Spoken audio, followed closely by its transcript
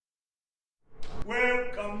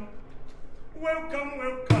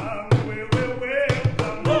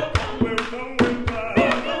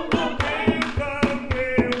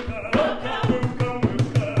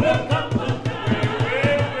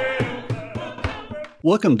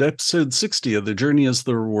Welcome to episode 60 of The Journey is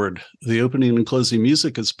the Reward. The opening and closing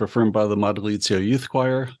music is performed by the Madalitso Youth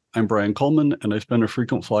Choir. I'm Brian Coleman, and I've been a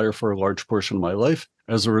frequent flyer for a large portion of my life.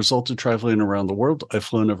 As a result of traveling around the world, I've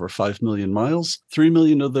flown over 5 million miles. 3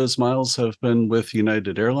 million of those miles have been with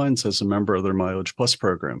United Airlines as a member of their Mileage Plus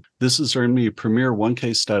program. This has earned me premier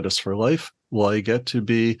 1K status for life. Will I get to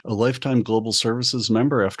be a lifetime global services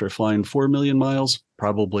member after flying 4 million miles?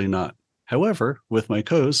 Probably not. However, with my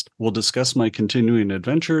co-host, we'll discuss my continuing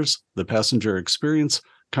adventures, the passenger experience,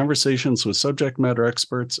 conversations with subject matter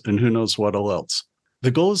experts, and who knows what all else.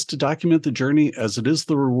 The goal is to document the journey as it is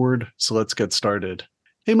the reward, so let's get started.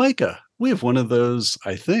 Hey, Micah, we have one of those,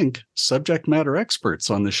 I think, subject matter experts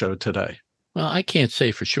on the show today. Well, I can't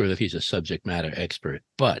say for sure that he's a subject matter expert,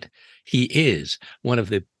 but he is one of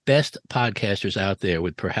the best podcasters out there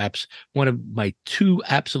with perhaps one of my two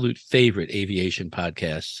absolute favorite aviation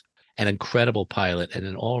podcasts. An incredible pilot and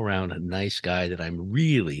an all-around nice guy that I'm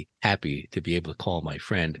really happy to be able to call my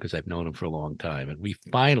friend because I've known him for a long time. And we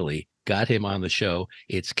finally got him on the show.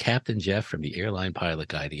 It's Capt Jeff from the Airline Pilot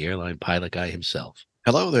Guy, the Airline Pilot Guy himself.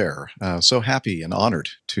 Hello there. So happy and honored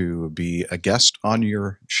to be a guest on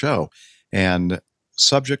your show. And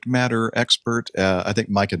subject matter expert, I think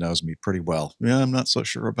Micah knows me pretty well. Yeah, I'm not so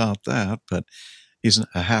sure about that, but he's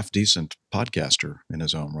a half-decent podcaster in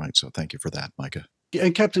his own right. So thank you for that, Micah.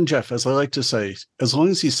 And Captain Jeff, as I like to say, as long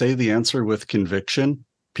as you say the answer with conviction,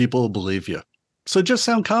 people will believe you. So just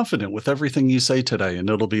sound confident with everything you say today, and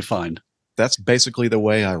it'll be fine. That's basically the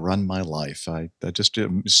way I run my life. I just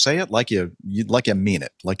say it like you mean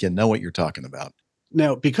it, like you know what you're talking about.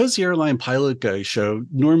 Now, because the Airline Pilot Guy show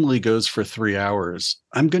normally goes for 3 hours,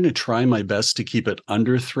 I'm going to try my best to keep it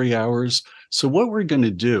under 3 hours. So what we're going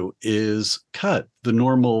to do is cut the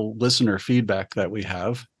normal listener feedback that we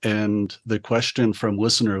have and the question from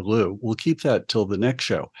listener Lou. We'll keep that till the next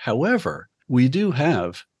show. However, we do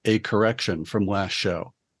have a correction from last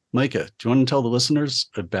show. Micah, do you want to tell the listeners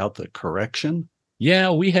about the correction?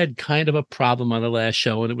 Yeah, we had kind of a problem on the last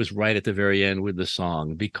show, and it was right at the very end with the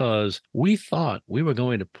song, because we thought we were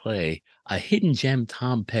going to play a hidden gem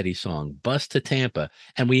Tom Petty song, Bus to Tampa,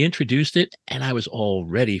 and we introduced it, and I was all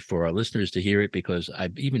ready for our listeners to hear it because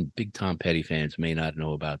even big Tom Petty fans may not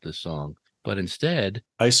know about this song. But instead...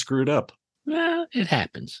 I screwed up. Well, it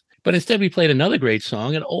happens. But instead, we played another great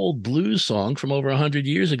song, an old blues song from over 100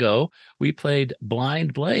 years ago. We played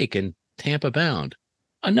Blind Blake and Tampa Bound.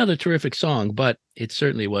 Another terrific song, but it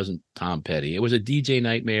certainly wasn't Tom Petty. It was a DJ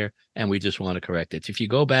nightmare, and we just want to correct it. So if you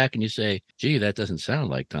go back and you say, gee, that doesn't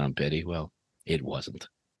sound like Tom Petty, well, it wasn't.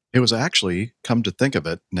 It was actually, come to think of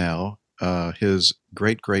it now, his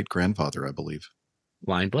great-great-grandfather, I believe.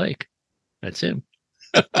 Blind Blake. That's him.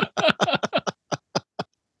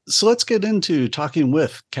 So let's get into talking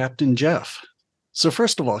with Captain Jeff. So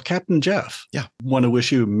first of all, Captain Jeff, want to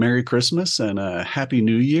wish you Merry Christmas and a Happy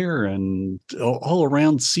New Year and all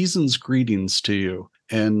around season's greetings to you.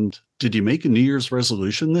 And did you make a New Year's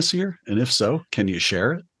resolution this year? And if so, can you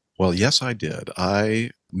share it? Well, yes, I did. I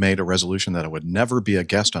made a resolution that I would never be a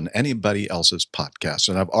guest on anybody else's podcast,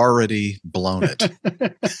 and I've already blown it.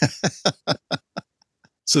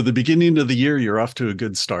 So the beginning of the year, you're off to a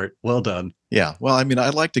good start. Well done. Yeah. Well, I mean,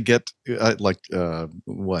 I'd like to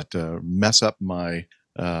mess up my,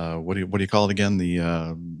 what do you call it again?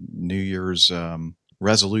 The New Year's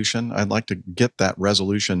resolution. I'd like to get that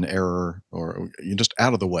resolution error or just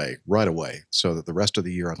out of the way right away so that the rest of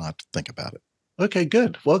the year I don't have to think about it. Okay,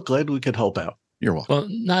 good. Well, glad we could help out. You're welcome. Well,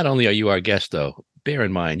 not only are you our guest, though, bear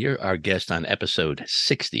in mind, you're our guest on episode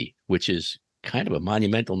 60, which is kind of a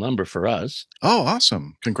monumental number for us. Oh,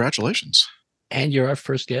 awesome. Congratulations. And you're our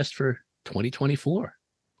first guest for 2024.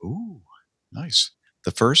 Ooh, nice.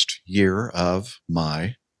 The first year of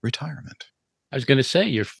my retirement. I was going to say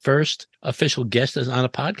your first official guest is on a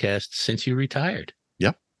podcast since you retired.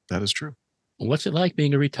 Yep, that is true. What's it like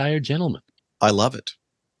being a retired gentleman? I love it.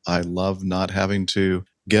 I love not having to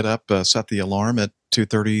get up, set the alarm at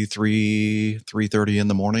 2:30, 3:30 in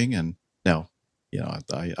the morning. And no,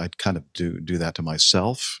 I kind of do that to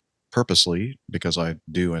myself purposely because I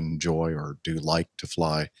do enjoy or do like to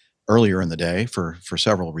fly earlier in the day for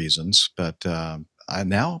several reasons. But I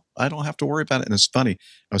don't have to worry about it. And it's funny.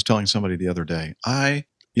 I was telling somebody the other day, a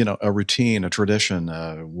routine, a tradition,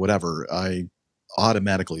 whatever, I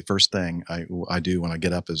automatically, first thing I do when I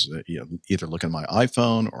get up is either look at my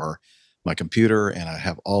iPhone or my computer and I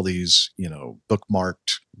have all these,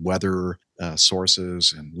 bookmarked weather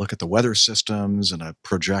sources and look at the weather systems, and I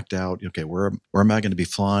project out, okay, where am I going to be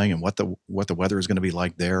flying and what the weather is going to be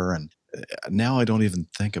like there. And now I don't even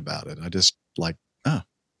think about it. I just like, oh,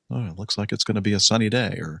 it looks like it's going to be a sunny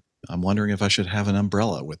day, or I'm wondering if I should have an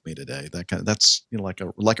umbrella with me today. That's like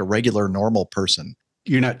a regular normal person.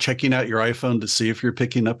 You're not checking out your iPhone to see if you're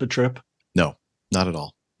picking up a trip? No, not at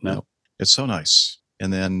all. No. It's so nice.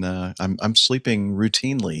 And then I'm sleeping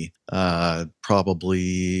routinely.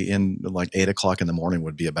 Probably in like 8 o'clock in the morning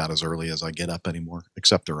would be about as early as I get up anymore,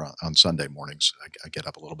 except on Sunday mornings. I get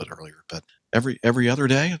up a little bit earlier. But every other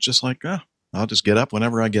day, it's just like, I'll just get up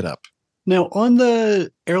whenever I get up. Now, on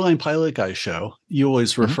the Airline Pilot Guy show, you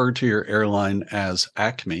always refer to your airline as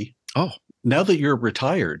Acme. Oh. Now that you're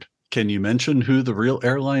retired, can you mention who the real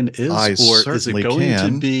airline is? I or is it certainly going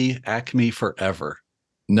can. to be Acme forever?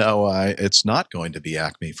 No, it's not going to be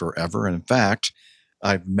Acme forever. And in fact,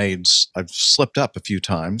 I've slipped up a few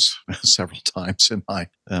times, several times in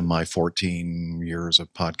my 14 years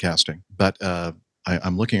of podcasting. But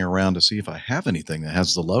I'm looking around to see if I have anything that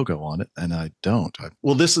has the logo on it, and I don't.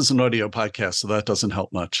 Well, this is an audio podcast, so that doesn't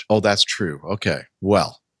help much. Oh, that's true. Okay.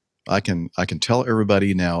 Well, I can tell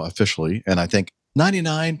everybody now officially, and I think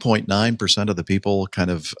 99.9% of the people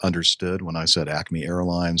kind of understood when I said Acme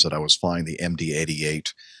Airlines that I was flying the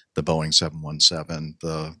MD-88, the Boeing 717,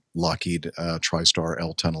 the Lockheed TriStar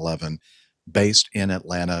L-1011, based in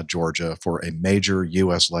Atlanta, Georgia, for a major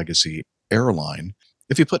U.S. legacy airline.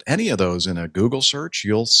 If you put any of those in a Google search,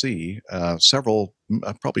 you'll see several,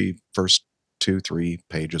 probably first 2-3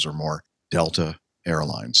 pages or more, Delta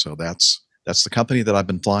Airlines. So that's the company that I've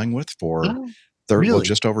been flying with for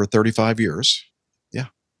just over 35 years. Yeah,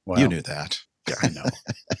 wow. You knew that. Yeah, I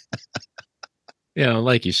know.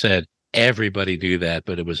 Like you said, everybody knew that,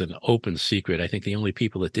 but it was an open secret. I think the only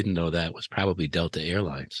people that didn't know that was probably Delta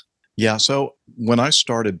Airlines. Yeah. So when I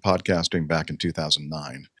started podcasting back in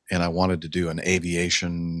 2009, and I wanted to do an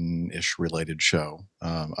aviation-ish related show,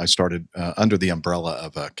 I started under the umbrella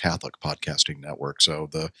of a Catholic podcasting network. So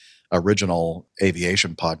the original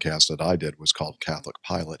aviation podcast that I did was called Catholic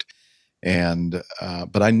Pilot. And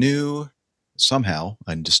but I knew somehow,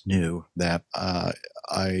 I just knew that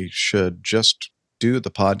I should just do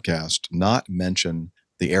the podcast, not mention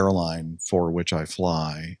the airline for which I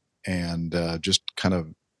fly, and just kind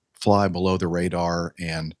of fly below the radar.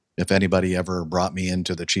 And if anybody ever brought me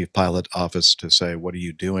into the chief pilot office to say, what are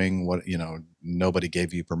you doing? Nobody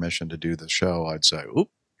gave you permission to do the show, I'd say,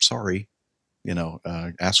 oops, sorry,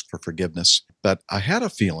 ask for forgiveness. But I had a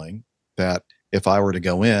feeling that if I were to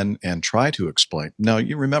go in and try to explain, now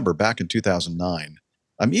you remember back in 2009,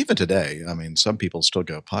 even today, some people still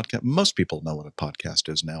go podcast. Most people know what a podcast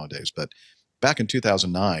is nowadays, but back in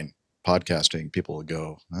 2009, podcasting, people would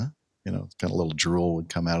go, huh? Kind of a little drool would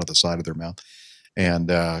come out of the side of their mouth.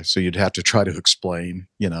 And so you'd have to try to explain,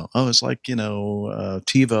 it's like,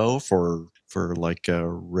 TiVo for like a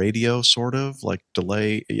radio, sort of like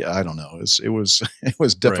delay. Yeah, I don't know. It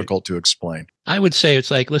was difficult to explain. I would say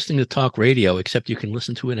it's like listening to talk radio, except you can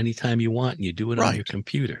listen to it anytime you want, and you do it on your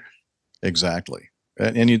computer. Exactly.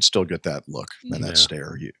 And you'd still get that look and that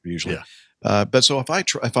stare usually. Yeah. But so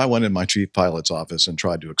if I went in my chief pilot's office and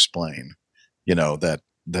tried to explain, that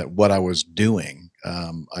what I was doing,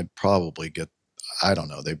 I'd probably get, I don't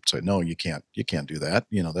know, they'd say, no, you can't do that.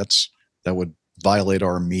 That would violate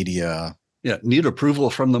our media. Yeah. Need approval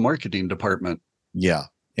from the marketing department. Yeah.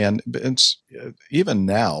 And it's even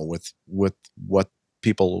now with what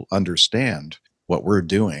people understand what we're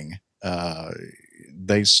doing,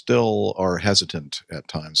 they still are hesitant at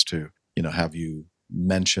times to, have you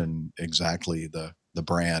mention exactly the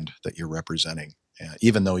brand that you're representing.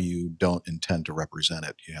 Even though you don't intend to represent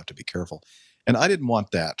it, you have to be careful. And I didn't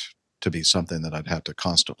want that to be something that I'd have to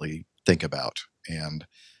constantly think about. And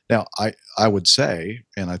now I would say,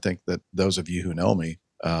 and I think that those of you who know me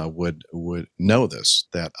would know this,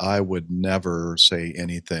 that I would never say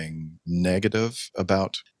anything negative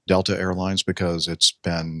about Delta Airlines, because it's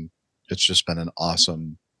just been an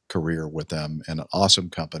awesome career with them, and an awesome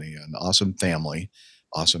company, an awesome family.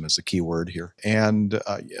 Awesome is the key word here. And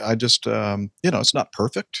I just, it's not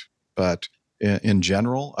perfect, but in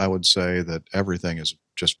general, I would say that everything has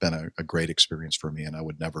just been a great experience for me, and I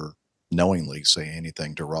would never knowingly say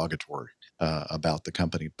anything derogatory about the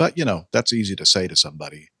company. But, that's easy to say to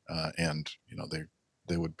somebody, and,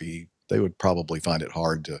 they would probably find it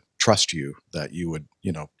hard to trust you that you would,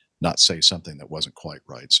 not say something that wasn't quite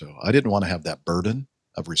right. So I didn't want to have that burden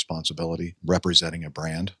of responsibility representing a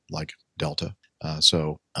brand like Delta.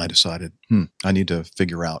 So I decided, I need to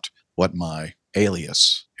figure out what my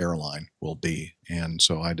alias airline will be. And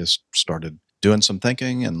so I just started doing some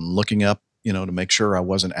thinking and looking up, to make sure I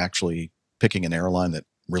wasn't actually picking an airline that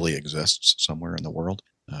really exists somewhere in the world,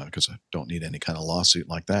 because I don't need any kind of lawsuit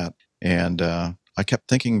like that. And I kept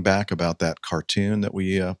thinking back about that cartoon that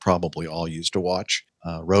we probably all used to watch,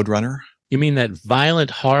 Roadrunner. You mean that violent,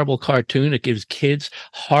 horrible cartoon that gives kids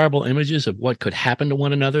horrible images of what could happen to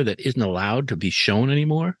one another that isn't allowed to be shown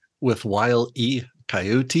anymore? With Wile E.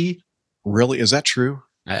 Coyote? Really? Is that true?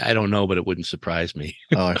 I don't know, but it wouldn't surprise me.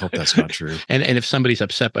 Oh, I hope that's not true. And if somebody's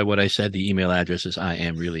upset by what I said, the email address is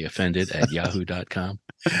iamreallyoffended@yahoo.com.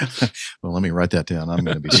 Well, let me write that down. I'm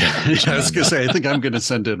going to be sending I was going to say, I think I'm going to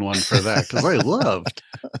send in one for that because I loved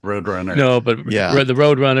Roadrunner. No, but yeah, the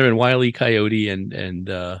Roadrunner and Wile E. Coyote and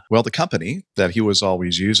well, the company that he was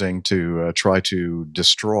always using to try to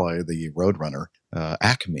destroy the Roadrunner,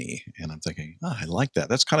 Acme. And I'm thinking, I like that.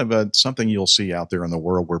 That's kind of something you'll see out there in the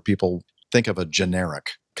world where people think of a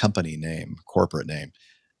generic company name, corporate name.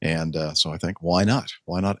 And so I think, why not?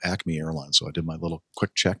 Why not Acme Airlines? So I did my little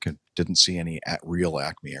quick check and didn't see any real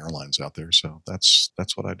Acme Airlines out there. So that's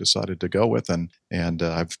what I decided to go with. And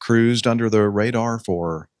I've cruised under the radar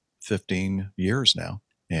for 15 years now.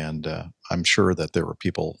 And I'm sure that there were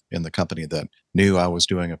people in the company that knew I was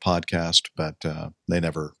doing a podcast, but they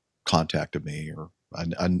never contacted me, or I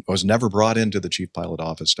was never brought into the chief pilot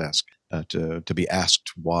office desk to be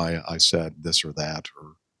asked why I said this or that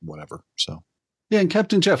or whatever. So. Yeah, and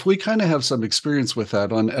Captain Jeff, we kind of have some experience with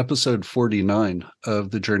that. On episode 49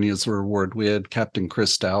 of The Journey is the Reward, we had Captain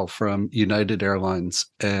Chris Dow from United Airlines.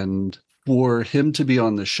 And for him to be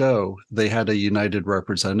on the show, they had a United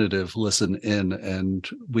representative listen in, and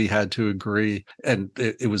we had to agree. And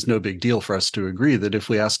it was no big deal for us to agree that if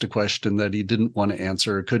we asked a question that he didn't want to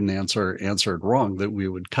answer or couldn't answer, answered wrong, that we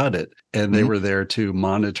would cut it. And they were there to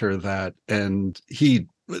monitor that. And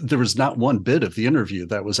there was not one bit of the interview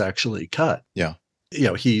that was actually cut. Yeah.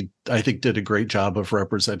 He, I think, did a great job of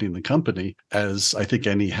representing the company, as I think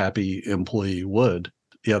any happy employee would.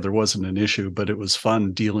 Yeah, there wasn't an issue, but it was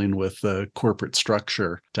fun dealing with the corporate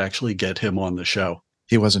structure to actually get him on the show.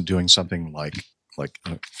 He wasn't doing something like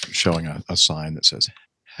showing a sign that says,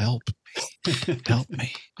 "Help me, help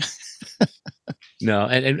me." No,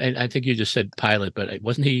 and I think you just said pilot, but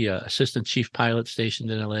wasn't he assistant chief pilot stationed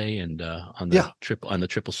in LA and on the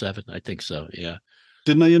 777? I think so. Yeah.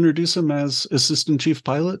 Didn't I introduce him as assistant chief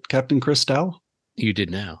pilot, Captain Chris Dow? You did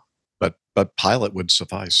now. But pilot would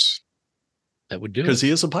suffice. That would do it. Because he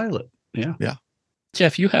is a pilot. Yeah. Yeah.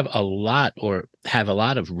 Jeff, you have a lot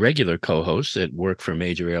of regular co-hosts that work for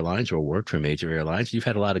major airlines or work for major airlines. You've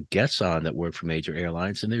had a lot of guests on that work for major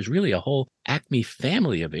airlines, and there's really a whole Acme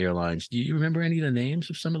family of airlines. Do you remember any of the names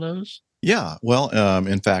of some of those? Yeah. Well,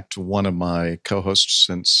 in fact, one of my co-hosts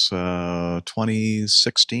since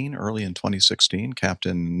 2016, early in 2016,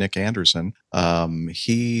 Captain Nick Anderson,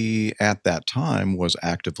 he at that time was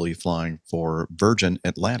actively flying for Virgin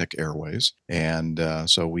Atlantic Airways. And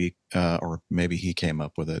so we, or maybe he came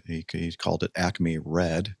up with it, he called it Acme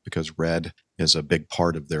Red, because red is a big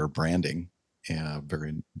part of their branding,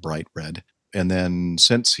 very bright red. And then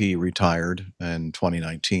since he retired in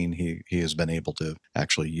 2019, he has been able to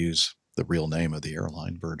actually use the real name of the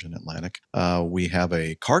airline, Virgin Atlantic. We have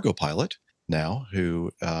a cargo pilot now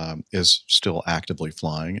who is still actively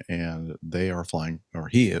flying, and they are flying, or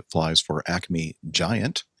he flies for Acme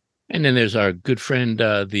Giant. And then there's our good friend,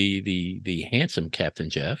 the handsome Captain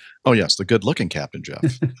Jeff. Oh yes, the good-looking Captain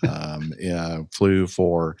Jeff. Flew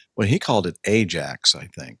for, well, he called it Ajax, I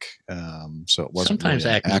think. So it wasn't sometimes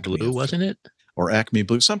really Acme Blue, wasn't it? Or Acme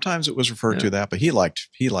Blue. Sometimes it was referred to that, but he liked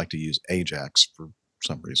to use Ajax for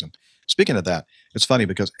some reason. Speaking of that, it's funny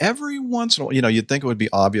because every once in a while, you'd think it would be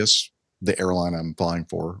obvious the airline I'm flying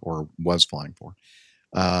for or was flying for,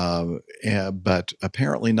 but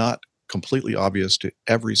apparently not completely obvious to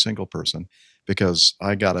every single person, because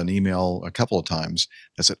I got an email a couple of times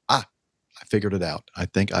that said, I figured it out. I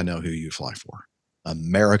think I know who you fly for.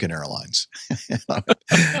 American Airlines.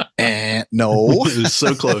 And no. It was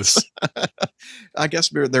so close. I guess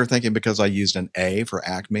they're thinking because I used an A for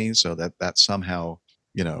Acme, so that somehow,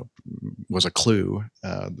 was a clue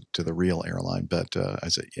to the real airline. But I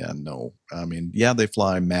said, yeah, no. I mean, yeah, they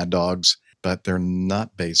fly Mad Dogs, but they're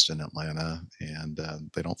not based in Atlanta, and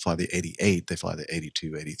they don't fly the 88. They fly the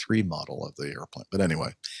 82, 83 model of the airplane. But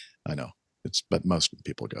anyway, I know. But most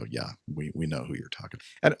people go, yeah, we know who you're talking.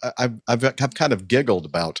 And I've kind of giggled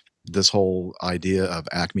about this whole idea of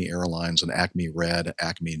Acme Airlines and Acme Red,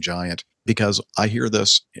 Acme Giant, because I hear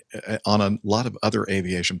this on a lot of other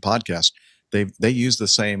aviation podcasts. They use the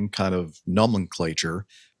same kind of nomenclature,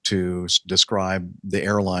 to describe the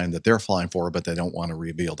airline that they're flying for, but they don't want to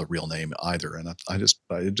reveal the real name either. And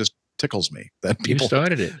it just tickles me that people You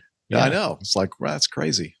started it. Yeah. I know. It's like, well, that's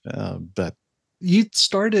crazy. But you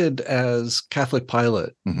started as Catholic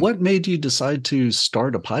pilot. Mhm. What made you decide to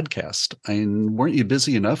start a podcast? I mean, weren't you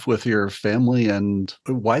busy enough with your family, and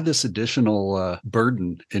why this additional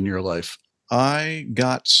burden in your life? I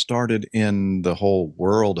got started in the whole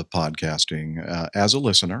world of podcasting as a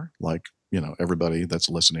listener, like, everybody that's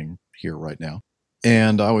listening here right now.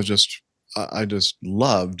 And I just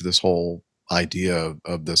loved this whole idea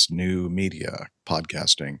of this new media,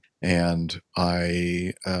 podcasting. And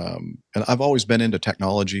I've always been into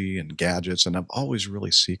technology and gadgets, and I've always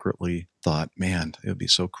really secretly thought, man, it would be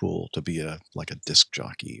so cool to be like a disc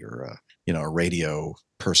jockey or a radio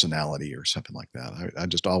personality or something like that. I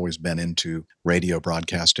just always been into radio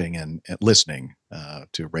broadcasting and listening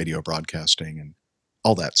to radio broadcasting and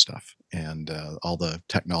all that stuff, and all the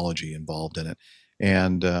technology involved in it.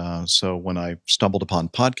 And so when I stumbled upon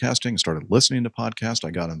podcasting, started listening to podcasts,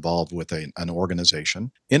 I got involved with an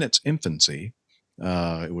organization in its infancy.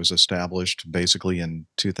 It was established basically in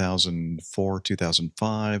 2004,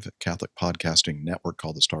 2005, Catholic Podcasting Network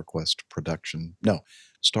called the StarQuest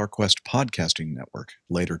Podcasting Network,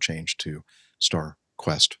 later changed to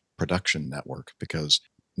StarQuest Production Network because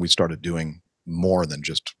we started doing more than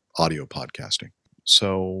just audio podcasting.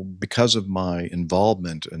 So because of my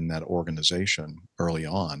involvement in that organization early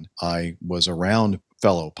on, I was around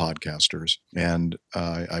fellow podcasters, and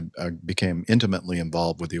I became intimately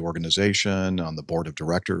involved with the organization on the board of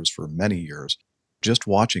directors for many years. Just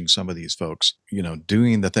watching some of these folks,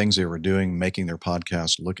 doing the things they were doing, making their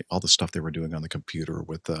podcast, look at all the stuff they were doing on the computer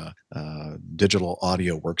with digital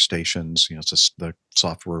audio workstations. It's just the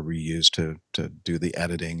software we use to do the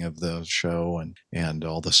editing of the show and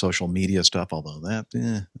all the social media stuff. Although that,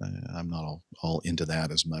 I'm not all into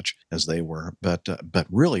that as much as they were. But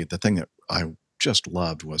really, the thing that I just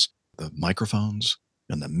loved was the microphones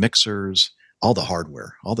and the mixers, all the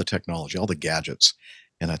hardware, all the technology, all the gadgets.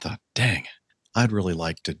 And I thought, dang, I'd really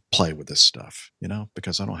like to play with this stuff,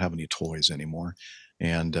 because I don't have any toys anymore.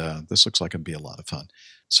 And this looks like it'd be a lot of fun.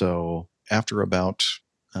 So after about,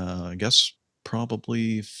 I guess,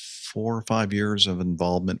 probably 4 or 5 years of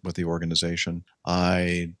involvement with the organization,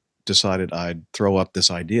 I decided I'd throw up this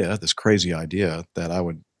crazy idea that I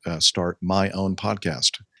would start my own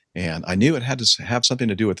podcast. And I knew it had to have something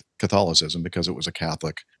to do with Catholicism because it was a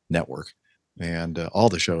Catholic network. And all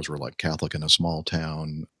the shows were like Catholic in a Small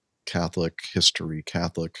Town, Catholic history,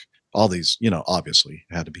 Catholic, all these, obviously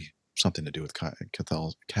had to be something to do with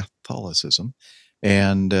Catholicism.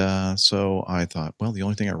 And so I thought, well, the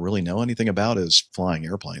only thing I really know anything about is flying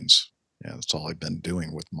airplanes. Yeah, that's all I've been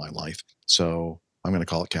doing with my life. So I'm going to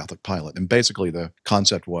call it Catholic Pilot. And basically the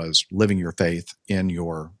concept was living your faith in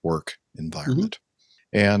your work environment. Mm-hmm.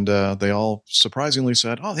 And they all surprisingly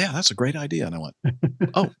said, oh, yeah, that's a great idea. And I went,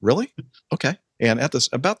 oh, really? Okay. And at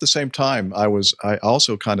about the same time, I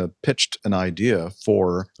also kind of pitched an idea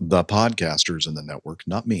for the podcasters in the network,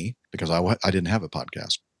 not me, because I didn't have a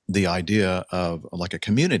podcast. The idea of like a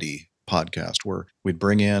community podcast where we'd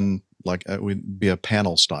bring in we'd be a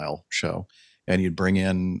panel style show, and you'd bring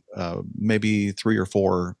in maybe 3 or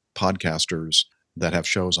 4 podcasters that have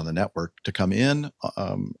shows on the network to come in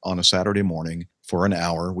on a Saturday morning for an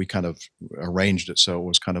hour. We kind of arranged it so it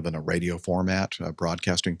was kind of in a radio format, a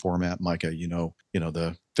broadcasting format. Micah,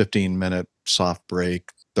 the 15-minute soft break,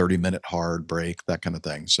 30-minute hard break, that kind of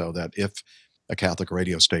thing. So that if a Catholic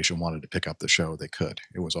radio station wanted to pick up the show, they could.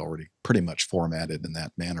 It was already pretty much formatted in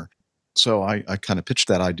that manner. So I kind of pitched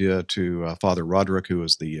that idea to Father Roderick, who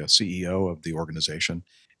is the CEO of the organization.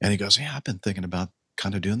 And he goes, yeah, I've been thinking about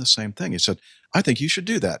kind of doing the same thing. He said, I think you should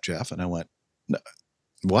do that, Jeff. And I went, no,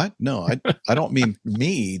 what? No, I don't mean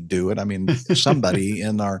me do it. I mean, somebody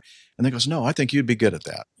in our, and he goes, no, I think you'd be good at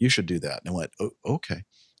that. You should do that. And I went, oh, okay.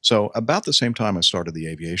 So about the same time I started the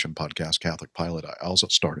aviation podcast, Catholic Pilot, I also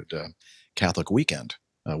started Catholic Weekend,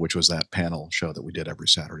 which was that panel show that we did every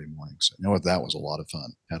Saturday morning. So that was a lot of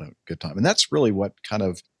fun. Had a good time. And that's really what kind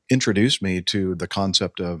of introduced me to the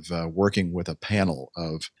concept of working with a panel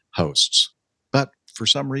of hosts. But for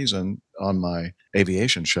some reason on my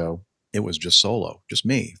aviation show, it was just solo, just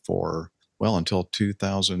me until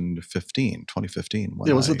 2015.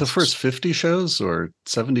 Was it the first 50 shows or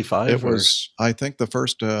 75? It was, I think the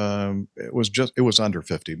first, it was under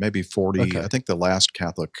 50, maybe 40. Okay. I think the last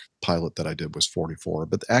Catholic pilot that I did was 44,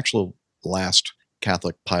 but the actual last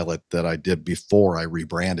Catholic pilot that I did before I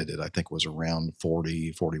rebranded it, I think was around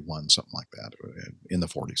 40, 41, something like that, in the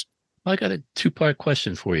 40s. Well, I got a 2-part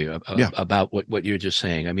question for you about what you're just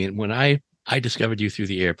saying. I mean, when I discovered you through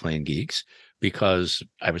the Airplane Geeks, because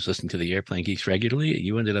I was listening to the Airplane Geeks regularly.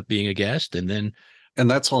 You ended up being a guest, and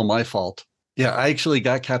that's all my fault. Yeah, I actually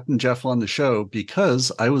got Captain Jeff on the show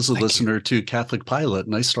because I was a listener to Catholic Pilot,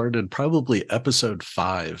 and I started probably episode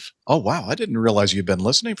 5. Oh, wow. I didn't realize you'd been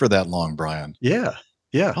listening for that long, Brian. Yeah.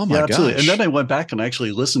 Yeah. Oh, my absolutely. gosh. And then I went back and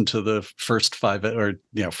actually listened to the first 5 or,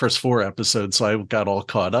 first 4 episodes. So I got all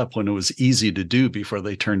caught up when it was easy to do before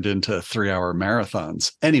they turned into 3-hour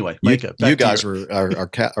marathons. Anyway, Micah, you guys you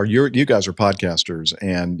guys are podcasters,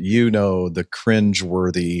 and you know the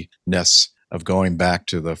cringeworthiness of going back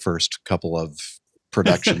to the first couple of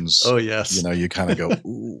productions. Oh, yes. You kind of go,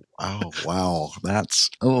 ooh, oh, wow. That's,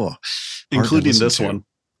 including this one.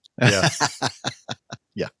 Yeah.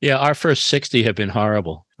 Yeah. Our first 60 have been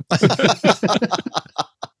horrible.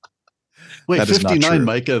 Wait, 59,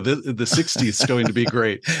 Micah. The 60 is going to be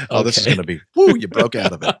great. Oh, this is going to be, woo, you broke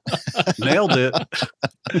out of it. Nailed it.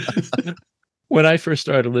 When I first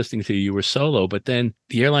started listening to you, you were solo, but then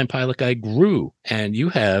the Airline Pilot Guy grew, and you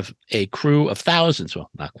have a crew of thousands. Well,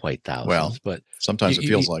 not quite thousands, but sometimes it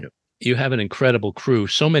feels like it. You have an incredible crew.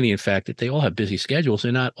 So many, in fact, that they all have busy schedules.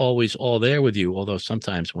 They're not always all there with you, although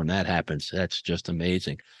sometimes when that happens, that's just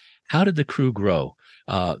amazing. How did the crew grow?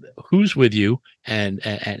 Who's with you, and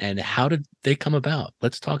how did they come about?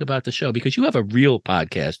 Let's talk about the show, because you have a real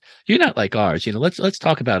podcast. You're not like ours. Let's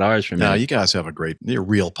talk about ours for a minute. No, you guys have a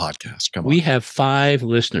real podcast. Come on. We have 5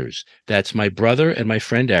 listeners. That's my brother and my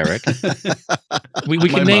friend Eric. we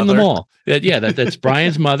can name them all. That's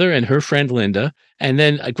Brian's mother and her friend Linda. And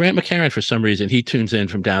then Grant McCarran, for some reason, he tunes in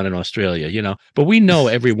from down in Australia, but we know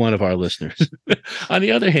every one of our listeners. On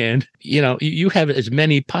the other hand, you have as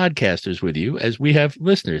many podcasters with you as we have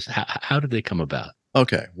listeners. How did they come about?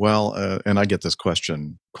 Okay. Well, and I get this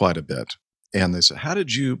question quite a bit. And they say, how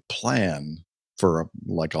did you plan for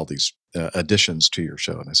all these additions to your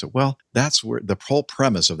show? And I said, well, that's where the whole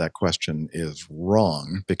premise of that question is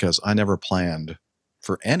wrong, because I never planned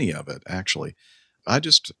for any of it, actually. It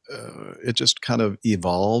just kind of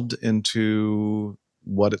evolved into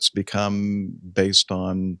what it's become based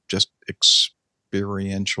on just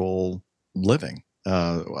experiential living.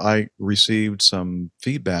 I received some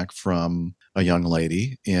feedback from a young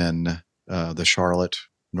lady in the Charlotte,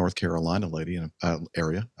 North Carolina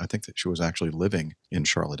area. I think that she was actually living in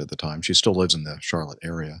Charlotte at the time. She still lives in the Charlotte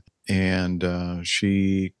area. And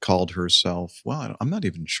she called herself, well, I'm not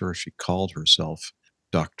even sure she called herself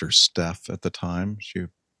Dr. Steph at the time. She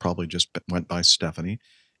probably just went by Stephanie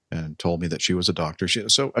and told me that she was a doctor.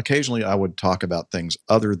 So occasionally I would talk about things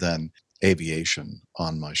other than aviation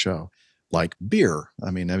on my show, like beer.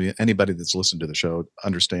 I mean, anybody that's listened to the show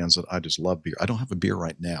understands that I just love beer. I don't have a beer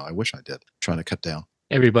right now. I wish I did. I'm trying to cut down.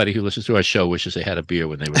 Everybody who listens to our show wishes they had a beer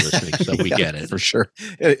when they were listening, so we get it. For sure.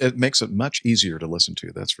 It makes it much easier to listen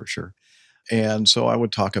to, that's for sure. And so I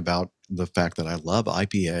would talk about the fact that I love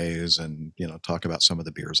IPAs and, talk about some of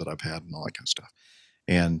the beers that I've had and all that kind of stuff.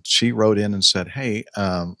 And she wrote in and said, hey,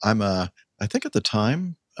 I think at the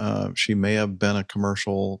time, she may have been a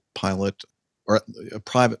commercial pilot, or a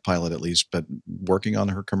private pilot at least, but working on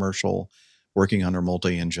her commercial, working on her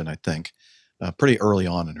multi-engine, I think, pretty early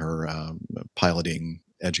on in her piloting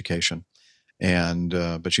education. And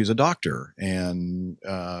but she's a doctor, and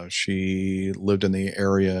she lived in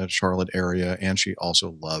the Charlotte area, and she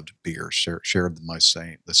also loved beer. Shared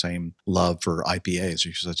the same love for IPAs.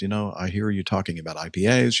 She says, I hear you talking about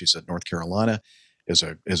IPAs. She said North Carolina is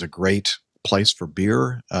a great place for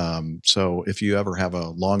beer. So if you ever have a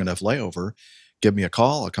long enough layover, give me a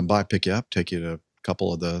call. I'll come by, pick you up, take you to a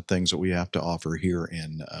couple of the things that we have to offer here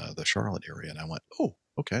in the Charlotte area. And I went, oh,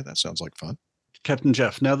 okay, that sounds like fun. Captain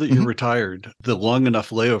Jeff, now that you're retired, the long enough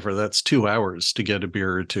layover, that's 2 hours to get a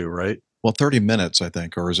beer or two, right? Well, 30 minutes, I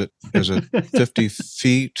think, or is it 50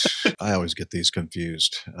 feet? I always get these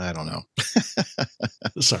confused. I don't know.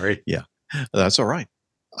 Sorry. Yeah, that's all right.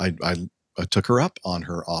 I took her up on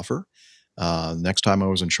her offer. Next time I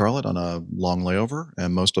was in Charlotte on a long layover,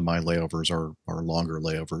 and most of my layovers are longer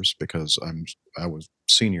layovers because I was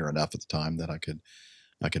senior enough at the time that I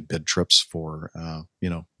could bid trips for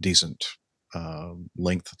decent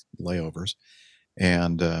length layovers.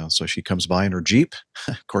 And so she comes by in her Jeep,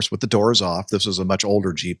 of course, with the doors off. This is a much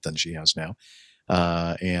older Jeep than she has now.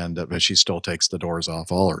 But she still takes the doors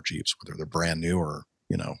off all her Jeeps, whether they're brand new or,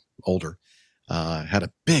 older. Had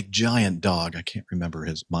a big giant dog. I can't remember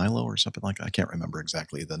his Milo or something like that. I can't remember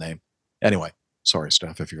exactly the name. Anyway, sorry,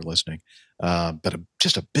 Steph, if you're listening. But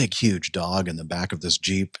just a big, huge dog in the back of this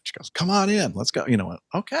Jeep. She goes, come on in, let's go.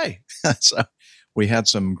 Okay. So we had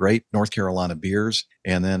some great North Carolina beers.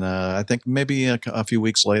 And then I think maybe a few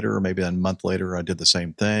weeks later, or maybe a month later, I did the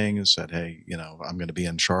same thing and said, hey, I'm going to be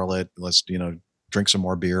in Charlotte. Let's, drink some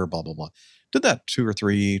more beer, blah, blah, blah. did that 2 or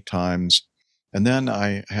 3 times. And then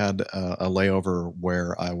I had a layover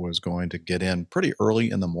where I was going to get in pretty early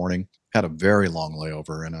in the morning, had a very long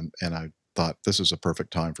layover, and I thought this is a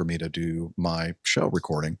perfect time for me to do my show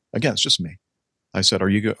recording. Again, it's just me. I said, are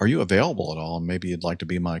you available at all? And maybe you'd like to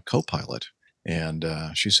be my co-pilot. And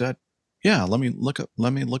she said, yeah, let me look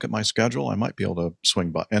at my schedule. I might be able to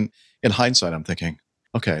swing by. And in hindsight, I'm thinking,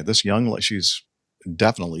 okay, she's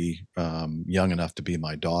definitely young enough to be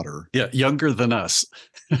my daughter. Yeah, younger than us.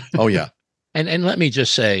 Oh, yeah. And let me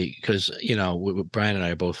just say, because, Brian and I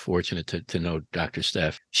are both fortunate to know Dr.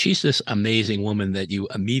 Steph. She's this amazing woman that you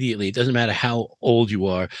immediately, it doesn't matter how old you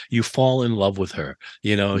are, you fall in love with her.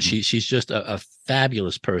 She's just a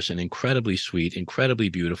fabulous person, incredibly sweet, incredibly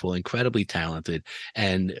beautiful, incredibly talented.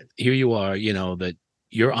 And here you are, that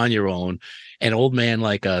you're on your own, an old man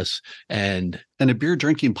like us, and a beer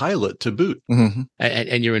drinking pilot to boot. Mm-hmm.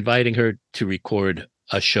 And you're inviting her to record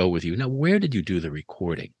a show with you. Now, where did you do the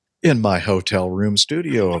recording? In my hotel room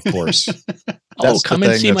studio, of course. Come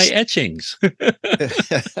and see my etchings.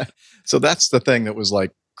 So that's the thing that was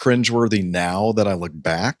like cringeworthy now that I look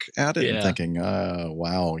back at it and thinking,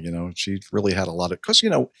 wow, she really had a lot of, because,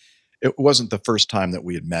 it wasn't the first time that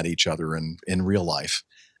we had met each other in real life.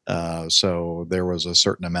 So there was a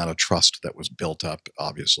certain amount of trust that was built up,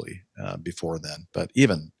 obviously, before then. But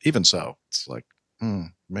even so, it's like,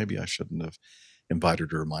 maybe I shouldn't have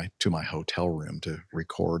invited her to my hotel room to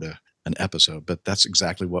record an episode, but that's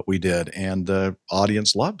exactly what we did. And the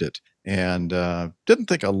audience loved it and didn't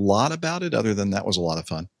think a lot about it other than that was a lot of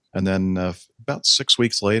fun. And then about 6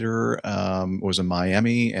 weeks later, was in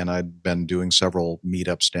Miami, and I'd been doing several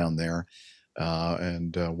meetups down there.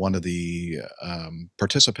 And one of the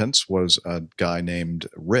participants was a guy named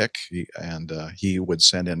Rick, he would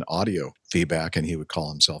send in audio feedback, and he would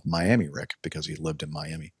call himself Miami Rick because he lived in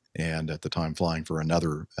Miami. And at the time flying for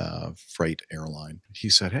another freight airline. He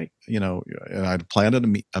said, hey, and I'd planned a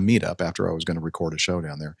meetup after I was going to record a show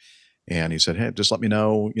down there. And he said, hey, just let me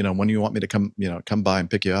know, when you want me to come by and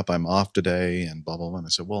pick you up. I'm off today and blah, blah, blah. And I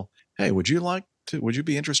said, well, hey, would you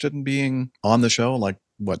be interested in being on the show like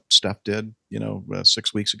what Steph did,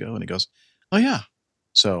 6 weeks ago? And he goes, oh, yeah.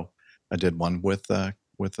 So I did one with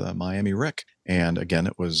Miami Rick. And again,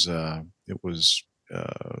 it was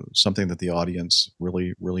something that the audience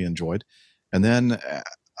really, really enjoyed. And then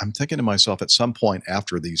I'm thinking to myself at some point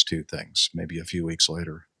after these two things, maybe a few weeks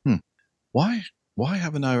later, why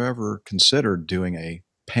haven't I ever considered doing a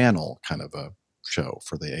panel kind of a show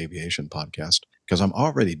for the aviation podcast? Because I'm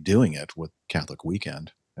already doing it with Catholic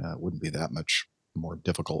Weekend. It wouldn't be that much more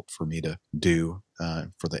difficult for me to do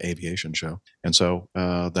for the aviation show. And so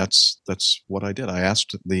that's what I did. I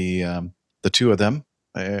asked the two of them.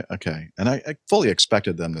 Okay. And I fully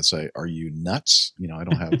expected them to say, are you nuts? I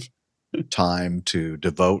don't have time to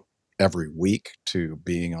devote every week to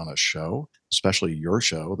being on a show, especially your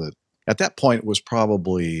show that at that point was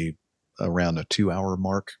probably around a 2-hour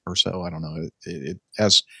mark or so. I don't know. It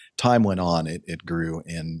as time went on, it grew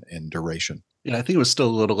in duration. Yeah, I think it was still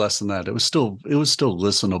a little less than that. It was still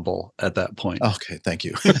listenable at that point. Okay, thank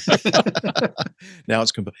you. Now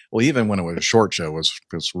it's well, even when it was a short show, was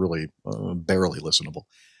really barely listenable.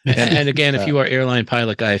 And again, if you are Airline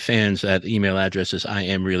Pilot Guy fans, that email address is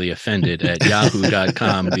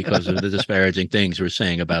IamReallyOffended@yahoo.com because of the disparaging things we're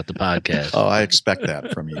saying about the podcast. Oh, I expect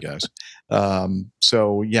that from you guys.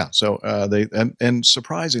 So they and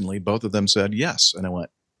surprisingly, both of them said yes, and I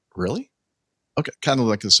went, really? Okay, kind of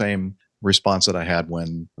like the same response that I had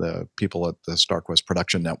when the people at the StarQuest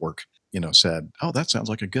Production Network, said, "Oh, that sounds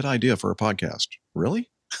like a good idea for a podcast." Really?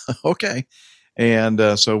 Okay. And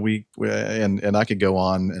so we I could go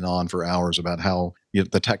on and on for hours about how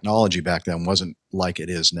the technology back then wasn't like it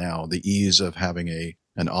is now. The ease of having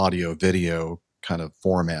an audio video kind of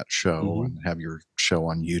format show and have your show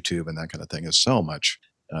on YouTube and that kind of thing is so much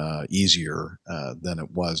easier than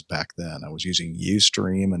it was back then. I was using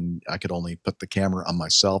Ustream, and I could only put the camera on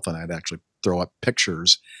myself, and I'd actually throw up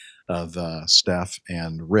pictures of Steph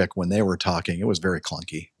and Rick when they were talking. It was very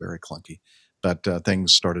clunky, very clunky. But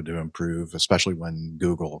things started to improve, especially when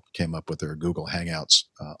Google came up with their Google Hangouts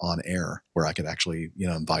on air, where I could actually,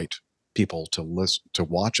 invite people to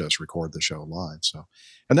watch us record the show live. So,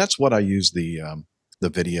 and that's what I use the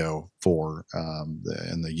video for,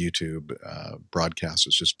 and the YouTube broadcast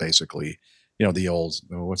is just basically, the old,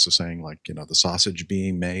 what's the saying, like, the sausage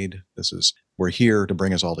being made. We're here to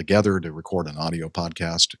bring us all together to record an audio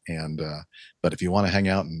podcast. And, but if you want to hang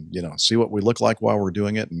out and, see what we look like while we're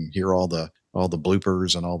doing it and hear all the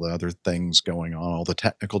bloopers and all the other things going on, all the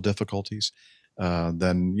technical difficulties,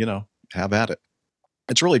 then, have at it.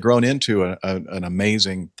 It's really grown into an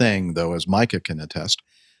amazing thing, though, as Micah can attest.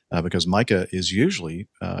 because Micah is usually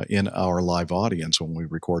in our live audience when we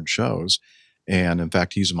record shows. And in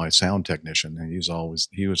fact, he's my sound technician, and he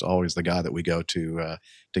was always the guy that we go to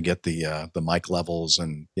get the mic levels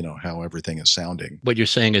and how everything is sounding. What you're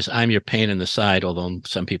saying is I'm your pain in the side, although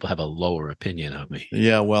some people have a lower opinion of me.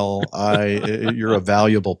 Yeah, well, you're a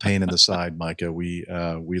valuable pain in the side, Micah. We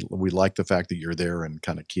like the fact that you're there and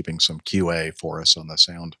kind of keeping some QA for us on the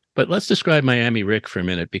sound. But let's describe Miami Rick for a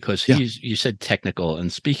minute, because you said technical,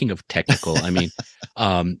 and speaking of technical, I mean,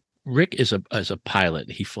 Rick is a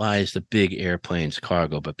pilot. He flies the big airplanes,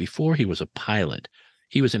 cargo. But before he was a pilot,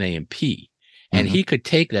 he was an A&P, and he could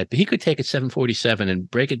take that. He could take a 747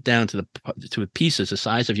 and break it down to pieces the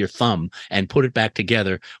size of your thumb and put it back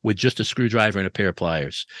together with just a screwdriver and a pair of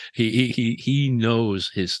pliers. He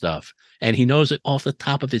knows his stuff, and he knows it off the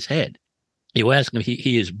top of his head. You ask him,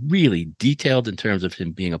 he is really detailed in terms of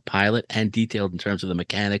him being a pilot, and detailed in terms of the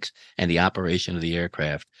mechanics and the operation of the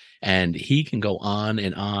aircraft. And he can go on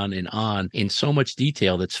and on and on in so much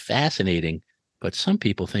detail that's fascinating. But some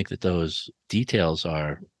people think that those details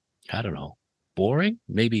are, I don't know, boring,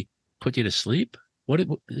 maybe put you to sleep.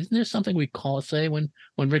 Isn't there something we say when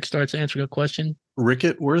Rick starts answering a question?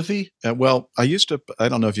 Ricket worthy? Well, I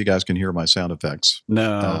don't know if you guys can hear my sound effects.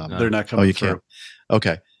 No, they're not coming you through. Can't.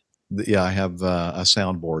 Okay. Yeah, I have a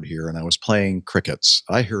soundboard here, and I was playing crickets.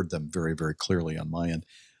 I heard them very, very clearly on my end.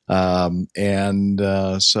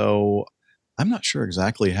 So I'm not sure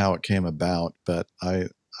exactly how it came about, but I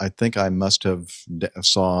think I must have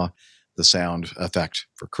saw the sound effect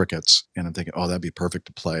for crickets, and I'm thinking, oh, that'd be perfect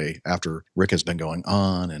to play after Rick has been going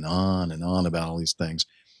on and on and on about all these things.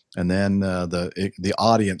 And then the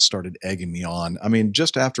audience started egging me on. I mean,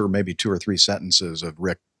 just after maybe 2 or 3 sentences of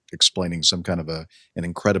Rick explaining some kind of an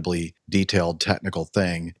incredibly detailed technical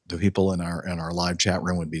thing, the people in our live chat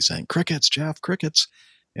room would be saying, "Crickets, Jeff, crickets."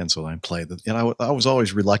 And so I played that. And I was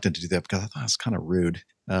always reluctant to do that because I thought it's kind of rude.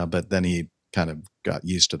 But then he kind of got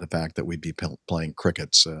used to the fact that we'd be playing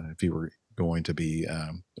crickets if he were going to be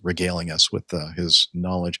regaling us with his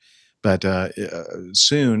knowledge. But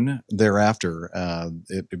soon thereafter,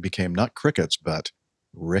 it became not crickets, but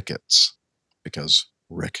rickets, because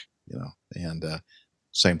Rick, and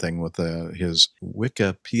same thing with his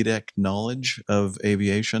Wikipedic knowledge of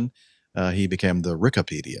aviation. He became the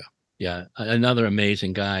Rickopedia. Yeah, another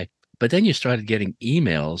amazing guy. But then you started getting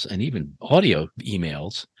emails, and even audio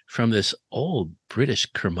emails, from this old British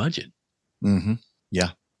curmudgeon. Mm-hmm. Yeah,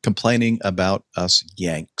 complaining about us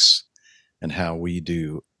Yanks and how we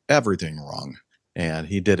do everything wrong. And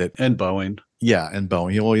he did it. And Boeing. Yeah, and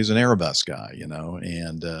Boeing. He's an Airbus guy,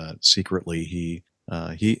 and secretly he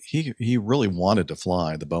really wanted to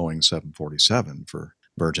fly the Boeing 747 for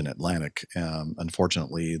Virgin Atlantic.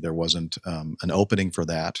 Unfortunately, there wasn't an opening for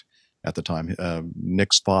that at the time.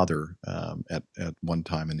 Nick's father, at one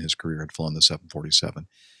time in his career, had flown the 747.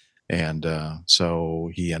 And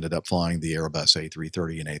so he ended up flying the Airbus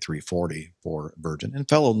A330 and A340 for Virgin, and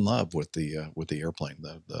fell in love with the airplane,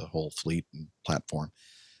 the whole fleet and platform.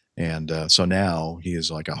 And so now he is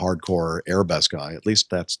like a hardcore Airbus guy. At least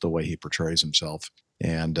that's the way he portrays himself.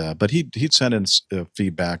 And but he'd send in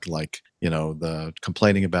feedback like, the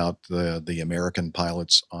complaining about the American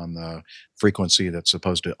pilots on the frequency that's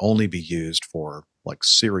supposed to only be used for like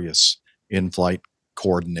serious in-flight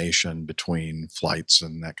coordination between flights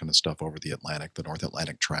and that kind of stuff over the Atlantic, the North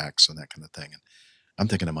Atlantic tracks and that kind of thing. And I'm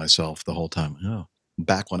thinking to myself the whole time,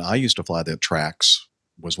 back when I used to fly the tracks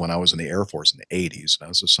was when I was in the Air Force in the 80s. That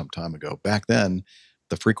was some time ago. Back then,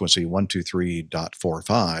 the frequency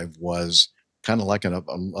 123.45 was kind of like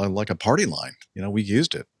a party line. We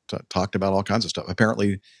used it, talked about all kinds of stuff.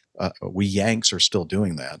 Apparently, we Yanks are still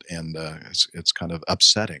doing that, and it's kind of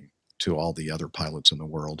upsetting to all the other pilots in the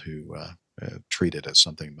world who treat it as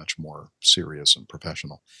something much more serious and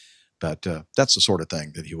professional. But that's the sort of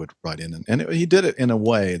thing that he would write in, and he did it in a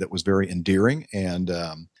way that was very endearing and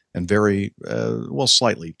very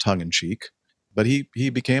slightly tongue-in-cheek. But he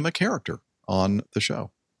became a character on the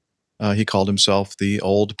show. He called himself the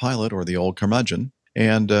old pilot, or the old curmudgeon.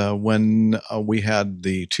 And when we had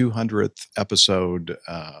the 200th episode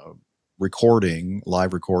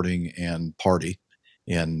live recording and party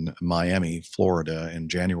in Miami, Florida in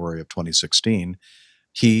January of 2016,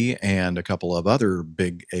 he and a couple of other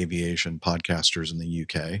big aviation podcasters in the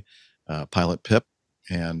UK, Pilot Pip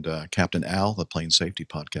and Captain Al, the plane safety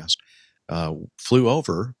podcast, flew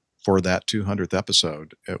over for that 200th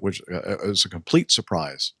episode, which was a complete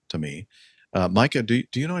surprise to me. Micah, do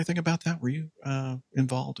you know anything about that? Were you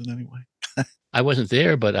involved in any way? I wasn't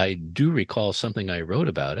there, but I do recall something I wrote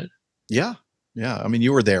about it. Yeah. I mean,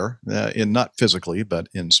 you were there, not physically, but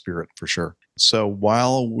in spirit for sure. So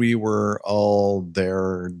while we were all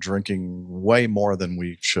there drinking way more than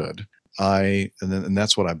we should, and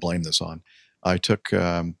that's what I blame this on. I took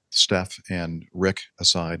Steph and Rick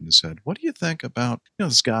aside and said, "What do you think about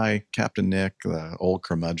this guy, Captain Nick, the old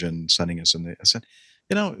curmudgeon, sending us in?" I said,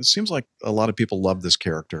 it seems like a lot of people love this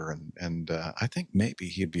character, and I think maybe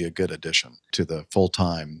he'd be a good addition to the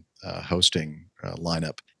full-time hosting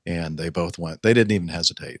lineup. And they both went. They didn't even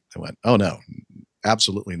hesitate. They went, "Oh no,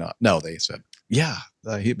 absolutely not." No, they said, "Yeah,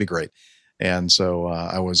 he'd be great." And so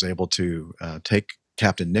I was able to take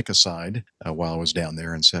Captain Nick aside while I was down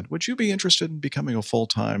there and said, "Would you be interested in becoming a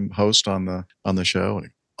full-time host on the show?" And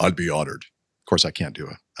I'd be honored. Of course, I can't do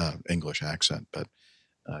a English accent, but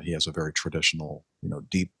he has a very traditional,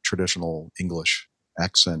 deep traditional English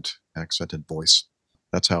accented voice.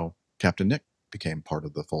 That's how Captain Nick became part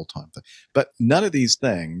of the full-time thing. But none of these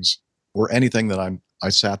things were anything that I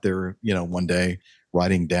sat there, one day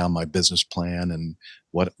writing down my business plan and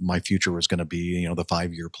what my future was going to be, the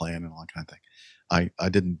 5-year plan and all that kind of thing.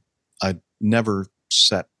 I never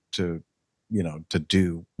set to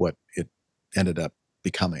do what it ended up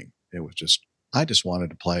becoming. It was I just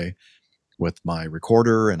wanted to play with my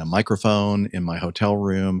recorder and a microphone in my hotel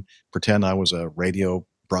room, pretend I was a radio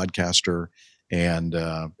broadcaster, and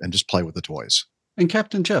just play with the toys. And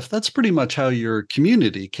Captain Jeff, that's pretty much how your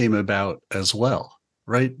community came about as well,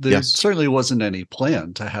 right? There Yes. certainly wasn't any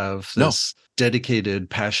plan to have this dedicated,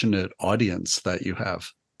 passionate audience that you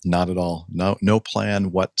have. Not at all. No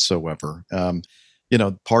plan whatsoever.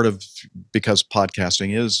 Because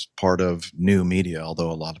podcasting is part of new media,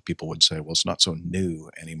 although a lot of people would say, well, it's not so new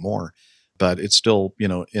anymore, but it's still,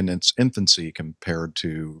 in its infancy compared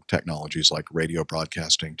to technologies like radio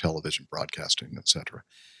broadcasting, television broadcasting, et cetera.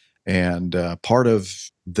 And part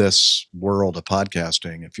of this world of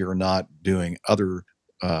podcasting, if you're not doing other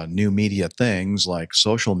new media things like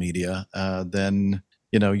social media, then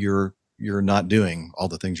you're not doing all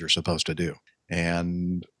the things you're supposed to do.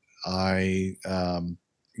 And I,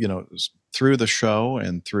 through the show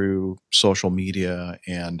and through social media,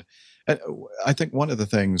 and I think one of the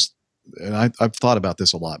things, and I've thought about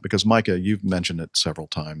this a lot because Micah, you've mentioned it several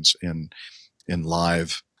times in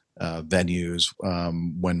live venues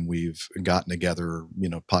when we've gotten together,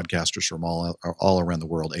 podcasters from all around the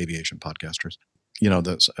world, aviation podcasters,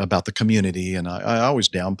 about the community. And I always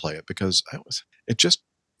downplay it because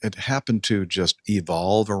it happened to just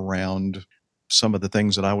evolve around some of the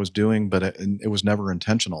things that I was doing, but it was never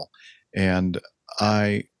intentional. And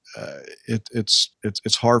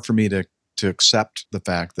it's hard for me to accept the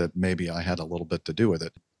fact that maybe I had a little bit to do with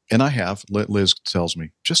it. And I have. Liz tells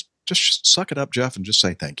me, just suck it up, Jeff, and just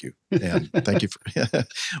say thank you. And thank you for,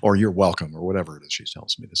 or you're welcome, or whatever it is she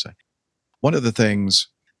tells me to say. One of the things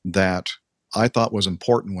that I thought was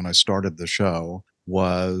important when I started the show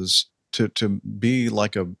was to be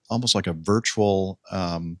almost like a virtual,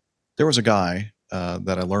 there was a guy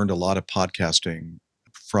that I learned a lot of podcasting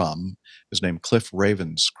from. His name, Cliff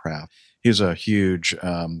Ravenscraft. He's a huge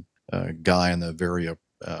guy in the very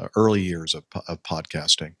early years of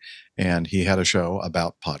podcasting, and he had a show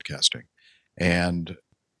about podcasting. And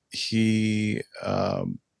he,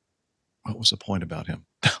 what was the point about him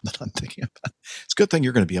that I'm thinking about? It's a good thing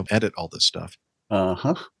you're going to be able to edit all this stuff.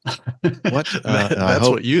 Uh-huh. What? That's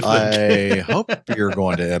what you think. I hope you're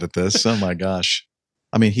going to edit this. Oh my gosh.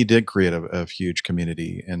 I mean, he did create a huge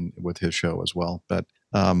community with his show as well. But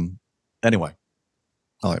anyway,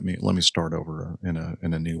 let me start over in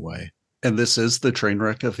a new way. And this is the train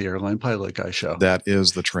wreck of the Airline Pilot Guy show. That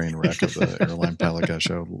is the train wreck of the Airline Pilot Guy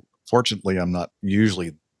show. Fortunately, I'm not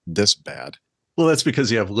usually this bad. Well, that's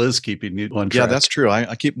because you have Liz keeping you on track. Yeah, that's true.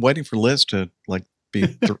 I keep waiting for Liz to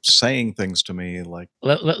be saying things to me like.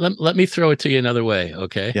 Let me throw it to you another way,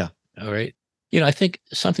 okay? Yeah. All right. I think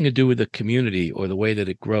something to do with the community or the way that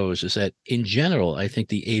it grows is that in general, I think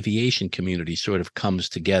the aviation community sort of comes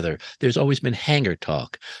together. There's always been hangar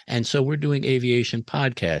talk. And so we're doing aviation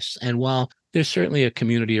podcasts. And while there's certainly a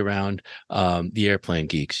community around the airplane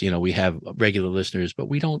geeks, we have regular listeners, but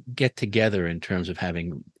we don't get together in terms of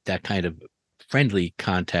having that kind of friendly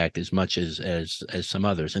contact as much as some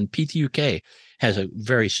others. And PTUK has a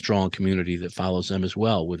very strong community that follows them as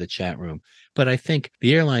well with a chat room. But I think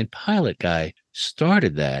the Airline Pilot Guy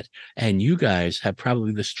started that, and you guys have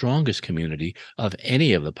probably the strongest community of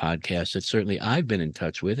any of the podcasts that certainly I've been in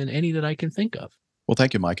touch with and any that I can think of. Well,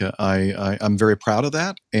 thank you, Micah. I'm very proud of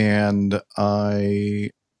that. And I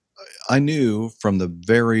knew from the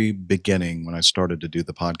very beginning when I started to do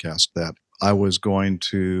the podcast that I was going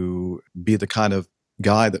to be the kind of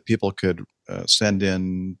guy that people could send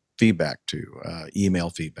in feedback to, email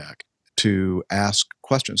feedback, to ask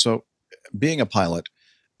questions. So being a pilot,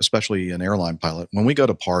 especially an airline pilot, when we go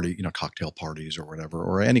to party, cocktail parties or whatever,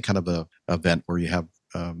 or any kind of a event where you have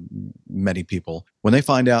many people, when they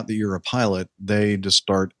find out that you're a pilot, they just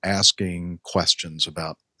start asking questions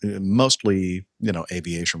about mostly,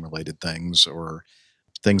 aviation related things or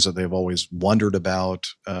things that they've always wondered about,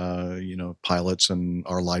 pilots and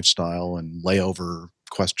our lifestyle and layover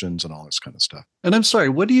questions and all this kind of stuff. And I'm sorry,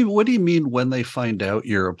 what do you mean when they find out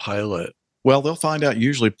you're a pilot? Well, they'll find out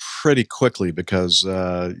usually pretty quickly because,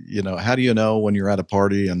 how do you know when you're at a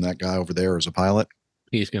party and that guy over there is a pilot?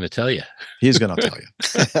 He's going to tell you. He's going to tell you.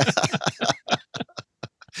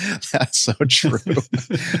 That's so true,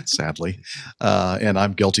 sadly. And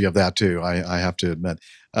I'm guilty of that too, I have to admit.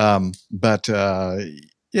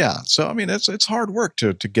 Yeah, so I mean, it's hard work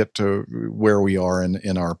to get to where we are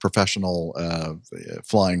in our professional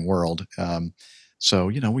flying world. So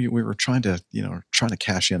we were trying to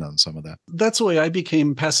cash in on some of that. That's the way I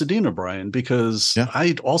became Pasadena, Brian, because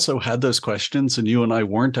I also had those questions, and you and I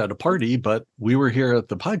weren't at a party, but we were here at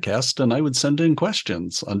the podcast, and I would send in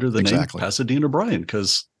questions under the name Pasadena Brian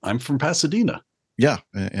because I'm from Pasadena. Yeah,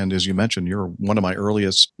 and as you mentioned, you're one of my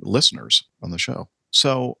earliest listeners on the show.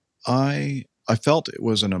 So I felt it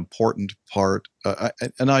was an important part,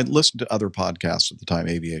 and I listened to other podcasts at the time,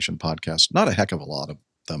 aviation podcasts, not a heck of a lot of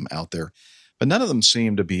them out there, but none of them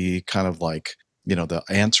seemed to be kind of like, the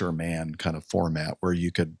answer man kind of format where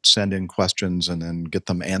you could send in questions and then get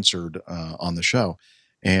them answered on the show.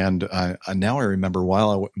 And now I remember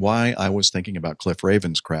why I was thinking about Cliff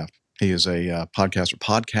Ravenscraft. He is a podcaster.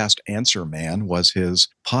 Podcast Answer Man was his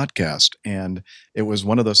podcast. And it was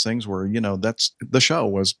one of those things where, that's the show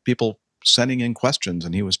was people sending in questions,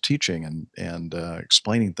 and he was teaching and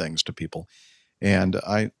explaining things to people. And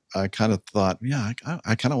I kind of thought,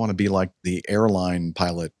 I kind of want to be like the Airline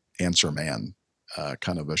Pilot Answer Man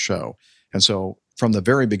kind of a show. And so from the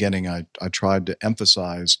very beginning, I tried to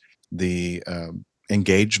emphasize the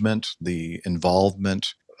engagement, the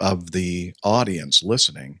involvement of the audience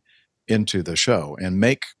listening into the show and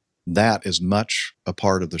make that as much a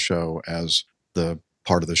part of the show as the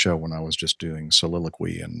part of the show when I was just doing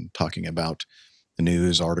soliloquy and talking about the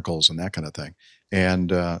news articles and that kind of thing.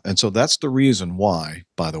 And so that's the reason why,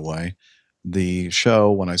 by the way, the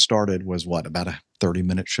show when I started was about a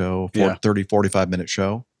 30-minute show, 45-minute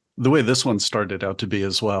show. The way this one started out to be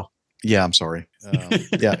as well. Yeah, I'm sorry.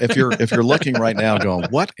 If you're looking right now going,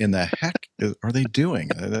 what in the heck are they doing?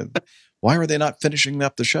 Why are they not finishing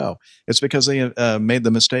up the show? It's because they made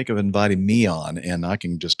the mistake of inviting me on, and I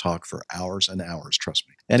can just talk for hours and hours, trust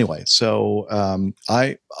me. Anyway, so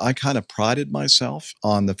I kind of prided myself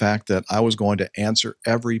on the fact that I was going to answer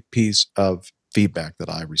every piece of feedback that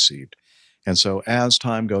I received. And so as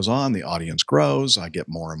time goes on, the audience grows, I get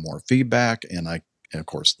more and more feedback, and of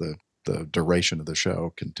course, the duration of the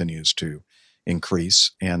show continues to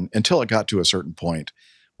increase, and until it got to a certain point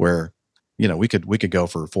where we could go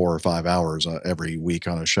for 4 or 5 hours every week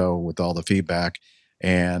on a show with all the feedback.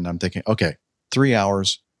 And I'm thinking, okay, 3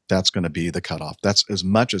 hours, that's going to be the cutoff. That's as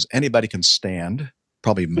much as anybody can stand,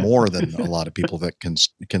 probably more than a lot of people that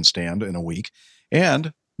can stand in a week.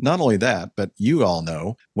 And not only that, but you all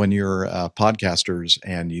know when you're podcasters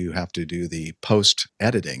and you have to do the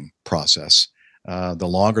post-editing process, the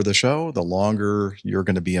longer the show, the longer you're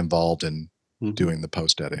going to be involved in doing the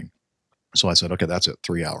post-editing. So I said, okay, that's it,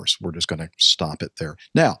 3 hours. We're just going to stop it there.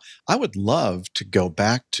 Now, I would love to go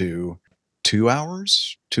back to 2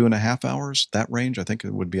 hours, 2.5 hours, that range. I think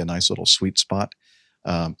it would be a nice little sweet spot.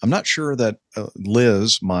 I'm not sure that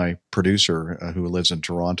Liz, my producer who lives in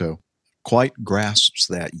Toronto, quite grasps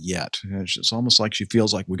that yet. It's almost like she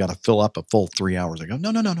feels like we got to fill up a full 3 hours. I go,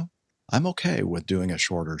 no. I'm okay with doing a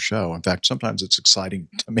shorter show. In fact, sometimes it's exciting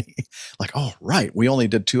to me. Like, oh, right, we only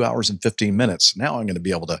did 2 hours and 15 minutes. Now I'm going to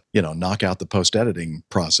be able to, knock out the post-editing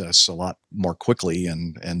process a lot more quickly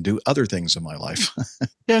and do other things in my life.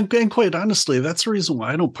 Yeah, and quite honestly, that's the reason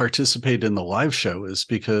why I don't participate in the live show is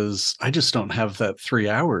because I just don't have that 3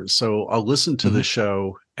 hours. So I'll listen to the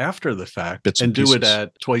show after the fact and do it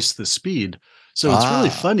at twice the speed. So it's really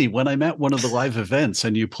funny when I'm at one of the live events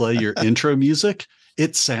and you play your intro music,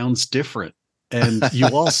 it sounds different. And you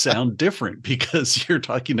all sound different because you're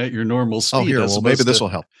talking at your normal speed. Oh, here, well, maybe this will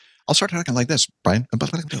help. I'll start talking like this, Brian.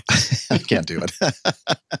 I can't do it.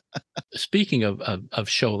 Speaking of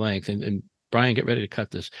show length, and Brian, get ready to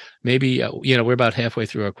cut this. Maybe, we're about halfway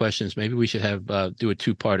through our questions. Maybe we should have do a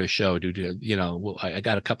 2-parter show. I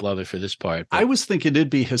got a couple other for this part. I was thinking it'd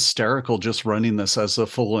be hysterical just running this as a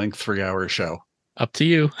full-length 3-hour show. Up to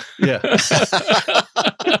you. Yeah.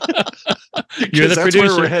 You're the producer.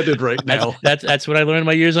 Where we're headed right now. That's what I learned in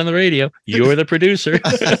my years on the radio. You're the producer.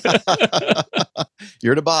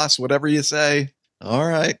 You're the boss, whatever you say. All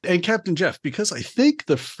right. And Captain Jeff, because I think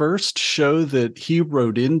the first show that he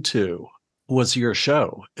wrote into was your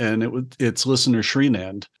show, and it's listener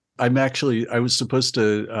Srinand. I was supposed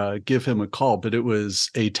to give him a call, but it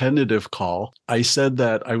was a tentative call. I said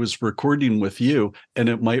that I was recording with you and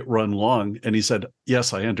it might run long. And he said,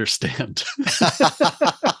 yes, I understand.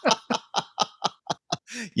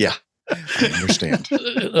 Yeah, I understand.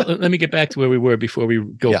 Let me get back to where we were before we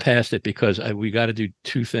go past it, because we got to do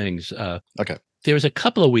two things. Okay. There was a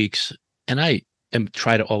couple of weeks, and I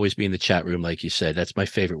try to always be in the chat room, like you said. That's my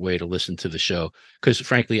favorite way to listen to the show, because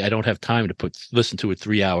frankly, I don't have time to listen to it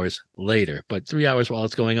 3 hours later. But 3 hours while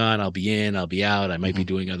it's going on, I'll be in, I'll be out. I might be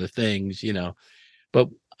doing other things, But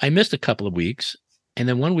I missed a couple of weeks, and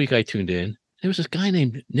then one week I tuned in. There was this guy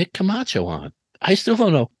named Nick Camacho on. I still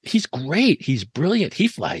don't know. He's great. He's brilliant. He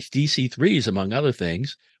flies DC-3s, among other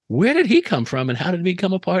things. Where did he come from, and how did he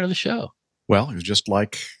become a part of the show? Well, he was just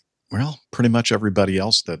like, pretty much everybody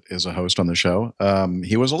else that is a host on the show.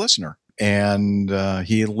 He was a listener, and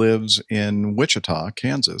he lives in Wichita,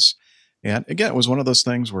 Kansas. And again, it was one of those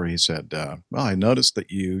things where he said, well, I noticed that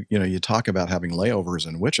you talk about having layovers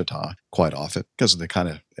in Wichita quite often because of the kind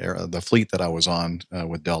of the fleet that I was on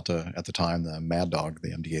with Delta at the time, the Mad Dog,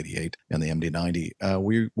 the MD-88 and the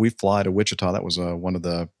MD-90. We fly to Wichita. That was one of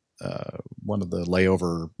the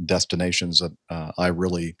layover destinations that I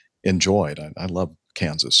really enjoyed. I love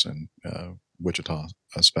Kansas and Wichita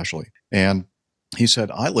especially. And he said,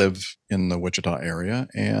 I live in the Wichita area,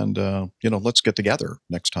 and let's get together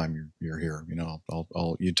next time you're here.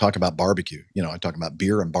 You talk about barbecue. I talk about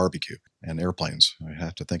beer and barbecue and airplanes. I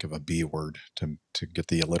have to think of a B word to get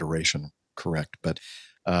the alliteration correct. But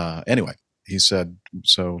anyway, he said,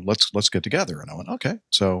 so let's get together. And I went, okay.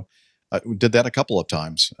 So I did that a couple of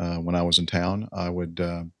times when I was in town. I would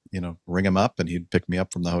ring him up, and he'd pick me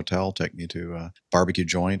up from the hotel, take me to a barbecue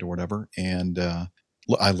joint or whatever. And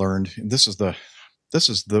I learned this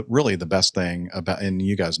is really the best thing about, and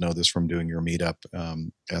you guys know this from doing your meetup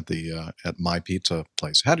at My Pizza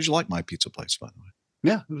Place. How did you like My Pizza Place, by the way?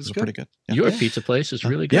 Yeah, it was pretty good. Yeah. Your pizza place is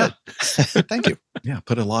really good. Yeah. Thank you. Yeah,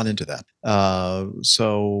 put a lot into that.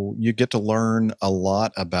 So you get to learn a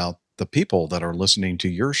lot about the people that are listening to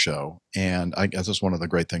your show. And I guess that's one of the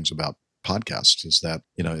great things about podcasts is that,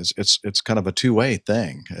 it's kind of a two-way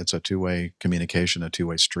thing. It's a two-way communication, a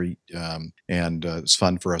two-way street. And it's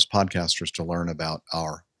fun for us podcasters to learn about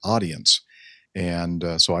our audience.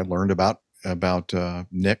 And so I learned about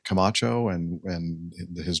Nick Camacho and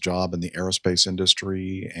his job in the aerospace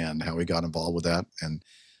industry and how he got involved with that, and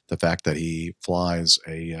the fact that he flies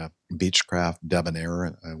a Beechcraft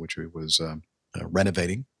Debonair, which he was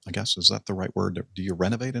renovating. I guess, is that the right word? Do you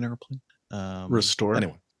renovate an airplane? Restore.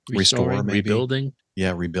 Anyway, restore, maybe. Rebuilding.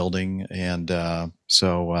 Yeah, rebuilding, and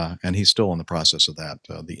and he's still in the process of that,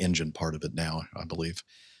 the engine part of it now, I believe.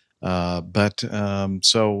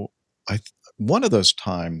 One of those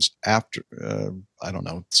times after, I don't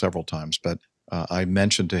know, several times, but I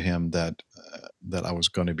mentioned to him that I was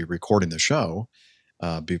going to be recording the show,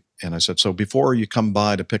 and I said, so before you come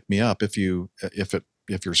by to pick me up, if your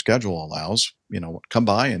schedule allows, come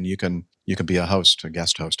by and you can be a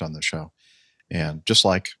guest host on the show. And just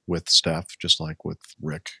like with Steph, just like with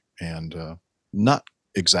Rick, and not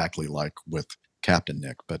exactly like with Captain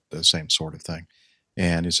Nick, but the same sort of thing.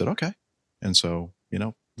 And he said, okay. And so,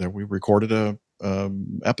 there we recorded a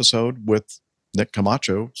episode with Nick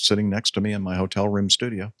Camacho sitting next to me in my hotel room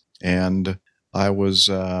studio. And I was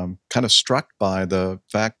kind of struck by the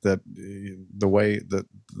fact that the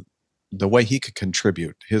way he could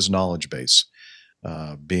contribute his knowledge base,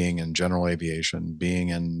 being in general aviation, being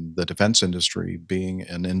in the defense industry, being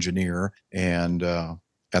an engineer, and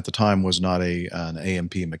at the time was not an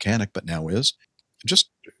A&P mechanic, but now is. Just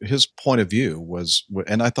his point of view was,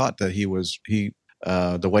 and I thought that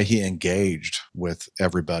the way he engaged with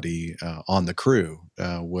everybody on the crew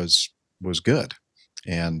was good,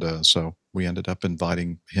 and so we ended up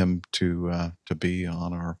inviting him to be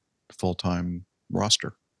on our full-time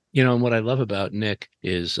roster. And what I love about Nick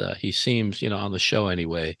is he seems, on the show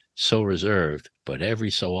anyway, so reserved, but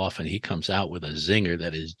every so often he comes out with a zinger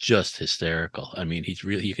that is just hysterical. I mean,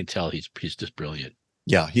 you can tell he's just brilliant.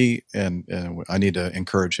 Yeah, and I need to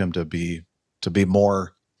encourage him to be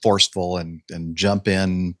more forceful and jump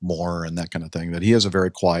in more and that kind of thing. That he is a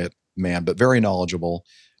very quiet man, but very knowledgeable.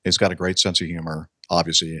 He's got a great sense of humor.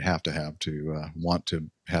 Obviously, you have to want to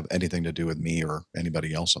have anything to do with me or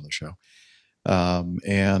anybody else on the show.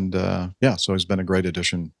 So he's been a great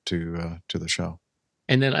addition to the show.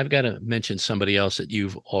 And then I've got to mention somebody else that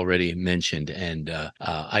you've already mentioned, and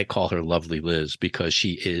I call her Lovely Liz because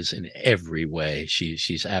she is in every way.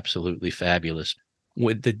 She's absolutely fabulous.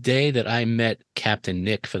 with the day that I met Captain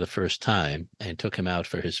Nick for the first time and took him out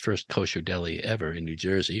for his first kosher deli ever in New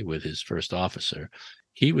Jersey with his first officer,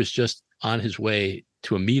 he was just on his way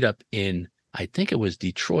to a meetup in, I think it was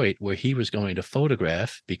Detroit, where he was going to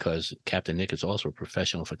photograph, because Captain Nick is also a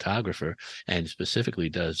professional photographer and specifically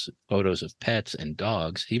does photos of pets and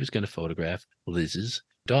dogs. He was going to photograph Liz's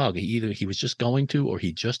dog. Either he was just going to, or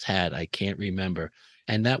he just had, I can't remember.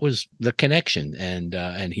 And that was the connection. And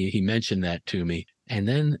he mentioned that to me. And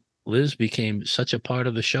then Liz became such a part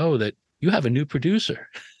of the show that you have a new producer.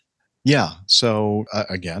 Yeah. So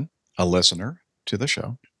again, a listener to the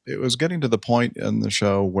show. It was getting to the point in the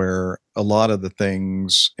show where a lot of the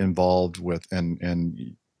things involved with, and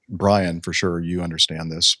Brian, for sure, you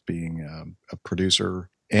understand this, being a producer,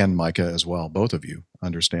 and Micah as well. Both of you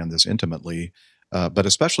understand this intimately, but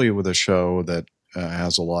especially with a show that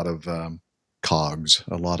has a lot of cogs,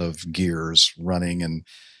 a lot of gears running, and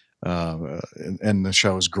the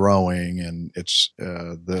show is growing, and it's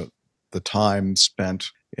the time spent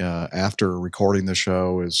after recording the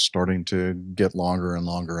show is starting to get longer and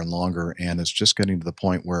longer and longer, and it's just getting to the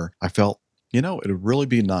point where I felt, it'd really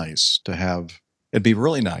be nice to have. It'd be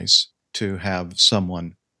really nice to have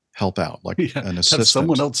someone help out, like an assistant. Have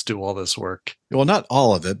someone else do all this work. Well, not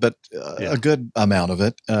all of it, but a good amount of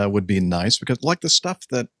it would be nice, because like the stuff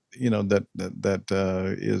that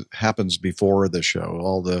happens before the show,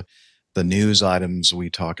 all the news items we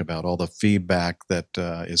talk about, all the feedback that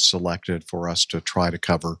is selected for us to try to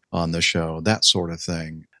cover on the show, that sort of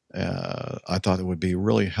thing. I thought it would be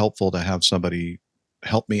really helpful to have somebody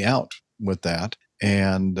help me out with that.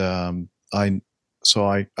 And I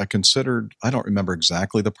considered, I don't remember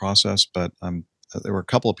exactly the process, but there were a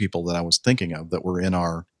couple of people that I was thinking of that were in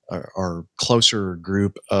our closer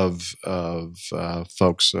group of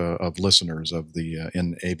folks, of listeners of the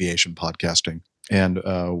in aviation podcasting. And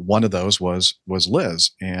one of those was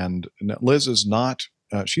Liz. And Liz is not,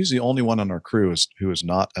 she's the only one on our crew who is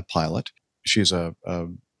not a pilot. She's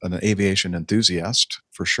an aviation enthusiast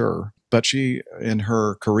for sure. But she, in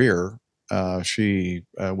her career, she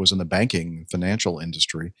was in the banking financial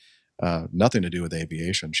industry, nothing to do with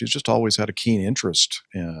aviation. She's just always had a keen interest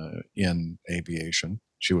in aviation.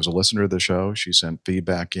 She was a listener to the show. She sent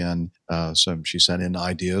feedback in. She sent in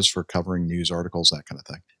ideas for covering news articles, that kind of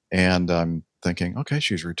thing. And I'm thinking, okay,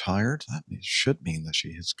 she's retired. That should mean that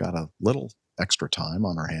she has got a little extra time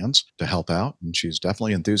on her hands to help out. And she's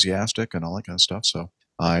definitely enthusiastic and all that kind of stuff. So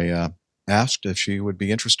I asked if she would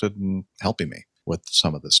be interested in helping me with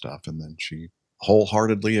some of this stuff. And then she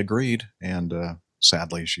wholeheartedly agreed. And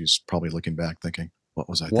sadly, she's probably looking back thinking, what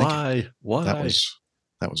was I thinking? Why?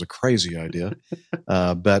 That was a crazy idea.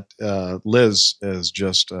 But Liz is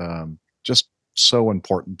just so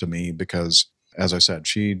important to me because, as I said,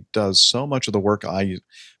 she does so much of the work I use.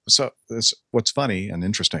 So what's funny and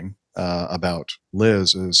interesting about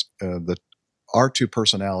Liz is that our two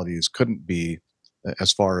personalities couldn't be,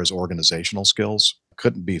 as far as organizational skills,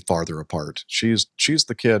 couldn't be farther apart. She's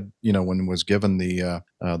the kid, when was given the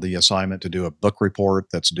assignment to do a book report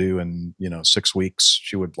that's due in 6 weeks,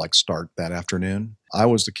 she would start that afternoon. I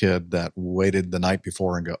was the kid that waited the night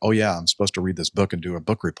before and go, oh yeah, I'm supposed to read this book and do a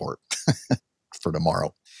book report for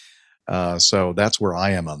tomorrow. So that's where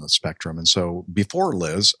I am on the spectrum. And so before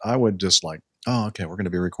Liz, I would just oh, okay, we're going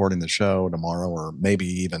to be recording the show tomorrow, or maybe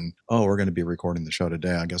even, oh, we're going to be recording the show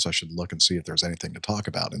today. I guess I should look and see if there's anything to talk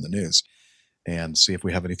about in the news and see if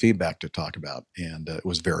we have any feedback to talk about. And it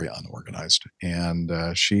was very unorganized. And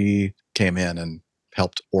she came in and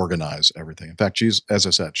helped organize everything. In fact, as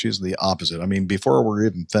I said, she's the opposite. I mean, before we're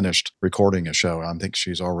even finished recording a show, I think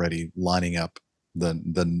she's already lining up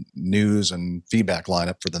the news and feedback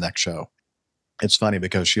lineup for the next show. It's funny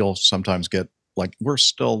because she'll sometimes get we're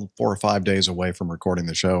still 4 or 5 days away from recording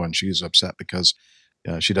the show, and she's upset because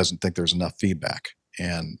she doesn't think there's enough feedback.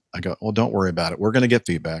 And I go, well, don't worry about it. We're going to get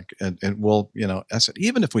feedback. And we'll, I said,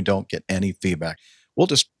 even if we don't get any feedback, we'll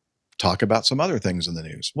just talk about some other things in the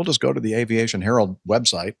news. We'll just go to the Aviation Herald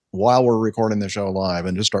website while we're recording the show live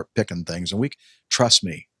and just start picking things. And trust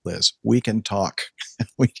me, Liz, we can talk.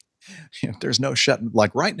 There's no shut.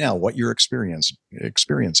 Right now, what you're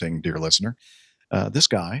experiencing, dear listener, this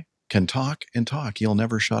guy can talk and talk. He'll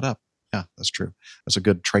never shut up. Yeah, that's true. That's a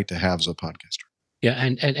good trait to have as a podcaster. Yeah,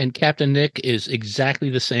 and Captain Nick is exactly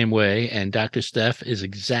the same way, and Dr. Steph is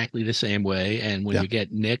exactly the same way. And when you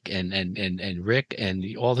get Nick and Rick and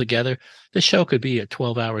all together, the show could be a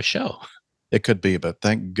 12-hour show. It could be, but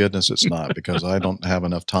thank goodness it's not, because I don't have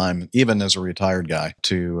enough time, even as a retired guy,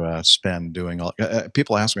 to spend doing all.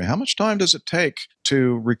 People ask me, how much time does it take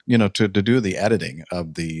to do the editing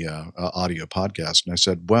of the audio podcast? And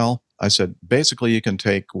I said, basically you can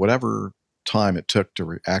take whatever time it took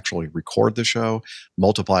to actually record the show,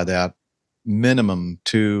 multiply that minimum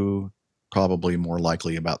to probably more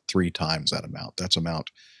likely about 3 times that amount. That's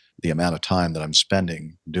the amount of time that I'm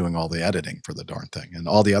spending doing all the editing for the darn thing and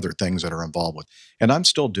all the other things that are involved with. And I'm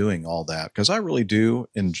still doing all that because I really do.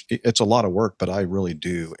 And it's a lot of work, but I really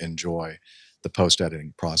do enjoy the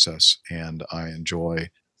post-editing process. And I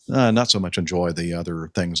not so much enjoy the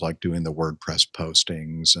other things like doing the WordPress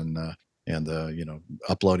postings and the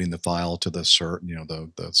uploading the file to the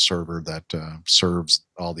server that serves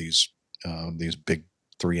all these big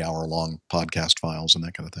 3-hour long podcast files and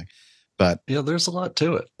that kind of thing. But yeah, there's a lot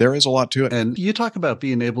to it. There is a lot to it. And you talk about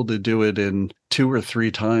being able to do it in 2 or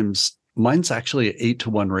 3 times. Mine's actually an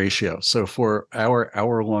 8-to-1 ratio. So for our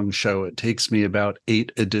hour-long show, it takes me about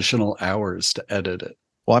 8 additional hours to edit it.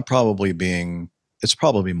 Well, it's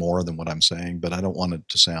probably more than what I'm saying, but I don't want it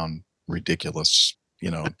to sound ridiculous,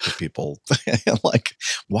 to people. Like,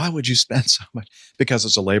 why would you spend so much? Because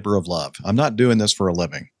it's a labor of love. I'm not doing this for a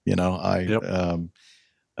living.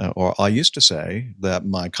 Or I used to say that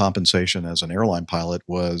my compensation as an airline pilot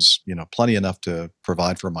was, plenty enough to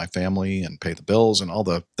provide for my family and pay the bills and all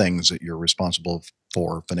the things that you're responsible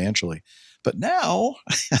for financially. But now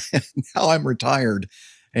I'm retired,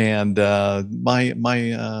 and my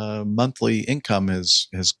monthly income has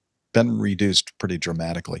been reduced pretty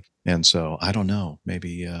dramatically. And so I don't know,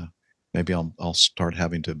 maybe I'll start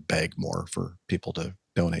having to beg more for people to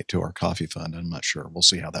donate to our coffee fund. I'm not sure. We'll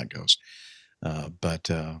see how that goes. But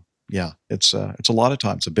it's a lot of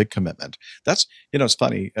time. It's a big commitment. That's, it's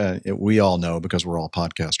funny. We all know because we're all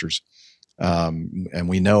podcasters, and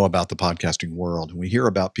we know about the podcasting world, and we hear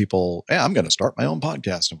about people. Hey, I'm going to start my own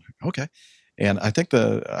podcast. I'm like, okay. And I think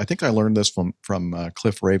I learned this from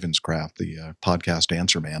Cliff Ravenscraft, the podcast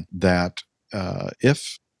answer man, that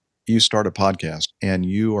if you start a podcast and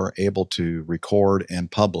you are able to record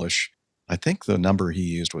and publish, I think the number he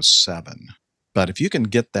used was 7. But if you can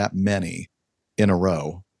get that many in a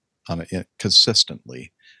row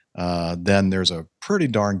consistently, then there's a pretty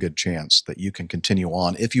darn good chance that you can continue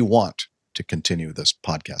on if you want to continue this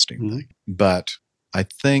podcasting thing. But I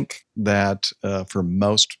think that for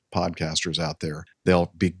most podcasters out there,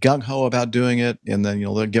 they'll be gung-ho about doing it, and then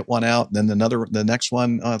they'll get one out, and then the next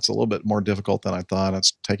one, it's a little bit more difficult than I thought.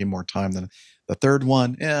 It's taking more time than the third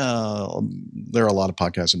one. There are a lot of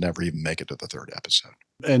podcasts that never even make it to the 3rd episode.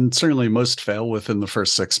 And certainly most fail within the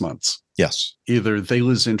first 6 months. Yes. Either they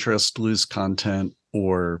lose interest, lose content,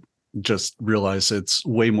 or just realize it's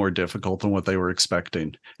way more difficult than what they were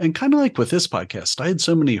expecting. And kind of like with this podcast, I had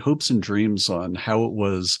so many hopes and dreams on how it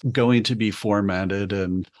was going to be formatted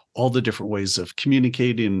and all the different ways of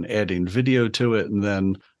communicating, adding video to it. And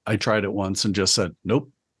then I tried it once and just said,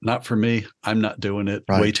 nope, not for me. I'm not doing it.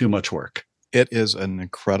 Right. Way too much work. It is an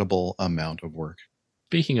incredible amount of work.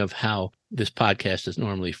 Speaking of how this podcast is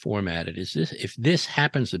normally formatted, if this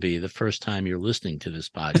happens to be the first time you're listening to this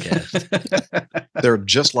podcast, they're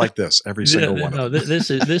just like this, every single one. No, this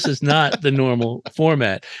is not the normal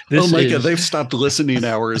format. Micah, they've stopped listening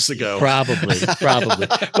hours ago. Probably.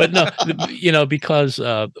 But no, because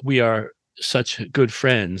we are such good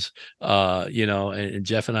friends, and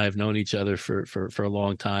Jeff and I have known each other for a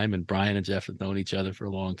long time, and Brian and Jeff have known each other for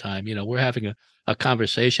a long time. We're having a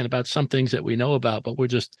conversation about some things that we know about, but we're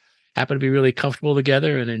just happen to be really comfortable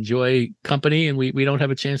together and enjoy company. And we don't have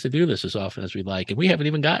a chance to do this as often as we'd like. And we haven't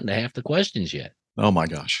even gotten to half the questions yet. Oh my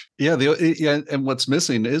gosh. Yeah. And what's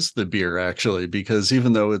missing is the beer, actually, because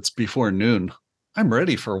even though it's before noon, I'm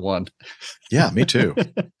ready for one. Yeah, me too.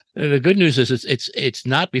 The good news is it's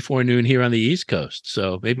not before noon here on the East Coast,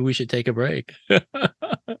 so maybe we should take a break.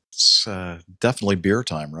 It's definitely beer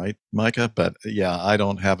time, right, Micah? But yeah, I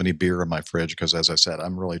don't have any beer in my fridge because, as I said,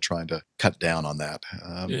 I'm really trying to cut down on that.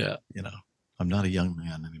 I'm not a young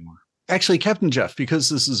man anymore. Actually, Capt Jeff, because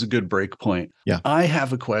this is a good break point, I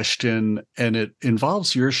have a question, and it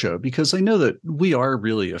involves your show, because I know that we are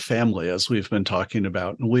really a family, as we've been talking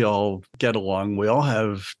about, and we all get along. We all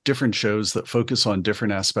have different shows that focus on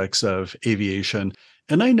different aspects of aviation.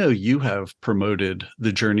 And I know you have promoted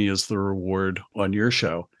The Journey is the Reward on your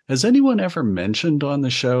show. Has anyone ever mentioned on the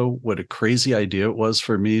show what a crazy idea it was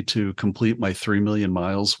for me to complete my 3 million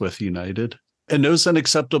miles with United? And no's an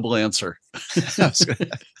acceptable answer.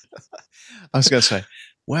 I was going to say,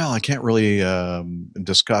 well, I can't really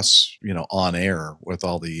discuss, on air with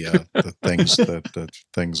all the things the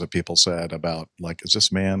things that people said about, like, is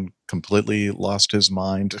this man completely lost his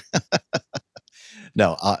mind?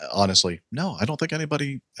 No, honestly, no, I don't think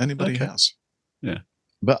anybody has. Yeah,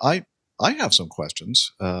 but I have some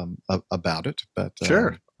questions about it. But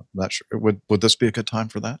sure, I'm not sure. Would this be a good time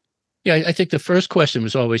for that? Yeah, I think the first question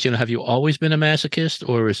was always, have you always been a masochist,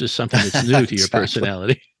 or is this something that's new to your Exactly.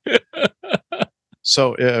 personality?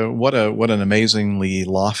 So what an amazingly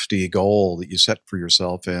lofty goal that you set for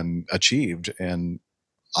yourself and achieved. And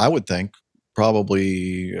I would think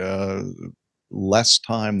probably less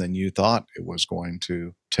time than you thought it was going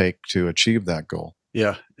to take to achieve that goal.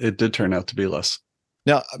 Yeah, it did turn out to be less.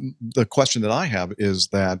 Now, the question that I have is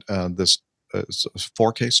that this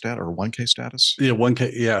 4K status or 1K status? Yeah,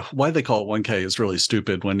 1K. Yeah, why they call it 1K is really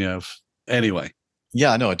stupid when you have. Anyway.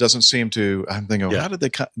 Yeah, no, it doesn't seem to. I'm thinking, how did they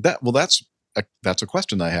cut that? Well, that's a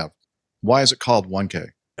question I have. Why is it called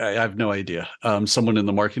 1K? I have no idea. Someone in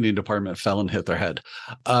the marketing department fell and hit their head.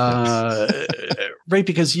 Right,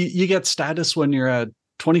 because you get status when you're at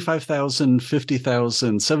 25,000,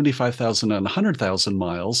 50,000, 75,000, and 100,000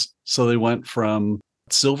 miles. So they went from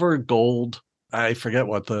silver, gold. I forget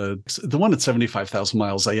what the one at 75,000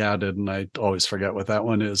 miles I added, and I always forget what that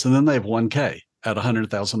one is. And then they have 1K at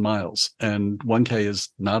 100,000 miles, and 1K is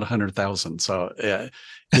not 100,000. So it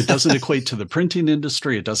doesn't equate to the printing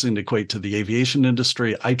industry. It doesn't equate to the aviation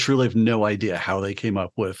industry. I truly have no idea how they came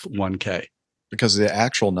up with 1K. Because the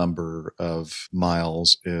actual number of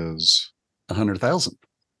miles is 100,000.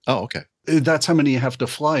 Oh, okay. That's how many you have to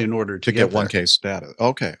fly in order to get there. 1K status.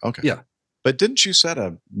 Okay. Yeah. But didn't you set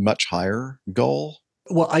a much higher goal?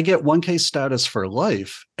 Well, I get 1K status for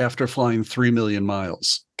life after flying 3 million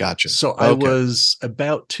miles. Gotcha. So I was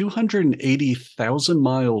about 280,000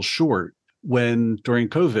 miles short when during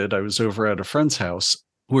COVID, I was over at a friend's house.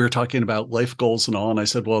 We were talking about life goals and all. And I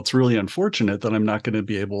said, well, it's really unfortunate that I'm not going to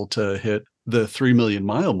be able to hit the 3 million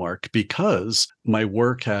mile mark because my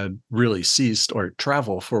work had really ceased, or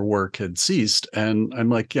travel for work had ceased. And I'm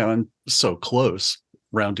like, yeah, I'm so close,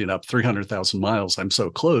 rounding up 300,000 miles. I'm so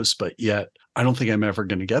close, but yet I don't think I'm ever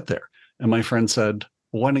going to get there. And my friend said,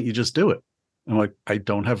 well, why don't you just do it? I'm like, I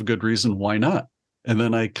don't have a good reason why not. And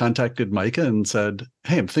then I contacted Micah and said,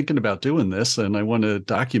 hey, I'm thinking about doing this and I want to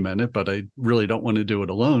document it, but I really don't want to do it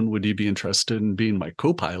alone. Would you be interested in being my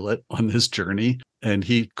co-pilot on this journey? And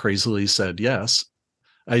he crazily said yes.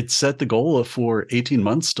 I'd set the goal for 18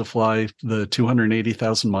 months to fly the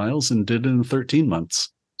 280,000 miles and did it in 13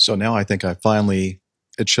 months. So now I think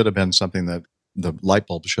it should have been something that the light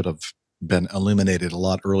bulb should have been illuminated a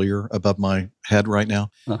lot earlier above my head right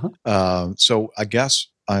now. So I guess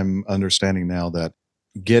I'm understanding now that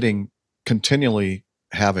continually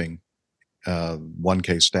having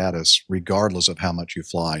 1K status, regardless of how much you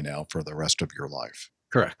fly now for the rest of your life.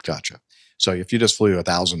 Correct. Gotcha. So if you just flew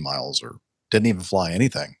 1,000 miles or didn't even fly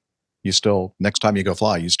anything, you still, next time you go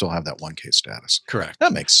fly, you still have that 1K status. Correct.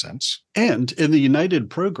 That makes sense. And in the United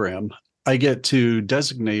program, I get to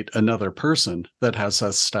designate another person that has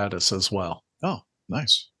that status as well. Oh,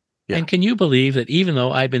 nice. Yeah. And can you believe that even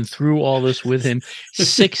though I've been through all this with him,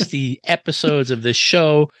 60 episodes of this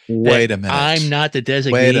show, wait a minute, I'm not the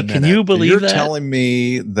designee? Wait a minute. Can you believe that? You're telling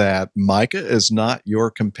me that Micah is not your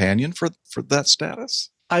companion for that status?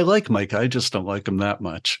 I like Micah. I just don't like him that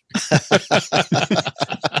much.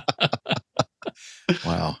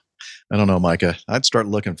 Wow. I don't know, Micah. I'd start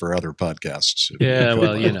looking for other podcasts. Yeah,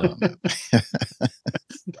 well,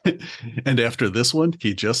 And after this one,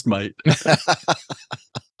 he just might.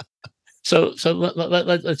 So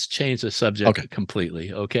let's change the subject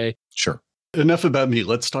completely, okay? Sure. Enough about me.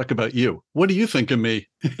 Let's talk about you. What do you think of me?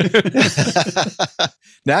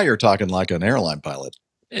 Now you're talking like an airline pilot.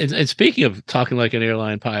 And speaking of talking like an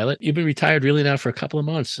airline pilot, you've been retired really now for a couple of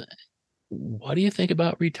months. What do you think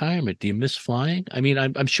about retirement? Do you miss flying? I mean,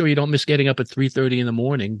 I'm sure you don't miss getting up at 3:30 in the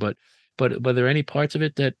morning, but are there any parts of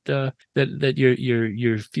it that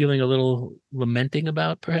you're feeling a little lamenting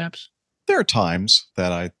about, perhaps? There are times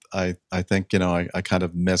that I think, I kind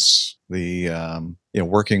of miss the,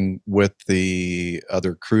 working with the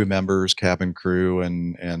other crew members, cabin crew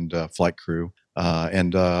and flight crew.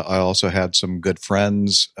 And I also had some good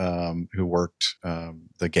friends who worked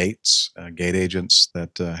the gates, gate agents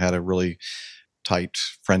that had a really tight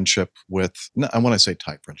friendship with, I want to say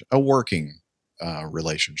tight friendship, a working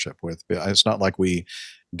relationship with. It's not like we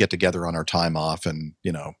get together on our time off and,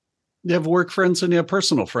 You have work friends and you have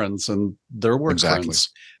personal friends, and they're work friends.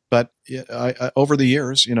 But I, over the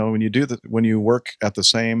years, when you work at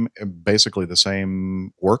basically the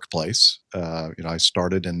same workplace, I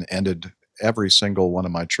started and ended every single one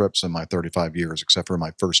of my trips in my 35 years, except for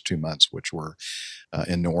my first 2 months, which were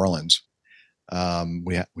in New Orleans.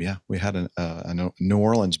 We had a New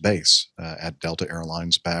Orleans base at Delta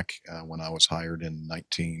Airlines back when I was hired in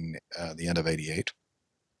the end of '88.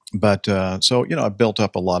 But so I built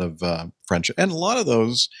up a lot of friendship, and a lot of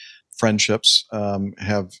those friendships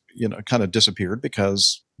have, kind of disappeared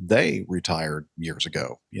because they retired years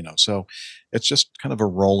ago, so it's just kind of a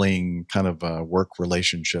rolling kind of a work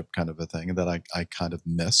relationship kind of a thing that I kind of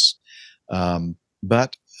miss.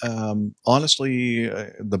 But honestly,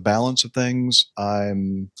 the balance of things,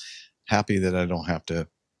 I'm happy that I don't have to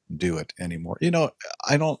do it anymore.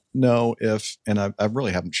 I don't know if, and I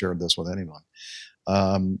really haven't shared this with anyone.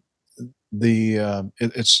 Um,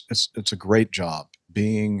 it's a great job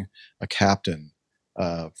being a captain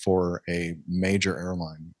for a major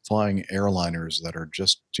airline, flying airliners that are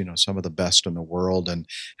just some of the best in the world, and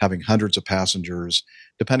having hundreds of passengers,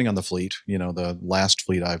 depending on the fleet. The last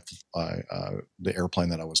fleet the airplane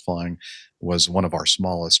that I was flying was one of our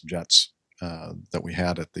smallest jets that we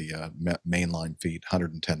had at the mainline fleet,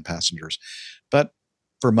 110 passengers. But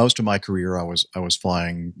for most of my career, I was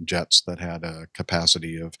flying jets that had a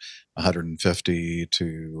capacity of 150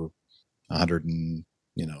 to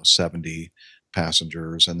 170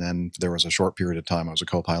 passengers. And then there was a short period of time I was a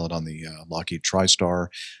co-pilot on the Lockheed TriStar.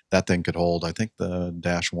 That thing could hold, I think, the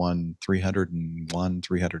Dash 1 301,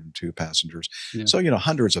 302 passengers. Yeah. So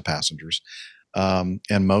hundreds of passengers.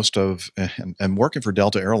 And most of and working for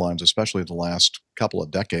Delta Airlines, especially the last couple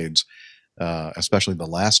of decades, especially the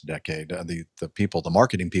last decade, the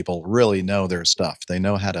marketing people really know their stuff. They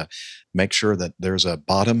know how to make sure that there's a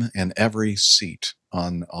bottom in every seat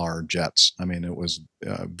on our jets. I mean, it was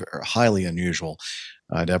highly unusual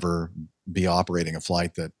I'd ever be operating a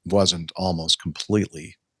flight that wasn't almost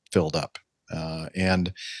completely filled up.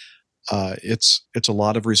 And it's a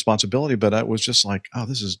lot of responsibility, but I was just like, oh,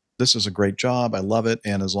 this is a great job. I love it.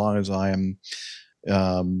 And as long as I'm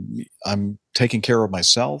taking care of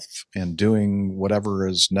myself and doing whatever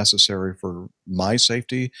is necessary for my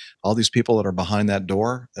safety, all these people that are behind that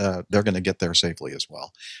door, they're going to get there safely as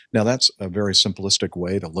well. Now, that's a very simplistic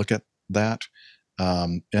way to look at that.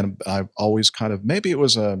 And I've always kind of, maybe it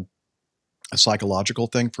was a psychological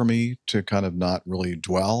thing for me to kind of not really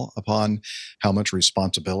dwell upon how much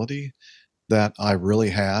responsibility that I really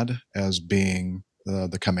had as being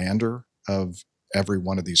the commander of every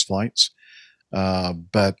one of these flights.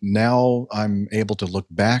 But now I'm able to look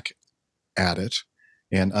back at it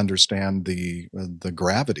and understand the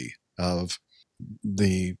gravity of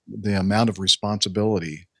the amount of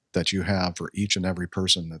responsibility that you have for each and every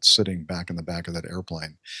person that's sitting back in the back of that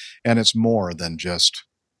airplane. And it's more than just,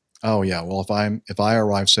 oh yeah, well, if I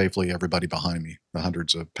arrive safely, everybody behind me, the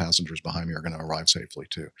hundreds of passengers behind me, are going to arrive safely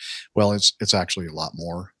too. Well, it's actually a lot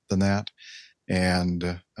more than that.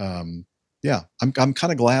 And yeah, I'm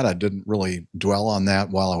kind of glad I didn't really dwell on that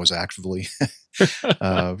while I was actively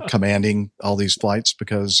commanding all these flights,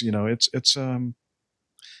 because it's and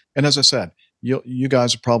as I said, you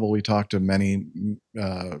guys have probably talked to many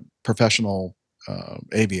professional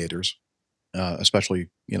aviators, especially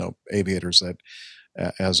aviators that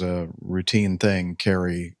as a routine thing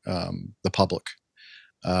carry the public.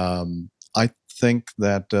 I think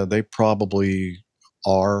that they probably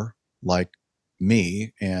are like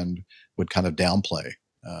me and would kind of downplay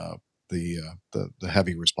the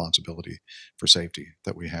heavy responsibility for safety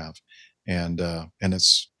that we have, and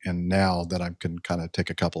now that I can kind of take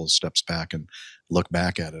a couple of steps back and look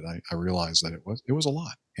back at it, I realize that it was a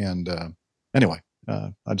lot. And anyway,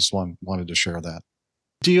 I just wanted to share that.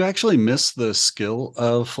 Do you actually miss the skill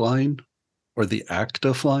of flying or the act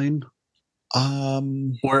of flying?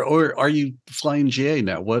 Or are you flying GA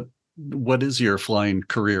now? What is your flying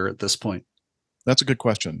career at this point? That's a good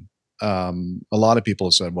question. A lot of people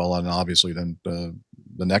have said, well, and obviously then the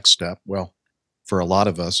next step, well, for a lot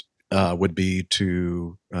of us, would be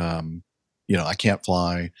to, I can't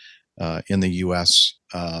fly in the U.S.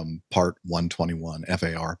 Part 121,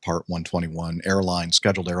 FAR Part 121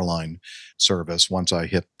 scheduled airline service once I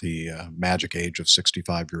hit the magic age of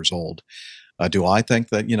 65 years old. Do I think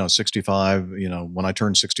that, 65, when I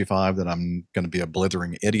turn 65, that I'm going to be a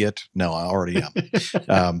blithering idiot? No, I already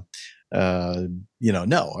am.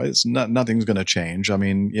 No, it's nothing's going to change. I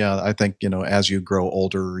mean, yeah, I think, as you grow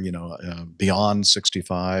older, beyond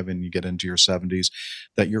 65 and you get into your 70s,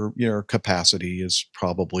 that your capacity is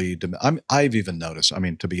probably, I've even noticed, I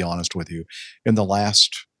mean, to be honest with you, in the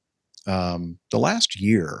last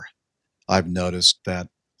year, I've noticed that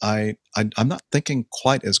I'm not thinking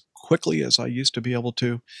quite as quickly as I used to be able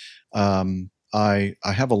to. I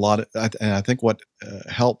have a lot of, and I think what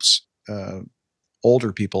helps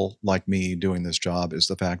older people like me doing this job is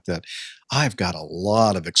the fact that I've got a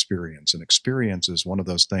lot of experience, and experience is one of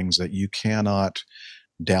those things that you cannot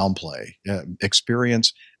downplay.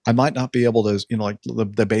 Experience, I might not be able to, like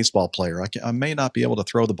the baseball player, I may not be able to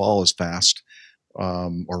throw the ball as fast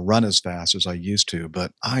or run as fast as I used to,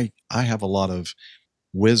 but I have a lot of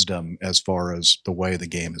wisdom as far as the way the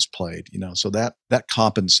game is played, so that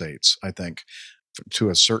compensates, I think, to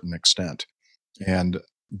a certain extent.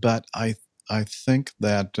 But I think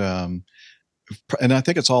that, and I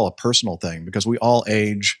think it's all a personal thing because we all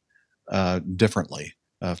age differently,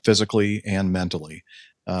 physically and mentally.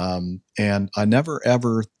 And I never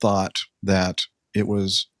ever thought that it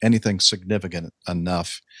was anything significant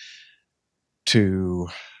enough to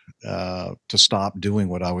stop doing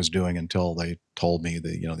what I was doing until they told me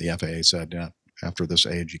that, the FAA said, yeah, after this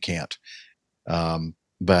age you can't.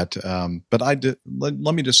 But I did.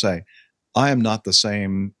 Let me just say, I am not the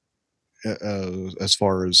same as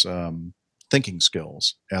far as thinking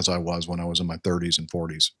skills as I was when I was in my 30s and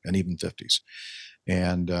 40s and even 50s.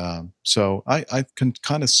 And so I can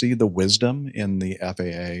kind of see the wisdom in the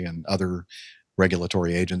FAA and other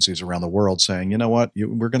regulatory agencies around the world saying, you know what,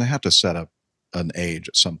 we're going to have to set up an age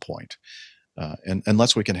at some point. And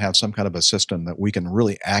unless we can have some kind of a system that we can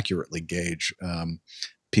really accurately gauge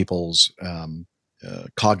people's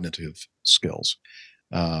cognitive skills.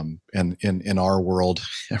 And in our world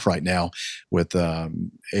right now with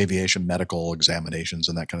aviation medical examinations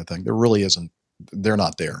and that kind of thing, there really isn't, they're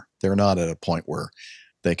not there. They're not at a point where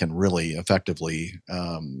they can really effectively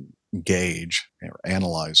gauge or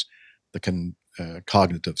analyze the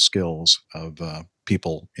cognitive skills of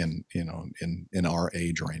people in our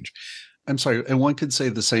age range. I'm sorry, and one could say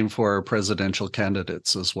the same for our presidential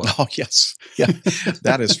candidates as well. Oh yes, yeah,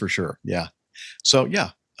 that is for sure. Yeah, so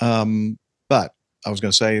yeah, but I was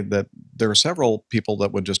going to say that there are several people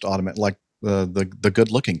that would just automate, like the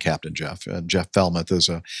good-looking Captain Jeff. Jeff Felmuth is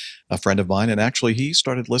a friend of mine, and actually he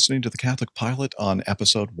started listening to the Catholic Pilot on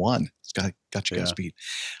episode 1. It's got you guys beat.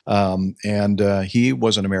 And he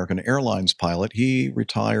was an American Airlines pilot. He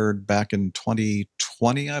retired back in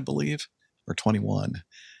 2020, I believe, or 21.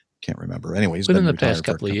 Can't remember. Anyway, he's within been the past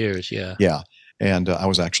couple of years. Yeah. Yeah. And I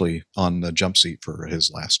was actually on the jump seat for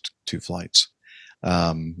his last 2 flights.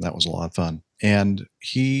 That was a lot of fun. And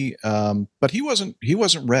but he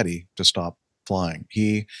wasn't ready to stop flying.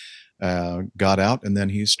 He got out and then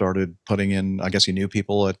he started putting in, I guess he knew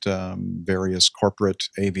people at various corporate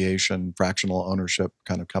aviation, fractional ownership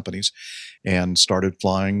kind of companies, and started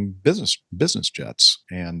flying business jets.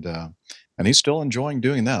 And he's still enjoying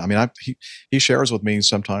doing that. I mean, he shares with me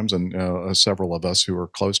sometimes, and several of us who are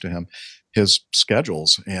close to him, his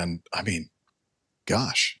schedules. And I mean,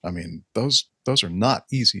 gosh, I mean, those are not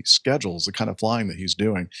easy schedules, the kind of flying that he's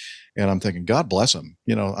doing. And I'm thinking, God bless him.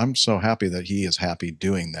 I'm so happy that he is happy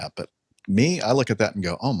doing that. But me, I look at that and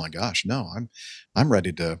go, oh my gosh, no, I'm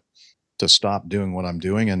ready to stop doing what I'm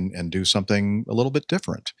doing and do something a little bit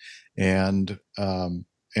different. And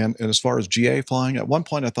as far as GA flying, at one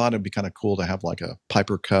point I thought it'd be kind of cool to have like a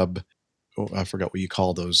Piper Cub. Oh, I forgot what you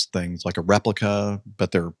call those things, like a replica,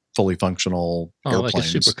 but they're fully functional airplanes. Like a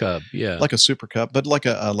Super Cub, yeah. Like a Super Cub, but like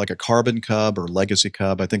a Carbon Cub or Legacy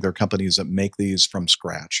Cub. I think there are companies that make these from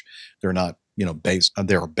scratch. They're not,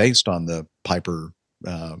 they're based on the Piper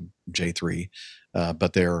J3,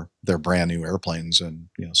 but they're brand new airplanes, and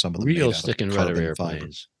some of them real made stick and out of rudder carbon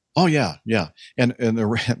airplanes. Fiber. Oh yeah, yeah. And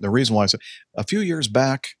the reason why I said a few years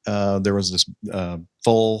back there was this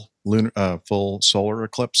full solar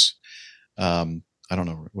eclipse. I don't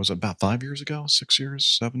know, was it about 5 years ago, 6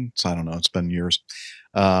 years, 7? I don't know. It's been years.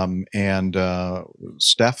 And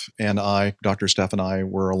Steph and I, Dr. Steph and I,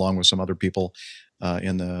 were along with some other people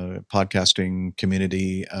in the podcasting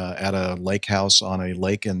community at a lake house on a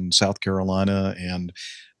lake in South Carolina. And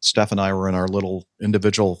Steph and I were in our little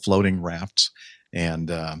individual floating rafts and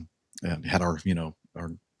had our,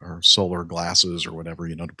 our solar glasses or whatever,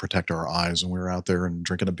 to protect our eyes. And we were out there and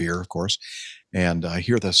drinking a beer, of course. And I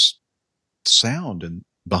hear this sound and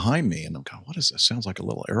behind me, and I'm going, what is this? Sounds like a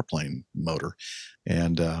little airplane motor.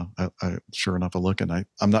 And I sure enough, I look, and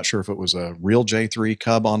I'm not sure if it was a real J3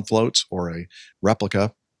 Cub on floats or a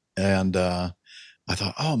replica. And I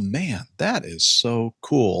thought, oh man, that is so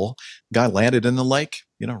cool. Guy landed in the lake,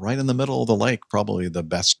 right in the middle of the lake, probably the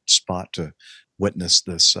best spot to witness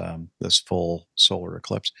this full solar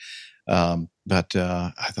eclipse. But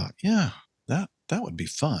I thought, yeah, that would be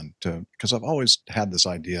fun because I've always had this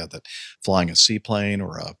idea that flying a seaplane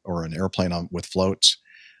or an airplane with floats,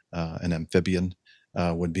 an amphibian,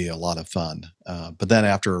 would be a lot of fun. But then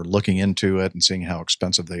after looking into it and seeing how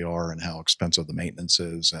expensive they are and how expensive the maintenance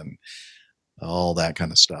is and all that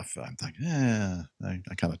kind of stuff, I'm thinking,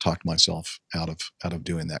 I kind of talked myself out of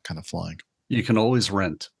doing that kind of flying. You can always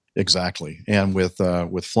rent. Exactly. And with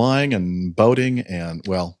flying and boating and,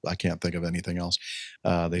 well, I can't think of anything else.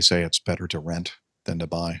 They say it's better to rent than to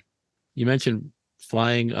buy. You mentioned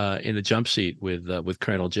flying in the jump seat with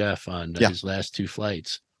Colonel Jeff on his last 2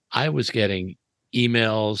 flights. I was getting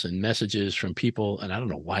emails and messages from people, and I don't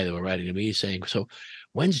know why they were writing to me saying, so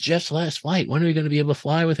when's Jeff's last flight? When are we going to be able to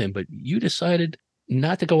fly with him? But you decided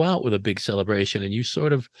not to go out with a big celebration, and you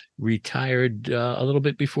sort of retired a little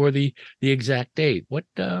bit before the exact date.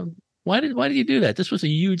 Why did you do that? This was a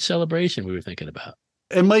huge celebration we were thinking about.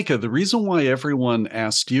 And Micah, the reason why everyone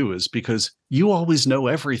asked you is because you always know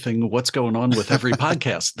everything, what's going on with every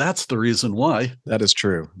podcast. That's the reason why. That is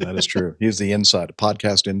true. That is true. He's the insider,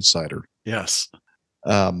 podcast insider. Yes.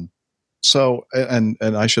 So, and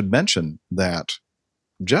I should mention that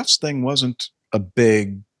Jeff's thing wasn't a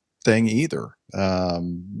big thing either.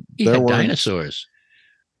 He had dinosaurs.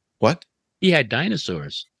 What? He had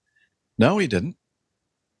dinosaurs. No, he didn't.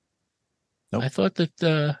 Nope. I thought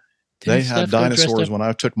that they had dinosaurs when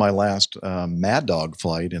I took my last Mad Dog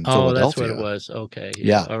flight in Philadelphia. That's what it was. Okay.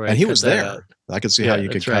 Yeah. All right. And he was there. I could see how you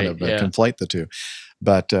could kind of conflate the two.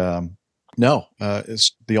 But no,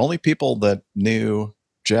 it's the only people that knew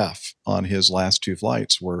Jeff on his last two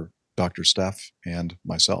flights were Dr. Steph and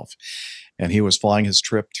myself. And he was flying his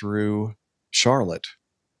trip through Charlotte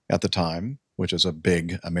at the time, which is a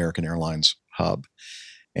big American Airlines hub.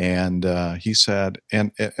 And he said,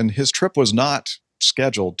 and his trip was not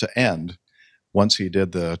scheduled to end once he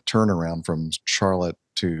did the turnaround from Charlotte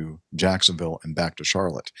to Jacksonville and back to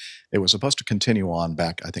Charlotte. It was supposed to continue on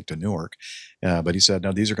back, I think, to Newark. But he said,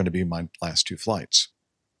 no, these are going to be my last two flights.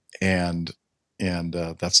 And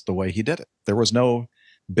that's the way he did it. There was no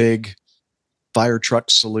big fire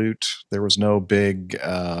truck salute. There was no big...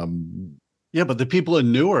 yeah, but the people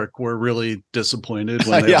in Newark were really disappointed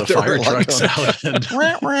when they had the fire trucks out. And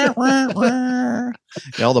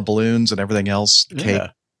all the balloons and everything else. Cake.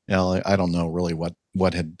 I don't know really what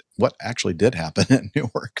actually did happen in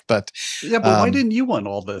Newark, but yeah, but why didn't you want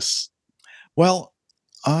all this? Well,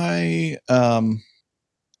 I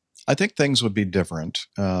think things would be different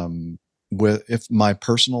if my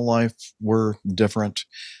personal life were different.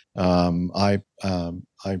 You want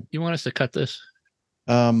us to cut this?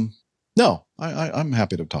 No, I'm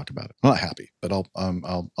happy to talk about it. I'm not happy, but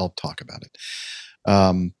I'll talk about it.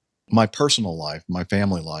 My personal life, my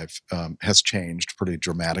family life, has changed pretty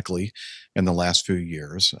dramatically in the last few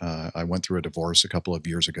years. I went through a divorce a couple of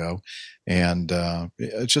years ago, and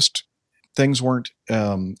it's just things weren't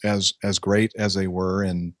as great as they were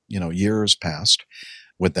in years past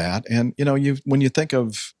with that. And when you think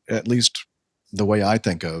of, at least the way I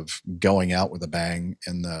think of going out with a bang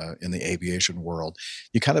in the aviation world,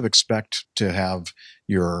 you kind of expect to have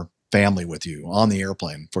your family with you on the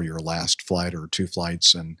airplane for your last flight or two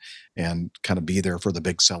flights, and kind of be there for the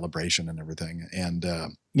big celebration and everything. And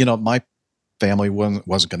my family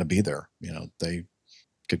wasn't going to be there. They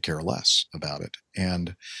could care less about it.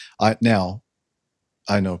 And I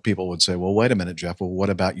know people would say, well, wait a minute, Jeff, well, what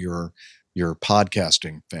about your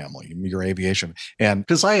podcasting family, your aviation? And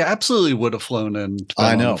because I absolutely would have flown and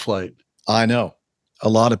on a flight. I know. A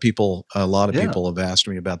lot of people have asked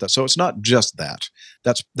me about that. So it's not just that.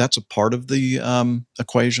 That's a part of the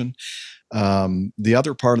equation. The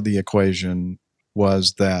other part of the equation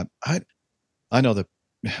was that I know that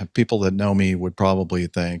people that know me would probably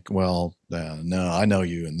think, well, no, I know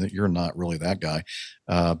you, and that you're not really that guy.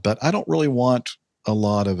 But I don't really want a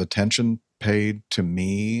lot of attention paid to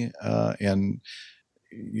me, and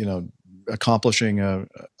accomplishing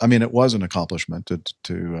it was an accomplishment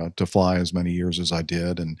to fly as many years as I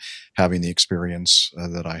did, and having the experience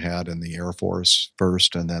that I had in the Air Force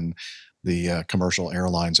first, and then the commercial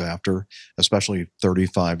airlines after, especially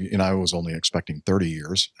 35. I was only expecting 30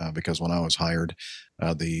 years because when I was hired,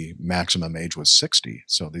 the maximum age was 60.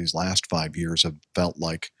 So these last 5 years have felt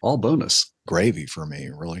like all bonus gravy for me,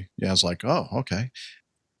 really. Yeah, I was like, oh, okay.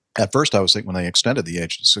 At first, I was thinking when they extended the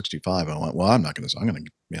age to 65, I went, well, I'm going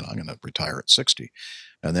to retire at 60.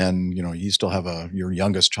 And then, you still have your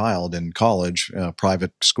youngest child in college,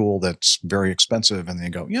 private school that's very expensive. And then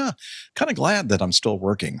you go, yeah, kind of glad that I'm still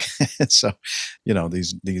working. So,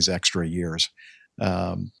 these extra years.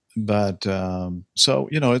 So,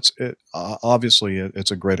 obviously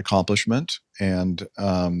it's a great accomplishment. And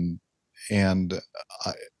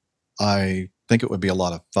I think it would be a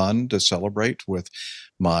lot of fun to celebrate with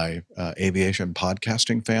my aviation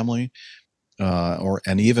podcasting family,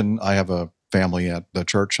 and even I have a family at the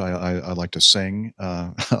church. I like to sing.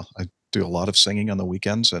 I do a lot of singing on the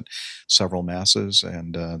weekends at several masses,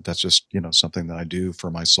 and that's just something that I do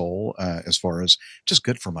for my soul, as far as just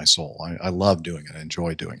good for my soul. I love doing it. I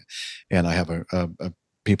enjoy doing it, and I have a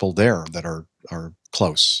people there that are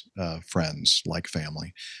close friends, like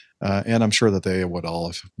family. And I'm sure that they would all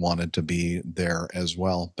have wanted to be there as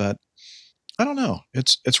well. But I don't know.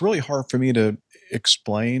 It's really hard for me to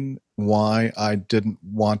explain why I didn't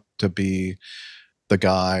want to be the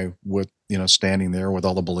guy with, standing there with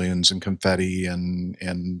all the balloons and confetti and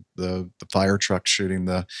the fire truck shooting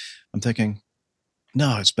I'm thinking,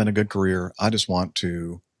 no, it's been a good career. I just want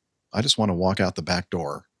to walk out the back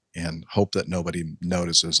door and hope that nobody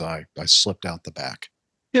notices I slipped out the back.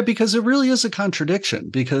 Yeah, because it really is a contradiction,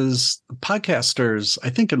 because podcasters, I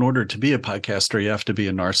think in order to be a podcaster, you have to be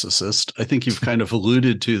a narcissist. I think you've kind of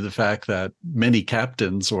alluded to the fact that many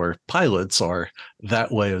captains or pilots are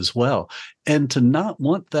that way as well. And to not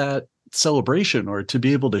want that celebration or to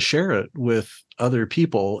be able to share it with other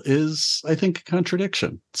people is, I think, a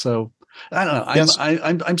contradiction. So I don't know. Yes.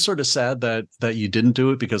 I'm sort of sad that you didn't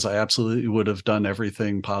do it, because I absolutely would have done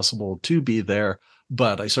everything possible to be there.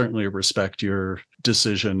 But I certainly respect your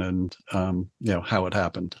decision and how it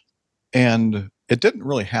happened. And it didn't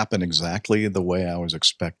really happen exactly the way I was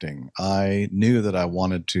expecting. I knew that I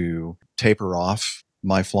wanted to taper off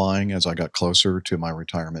my flying as I got closer to my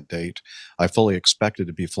retirement date. I fully expected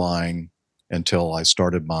to be flying until I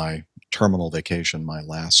started my terminal vacation, my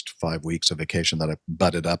last 5 weeks of vacation that I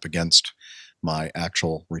butted up against my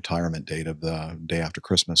actual retirement date of the day after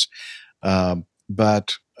Christmas.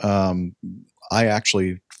 But I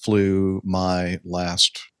actually flew my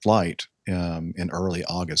last flight in early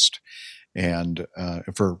August. And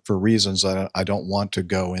for reasons that I don't want to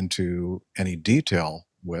go into any detail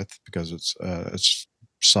with, because it's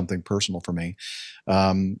something personal for me,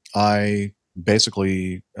 I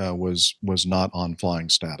basically was not on flying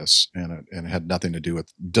status, and it had nothing to do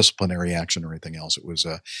with disciplinary action or anything else. It was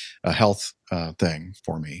a health thing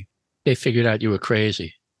for me. They figured out you were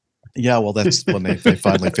crazy. Yeah, well, that's when they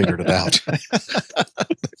finally figured it out.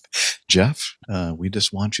 Jeff, we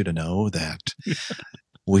just want you to know that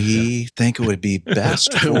we think it would be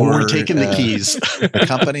best for we're taking the keys, the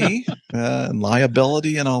company and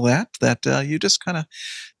liability and all that. You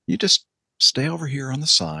just stay over here on the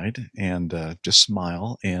side and just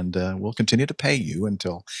smile, and we'll continue to pay you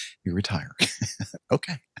until you retire.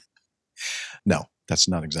 Okay. No, that's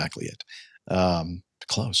not exactly it.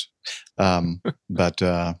 Close, but.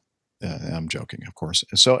 I'm joking, of course.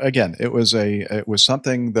 So again, it was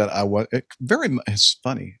something that it's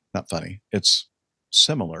funny, not funny. It's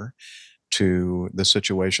similar to the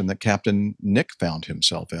situation that Captain Nick found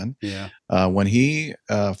himself in. Yeah. When he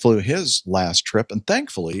flew his last trip, and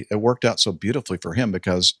thankfully it worked out so beautifully for him,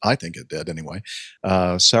 because I think it did anyway.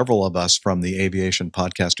 Several of us from the aviation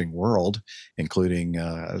podcasting world, including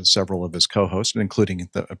several of his co-hosts, and including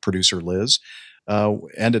the producer Liz,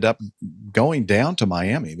 ended up going down to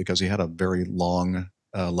Miami, because he had a very long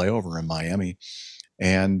layover in Miami,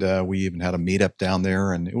 and we even had a meetup down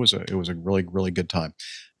there, and it was a really, really good time.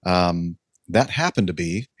 That happened to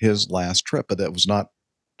be his last trip, but that was not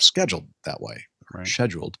scheduled that way, right.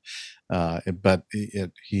 Scheduled. But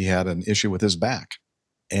he had an issue with his back,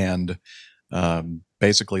 and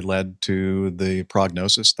basically led to the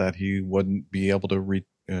prognosis that he wouldn't be able to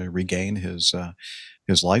regain his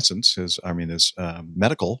license, his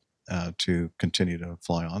medical, to continue to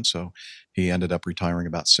fly on. So he ended up retiring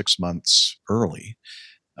about 6 months early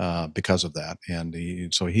because of that.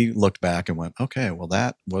 And so he looked back and went, okay, well,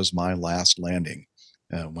 that was my last landing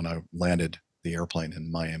when I landed the airplane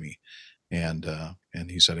in Miami. And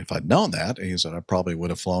he said, if I'd known that, he said, I probably would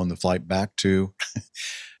have flown the flight back to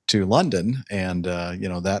to London. And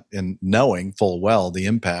that, and knowing full well the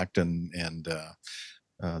impact and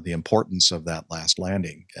the importance of that last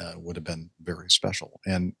landing would have been very special.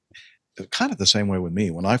 And kind of the same way with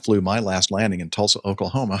me. When I flew my last landing in Tulsa,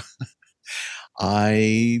 Oklahoma,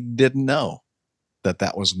 I didn't know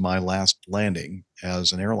that was my last landing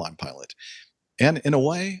as an airline pilot. And in a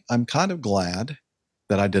way, I'm kind of glad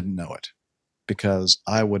that I didn't know it, because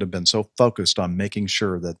I would have been so focused on making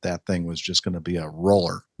sure that thing was just going to be a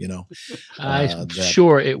roller, I'm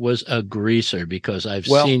sure it was a greaser, because I've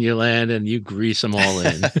seen you land and you grease them all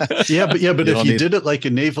in. Yeah, but if you did it like a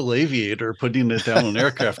naval aviator, putting it down an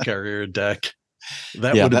aircraft carrier deck,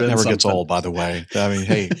 that would have been never something. Gets old, by the way. I mean,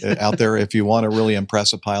 hey, out there, if you want to really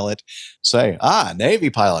impress a pilot, say, Navy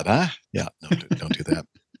pilot, huh? Yeah, no, don't do that.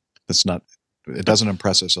 It doesn't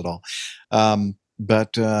impress us at all.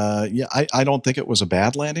 But I don't think it was a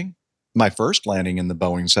bad landing. My first landing in the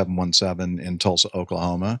Boeing 717 in Tulsa,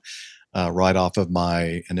 Oklahoma, right off of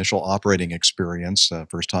my initial operating experience,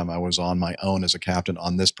 first time I was on my own as a captain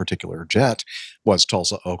on this particular jet, was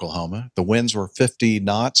Tulsa, Oklahoma. The winds were 50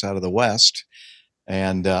 knots out of the west,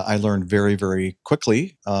 And I learned very, very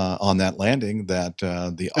quickly on that landing that the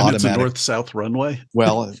And it's a automatic. north-south runway?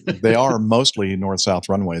 Well, they are mostly north-south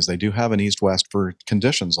runways. They do have an east-west for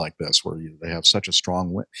conditions like this, where they have such a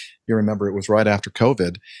strong wind. You remember it was right after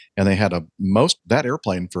COVID, and they had that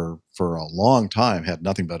airplane for a long time had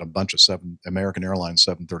nothing but a bunch of American Airlines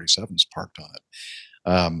 737s parked on it.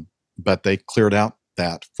 But they cleared out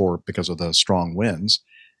that because of the strong winds,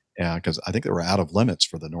 because I think they were out of limits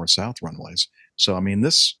for the north-south runways. So, I mean,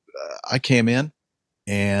 I came in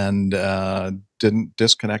and didn't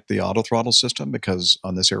disconnect the auto throttle system, because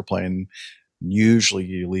on this airplane, usually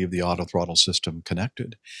you leave the auto throttle system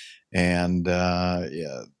connected. And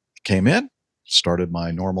came in, started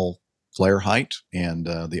my normal flare height, and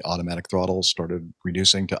the automatic throttle started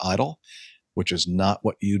reducing to idle, which is not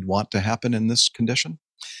what you'd want to happen in this condition.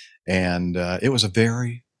 And it was a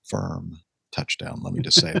very firm touchdown, let me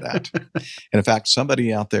just say that. And in fact,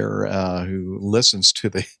 somebody out there who listens to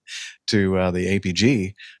the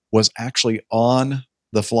APG was actually on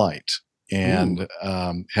the flight, and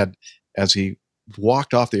had, as he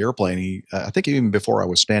walked off the airplane, I think even before I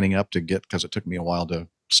was standing up because it took me a while to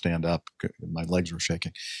stand up, my legs were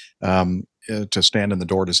shaking, to stand in the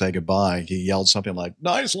door to say goodbye, he yelled something like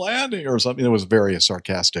 "nice landing" or something. It was very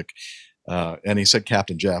sarcastic, and he said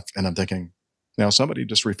Captain Jeff, and I'm thinking, now somebody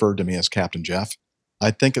just referred to me as Captain Jeff.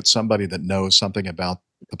 I think it's somebody that knows something about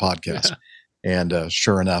the podcast. And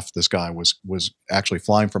sure enough, this guy was actually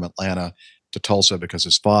flying from Atlanta to Tulsa because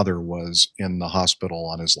his father was in the hospital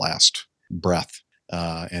on his last breath,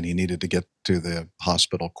 and he needed to get to the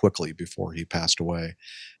hospital quickly before he passed away,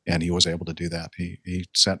 and he was able to do that. He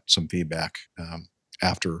sent some feedback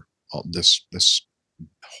after this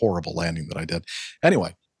horrible landing that I did.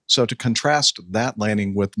 Anyway, so to contrast that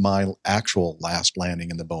landing with my actual last landing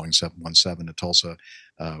in the Boeing 717 at Tulsa,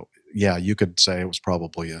 yeah, you could say it was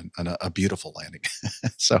probably a beautiful landing.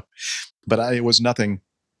 So, but it was nothing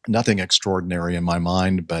extraordinary in my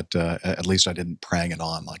mind, but at least I didn't prang it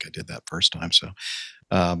on like I did that first time. So,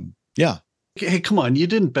 yeah. Hey, come on! You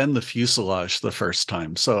didn't bend the fuselage the first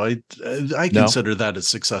time, so I consider that a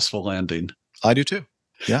successful landing. I do too.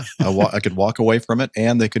 Yeah, I could walk away from it,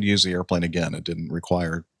 and they could use the airplane again. It didn't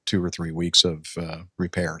require 2 or 3 weeks of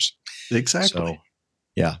repairs. Exactly. So,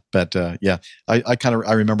 yeah, but yeah,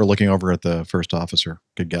 I remember looking over at the first officer,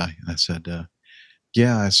 good guy. I said,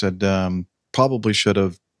 probably should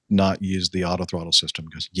have not used the auto throttle system.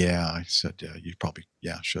 Because I said, you probably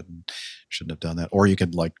shouldn't have done that. Or you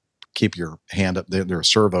could keep your hand up. There are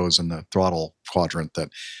servos in the throttle quadrant that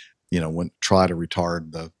wouldn't try to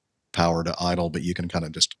retard the power to idle, but you can kind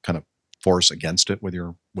of force against it with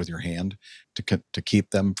your hand to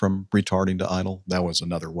keep them from retarding to idle. That was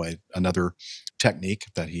another technique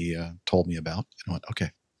that he told me about. And I went,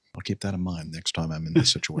 okay, I'll keep that in mind next time I'm in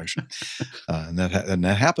this situation. And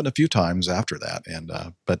that happened a few times after that, and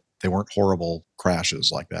but they weren't horrible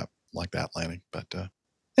crashes like that landing. But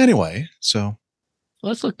anyway, so.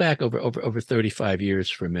 Let's look back over 35 years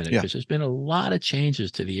for a minute, because there's been a lot of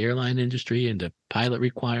changes to the airline industry and to pilot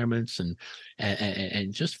requirements and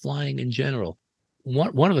just flying in general.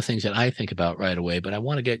 One of the things that I think about right away, but I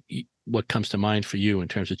want to get what comes to mind for you in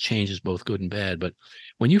terms of changes, both good and bad. But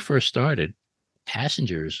when you first started,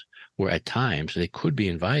 passengers were at times, they could be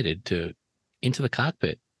invited into the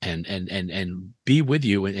cockpit and be with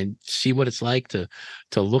you and see what it's like to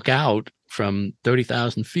look out from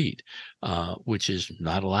 30,000 feet, which is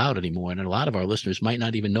not allowed anymore. And a lot of our listeners might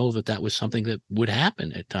not even know that was something that would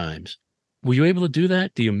happen at times. Were you able to do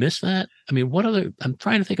that? Do you miss that? I mean, I'm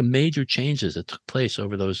trying to think of major changes that took place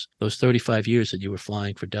over those 35 years that you were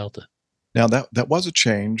flying for Delta. Now that was a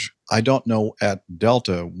change. I don't know at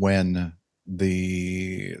Delta when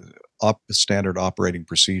the standard operating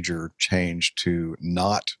procedure changed to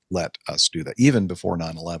not let us do that. Even before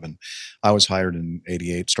 9/11, I was hired in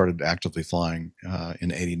 '88, started actively flying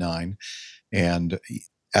in '89, and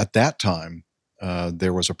at that time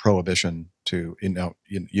there was a prohibition to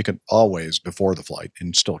you can always before the flight,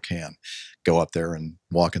 and still can, go up there and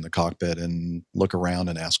walk in the cockpit and look around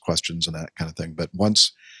and ask questions and that kind of thing. But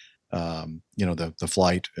once the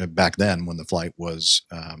flight back then, when the flight was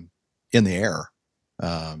in the air,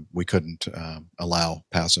 we couldn't allow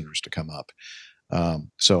passengers to come up.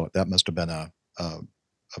 So that must have been a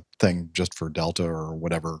thing just for Delta or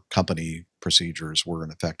whatever company procedures were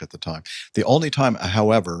in effect at the time. The only time,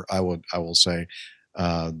 however, I will say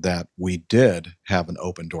that we did have an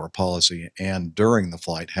open door policy, and during the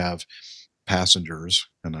flight have passengers,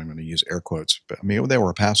 and I'm going to use air quotes, but I mean, they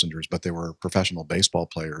were passengers, but they were professional baseball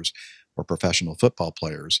players or professional football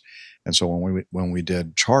players. And so when we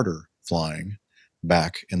did charter flying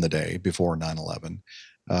back in the day before 9/11,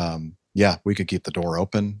 yeah, we could keep the door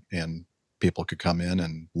open and people could come in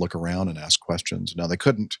and look around and ask questions. Now, they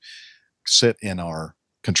couldn't sit in our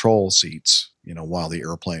control seats, while the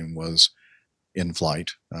airplane was in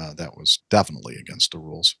flight. That was definitely against the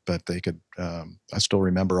rules, but they could. I still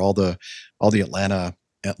remember all the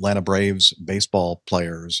Atlanta Braves baseball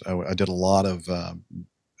players. I did a lot of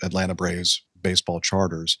Atlanta Braves baseball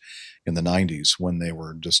charters in the 90s when they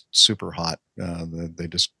were just super hot. They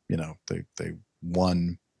just, they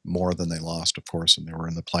won more than they lost, of course, and they were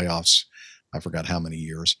in the playoffs. I forgot how many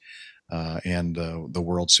years, and the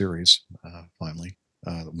World Series finally.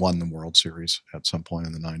 Won the World Series at some point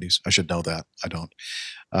in the 90s. I should know that. I don't.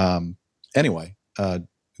 Anyway,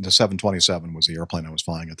 the 727 was the airplane I was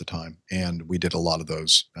flying at the time, and we did a lot of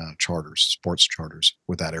those charters, sports charters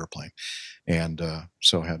with that airplane. And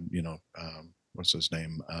so had, what's his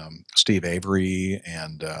name? Steve Avery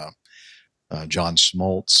and John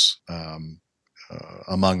Smoltz,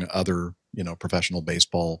 among other, professional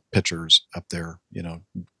baseball pitchers up there,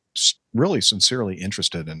 really sincerely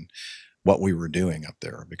interested in what we were doing up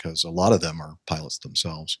there, because a lot of them are pilots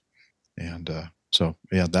themselves. And so,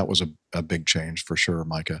 yeah, that was a big change for sure,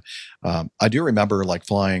 Micah. I do remember like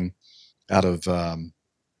flying out of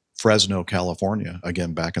Fresno, California,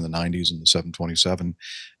 again, back in the 90s in the 727.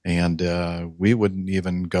 And we wouldn't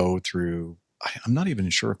even go through, I'm not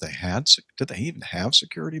even sure if did they even have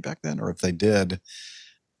security back then? Or if they did,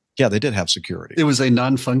 yeah, they did have security. It was a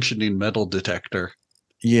non-functioning metal detector.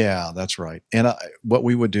 Yeah, that's right. And what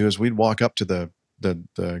we would do is we'd walk up to the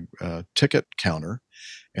ticket counter,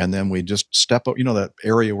 and then we just step up, that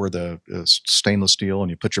area where the stainless steel,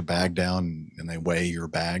 and you put your bag down and they weigh your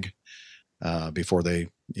bag before they,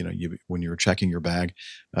 when you're checking your bag.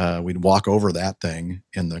 We'd walk over that thing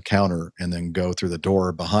in the counter and then go through the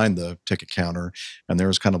door behind the ticket counter. And there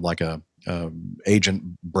was kind of like a agent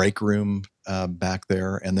break room back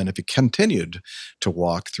there. And then if you continued to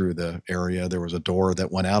walk through the area, there was a door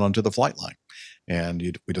that went out onto the flight line.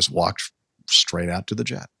 And we just walked straight out to the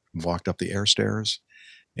jet, walked up the air stairs,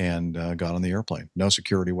 and got on the airplane. No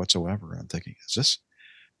security whatsoever. I'm thinking, is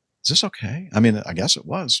this okay? I mean, I guess it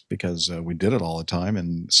was, because we did it all the time.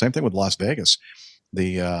 And same thing with Las Vegas.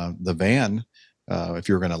 The van, if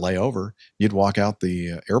you were going to lay over, you'd walk out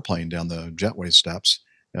the airplane down the jetway steps,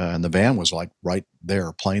 and the van was like right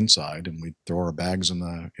there, plane side, and we'd throw our bags in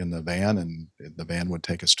the van, and the van would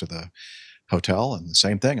take us to the hotel, and the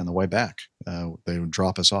same thing on the way back. They would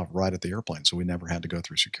drop us off right at the airplane, so we never had to go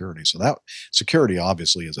through security. So that security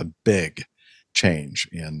obviously is a big change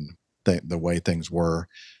in the way things were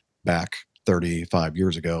back 35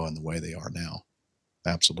 years ago and the way they are now.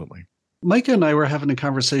 Absolutely. Micah and I were having a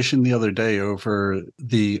conversation the other day over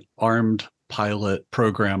the Armed Pilot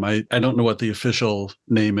Program. I don't know what the official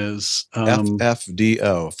name is.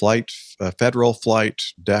 FFDO, Federal Flight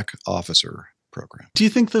Deck Officer Program. Do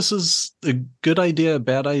you think this is a good idea, a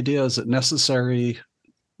bad idea? Is it necessary?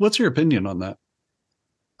 What's your opinion on that?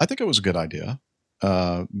 I think it was a good idea.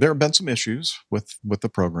 There have been some issues with the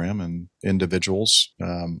program and individuals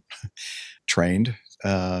trained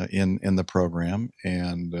in the program.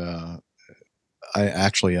 And I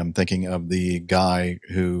actually am thinking of the guy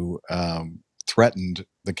who threatened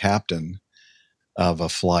the captain of a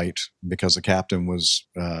flight because the captain was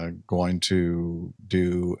going to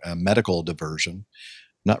do a medical diversion.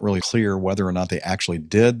 Not really clear whether or not they actually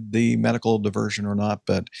did the medical diversion or not,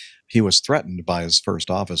 but he was threatened by his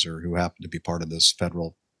first officer, who happened to be part of this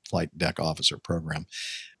Federal Flight Deck Officer Program.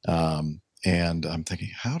 And I'm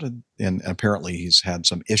thinking, and apparently he's had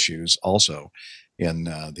some issues also in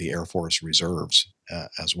the Air Force Reserves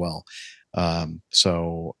as well.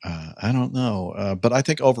 So I don't know, but I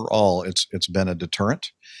think overall it's been a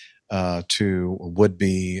deterrent to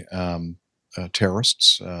would-be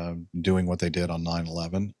terrorists doing what they did on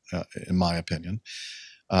 9/11, in my opinion.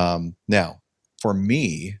 Now, for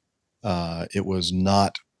me, it was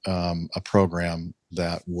not a program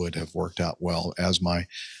that would have worked out well, as my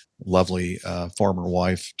lovely former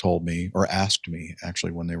wife told me, or asked me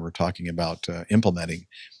actually, when they were talking about implementing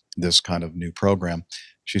this kind of new program.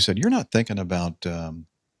 She said, "You're not thinking about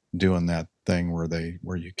doing that thing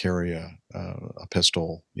where you carry a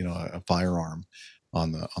pistol, a firearm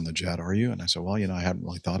on the jet, are you?" And I said, "Well, I hadn't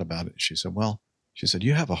really thought about it." She said,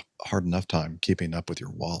 "You have a hard enough time keeping up with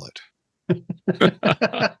your wallet."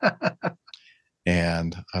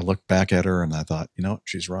 And I looked back at her and I thought,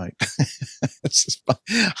 she's right. If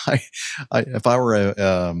I were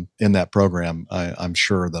in that program, I'm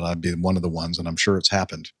sure that I'd be one of the ones, and I'm sure it's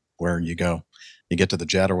happened, where you get to the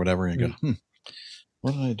jet or whatever, and you go,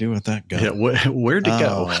 what did I do with that gun? Yeah, where'd it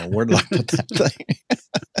go? Where did I put that thing?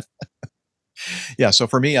 Yeah, so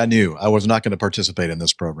for me, I knew I was not going to participate in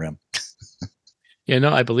this program. Yeah,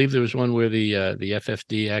 no, I believe there was one where the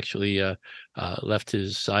FFD actually left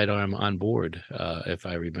his sidearm on board, if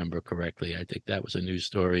I remember correctly. I think that was a news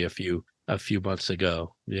story a few months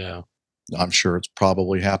ago. Yeah. I'm sure it's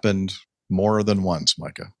probably happened more than once,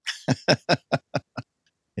 Micah.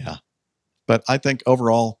 Yeah. But I think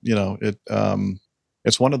overall,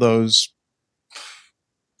 it's one of those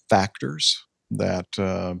factors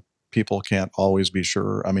that people can't always be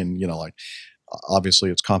sure. I mean, like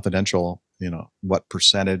obviously it's confidential, what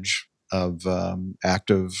percentage of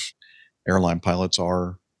active airline pilots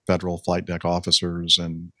are federal flight deck officers,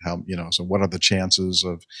 and how, so what are the chances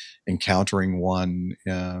of encountering one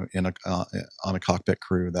on a cockpit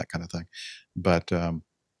crew, that kind of thing. But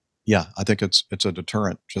yeah, I think it's a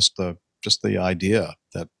deterrent, just the idea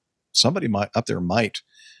that somebody might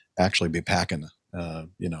actually be packing,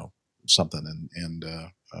 something, and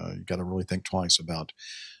you got to really think twice about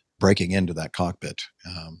breaking into that cockpit,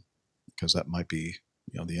 because that might be,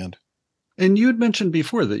 the end. And you had mentioned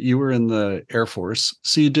before that you were in the Air Force.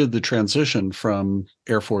 So you did the transition from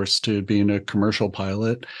Air Force to being a commercial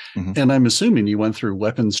pilot. Mhm. And I'm assuming you went through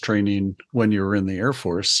weapons training when you were in the Air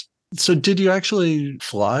Force. So did you actually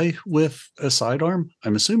fly with a sidearm?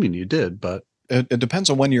 I'm assuming you did, but It depends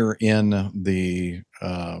on when you're in the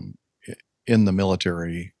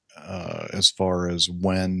military, as far as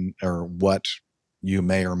when or what you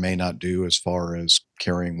may or may not do as far as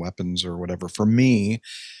carrying weapons or whatever. For me,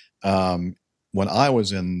 um, when I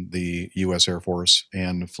was in the U.S. Air Force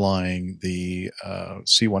and flying the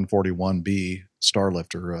C-141B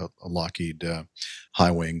Starlifter, a Lockheed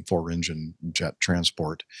high wing 4-engine jet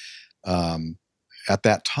transport, um, at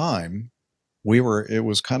that time, it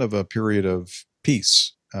was kind of a period of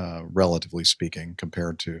peace, relatively speaking,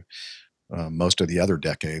 compared to most of the other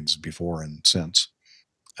decades before and since.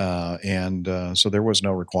 And so there was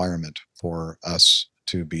no requirement for us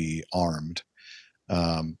to be armed.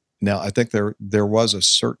 Now, I think there was a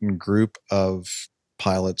certain group of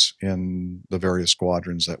pilots in the various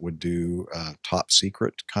squadrons that would do top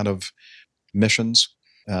secret kind of missions.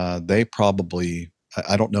 They probably,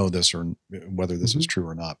 I don't know this or whether this is true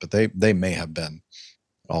or not, but they may have been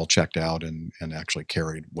all checked out and actually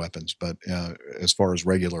carried weapons. But as far as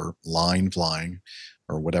regular line flying,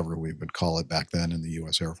 or whatever we would call it back then in the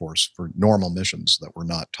U.S. Air Force, for normal missions that were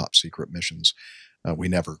not top secret missions, we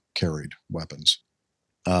never carried weapons.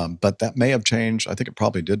 But that may have changed. I think it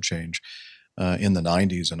probably did change in the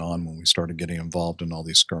 90s and on, when we started getting involved in all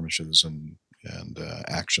these skirmishes and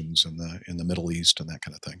actions in the Middle East and that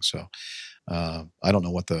kind of thing. So I don't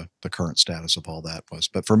know what the current status of all that was.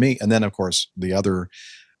 But for me, and then of course the other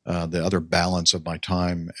balance of my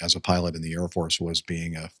time as a pilot in the Air Force was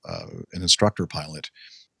being an instructor pilot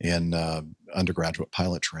in undergraduate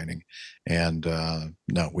pilot training. And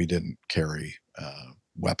no, we didn't carry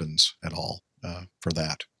weapons at all for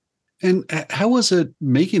that. And how was it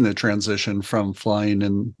making the transition from flying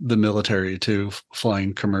in the military to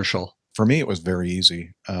flying commercial? For me, it was very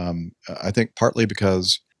easy. I think partly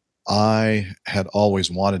because I had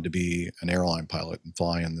always wanted to be an airline pilot and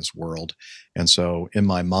fly in this world. And so in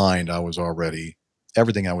my mind,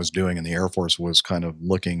 everything I was doing in the Air Force was kind of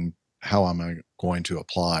looking, how am I going to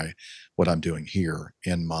apply what I'm doing here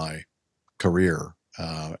in my career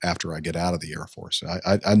after I get out of the Air Force.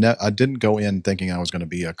 I didn't go in thinking I was going to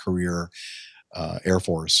be a career Air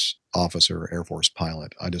Force officer, Air Force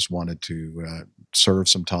pilot. I just wanted to serve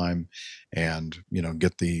some time and,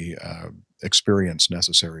 get the experience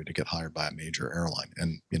necessary to get hired by a major airline.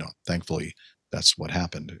 And, thankfully that's what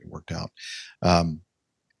happened. It worked out.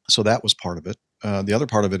 So that was part of it. The other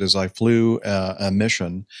part of it is I flew a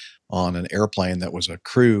mission on an airplane that was a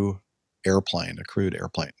crewed airplane,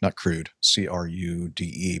 not crude,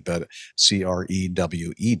 C-R-U-D-E, but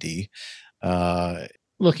C-R-E-W-E-D.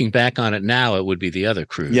 Looking back on it now, it would be the other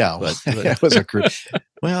crude. Yeah, but it was a crude.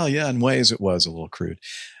 Well, yeah, in ways it was a little crude.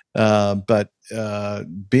 But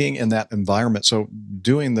being in that environment, so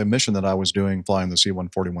doing the mission that I was doing, flying the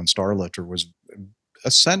C-141 Starlifter, was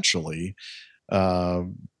essentially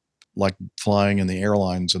like flying in the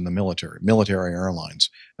airlines in the military airlines.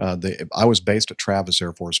 I was based at Travis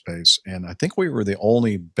Air Force Base, and I think we were the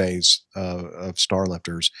only base of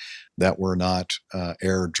Starlifters that were not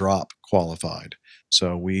airdrop qualified.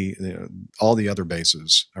 So all the other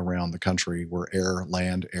bases around the country were air,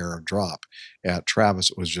 land, air, drop. At Travis,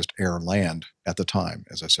 it was just air, land at the time,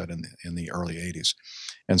 as I said, in the early 80s.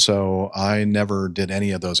 And so I never did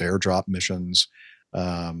any of those airdrop missions.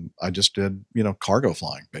 I just did, cargo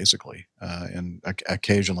flying basically. And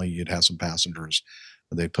occasionally you'd have some passengers.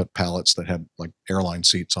 They'd put pallets that had like airline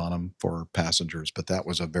seats on them for passengers, but that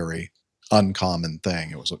was a very uncommon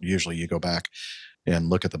thing. It was usually you go back and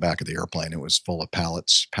look at the back of the airplane. It was full of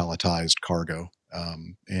palletized cargo,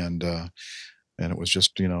 and it was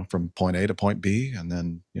just, from point A to point B, and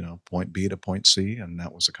then, point B to point C, and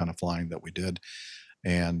that was the kind of flying that we did.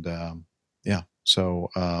 And yeah, so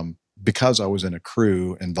because I was in a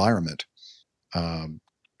crew environment, um,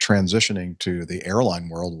 transitioning to the airline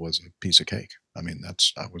world was a piece of cake. I mean,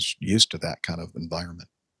 I was used to that kind of environment.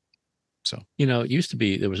 So, It used to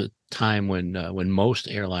be there was a time when most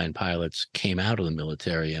airline pilots came out of the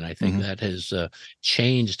military, and I think mhm, that has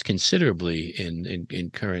changed considerably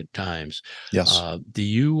in current times. yes, Do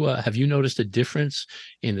you have you noticed a difference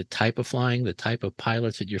in the type of flying, the type of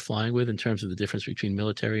pilots that you're flying with, in terms of the difference between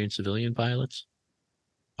military and civilian pilots?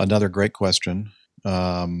 another great question.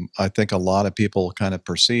 I think a lot of people kind of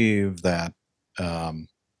perceive that, um,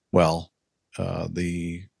 well,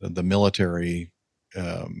 the military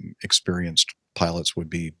experienced pilots would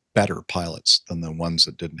be better pilots than the ones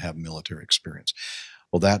that didn't have military experience.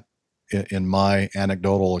 Well, that in my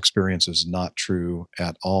anecdotal experience is not true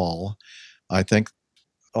at all. I think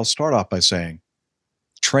I'll start off by saying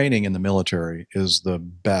training in the military is the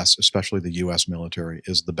best, especially the US military,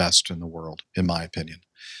 is the best in the world, in my opinion.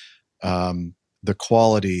 The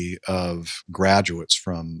quality of graduates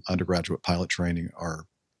from undergraduate pilot training are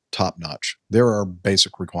top notch. There are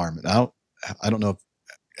basic requirements. I don't know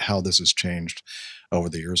how this has changed over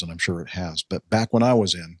the years, and I'm sure it has. But back when I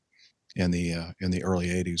was in the early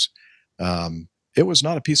 '80s, it was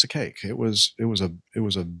not a piece of cake. It was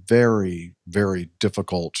a very very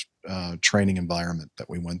difficult training environment that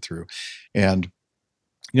we went through, and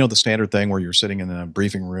the standard thing where you're sitting in a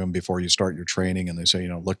briefing room before you start your training, and they say,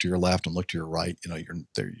 look to your left and look to your right.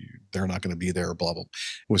 They're not going to be there. Blah blah.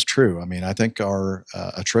 It was true. I mean, I think our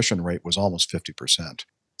attrition rate was almost 50%.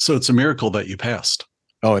 So it's a miracle that you passed.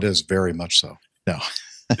 Oh, it is very much so. No.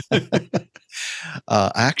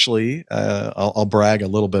 Actually, I'll brag a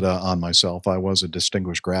little bit on myself. I was a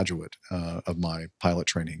distinguished graduate of my pilot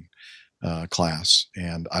training class,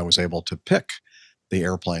 and I was able to pick the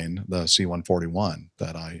airplane, the C-141,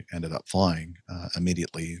 that I ended up flying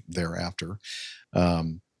immediately thereafter.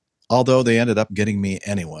 Um, Although they ended up getting me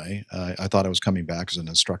anyway. I thought I was coming back as an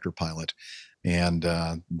instructor pilot, and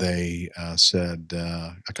they said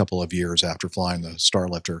a couple of years after flying the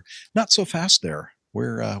Starlifter, "Not so fast there.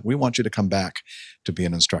 We want you to come back to be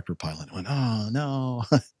an instructor pilot." I went, "Oh no,"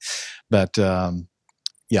 but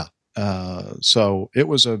yeah. So it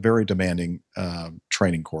was a very demanding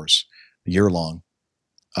training course, year long.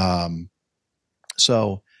 Um,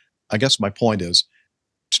 so I guess my point is,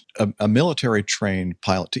 a military trained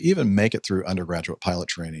pilot, to even make it through undergraduate pilot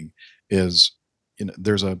training, is,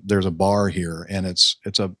 there's a bar here, and it's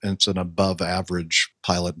an above average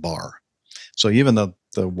pilot bar. So even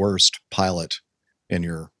the worst pilot in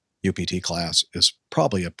your UPT class is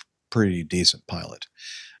probably a pretty decent pilot.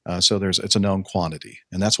 So it's a known quantity,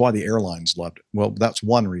 and that's why the airlines loved it. Well, that's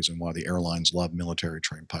one reason why the airlines love military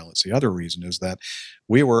trained pilots. The other reason is that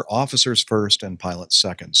we were officers first and pilots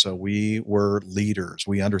second. So we were leaders.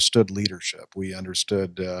 We understood leadership. We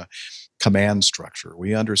understood command structure.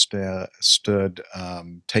 We understood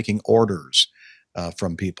taking orders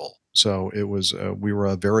from people. So we were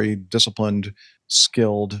a very disciplined,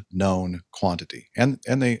 skilled, known quantity, and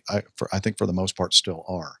I think for the most part still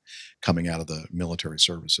are, coming out of the military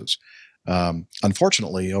services.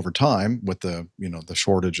 Unfortunately, over time, with the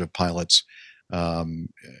shortage of pilots, and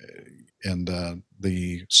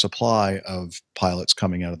the supply of pilots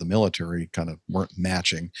coming out of the military kind of weren't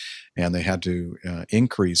matching, and they had to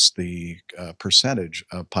increase the percentage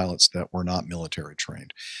of pilots that were not military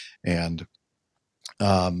trained. And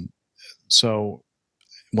um, so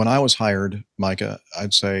when I was hired, Micah,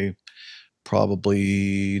 I'd say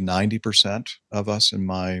probably 90% of us in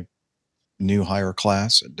my new hire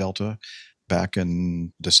class at Delta back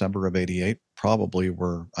in December of '88 probably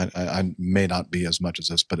were, I may not be as much as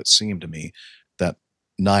this, but it seemed to me that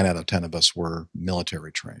 9 out of 10 of us were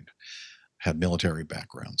military trained, had military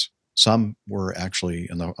backgrounds. Some were actually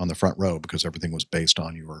on the front row because everything was based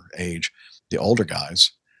on your age. The older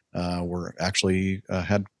guys were actually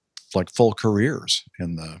had like full careers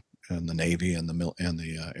in the Navy and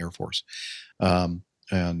the Air Force. And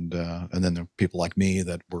then there are people like me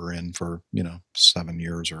that were in for 7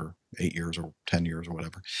 years or 8 years or 10 years or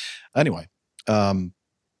whatever. Anyway,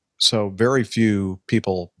 so very few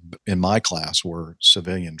people in my class were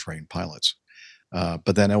civilian trained pilots.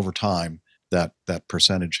 But then over time, that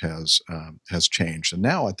percentage has changed, and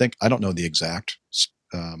now I don't know the exact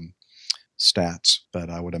um, stats, but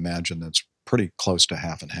I would imagine it's pretty close to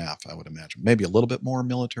half and half. I would imagine maybe a little bit more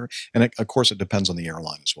military, and of course it depends on the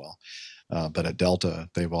airline as well. But at Delta,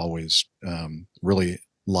 they've always really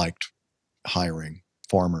liked hiring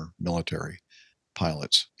former military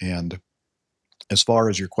pilots. And as far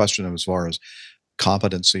as your question, as far as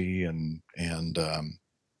competency and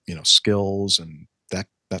skills and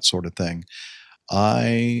that sort of thing,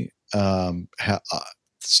 I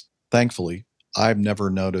thankfully I've never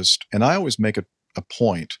noticed, and I always make a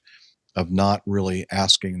point of not really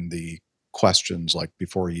asking the questions like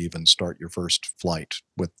before you even start your first flight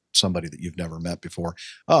with somebody that you've never met before.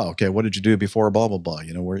 Oh, okay, what did you do before? Blah blah blah.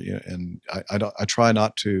 And I try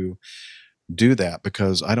not to do that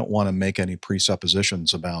because I don't want to make any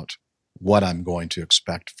presuppositions about what I'm going to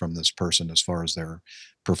expect from this person as far as their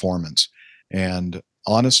performance. And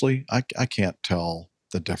honestly, I can't tell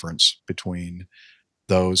the difference between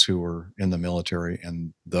those who were in the military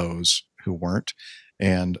and those who weren't.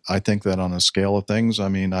 And I think that on a scale of things, I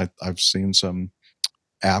mean, I've seen some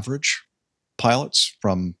average pilots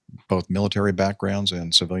from both military backgrounds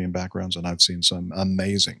and civilian backgrounds, and I've seen some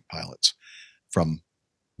amazing pilots from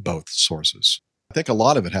both sources. I think a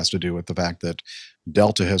lot of it has to do with the fact that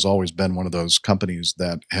Delta has always been one of those companies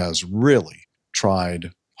that has really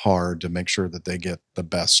tried hard to make sure that they get the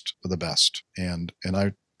best of the best. And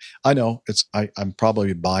I know I'm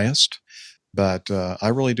probably biased, but I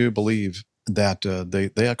really do believe that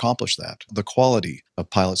they accomplish that. The quality of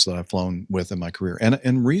pilots that I've flown with in my career,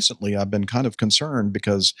 and recently I've been kind of concerned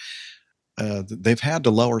because they've had to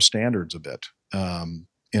lower standards a bit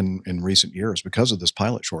in recent years because of this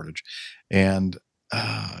pilot shortage, and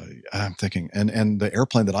I'm thinking, and the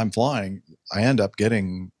airplane that I'm flying, I end up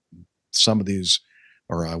getting some of these,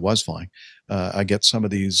 or I was flying, I get some of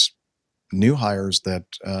these new hires that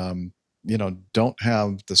don't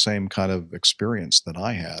have the same kind of experience that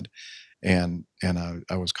I had. And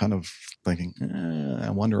I was kind of thinking,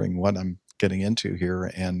 I'm wondering what I'm getting into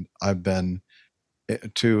here. And I've been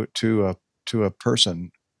to a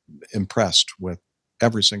person impressed with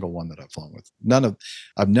every single one that I've flown with.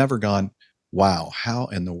 I've never gone, wow, how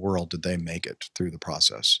in the world did they make it through the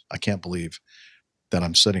process? I can't believe that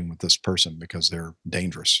I'm sitting with this person because they're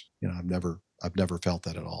dangerous. I've never felt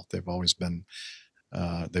that at all. They've always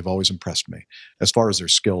impressed me as far as their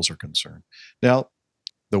skills are concerned. Now,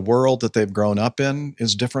 the world that they've grown up in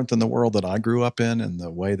is different than the world that I grew up in, and the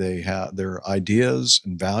way they have their ideas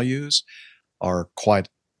and values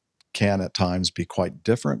can at times be quite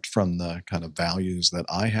different from the kind of values that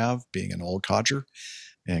I have, being an old codger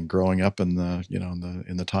and growing up in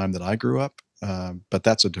the time that I grew up. But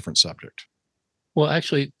that's a different subject. Well,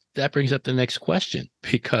 actually, that brings up the next question,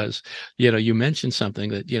 because, you mentioned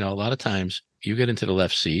something that, a lot of times you get into the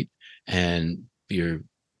left seat and your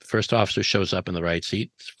first officer shows up in the right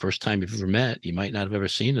seat. It's the first time you've ever met. You might not have ever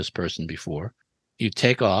seen this person before. You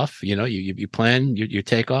take off, you plan your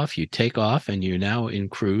takeoff, you take off, and you're now in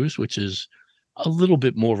cruise, which is a little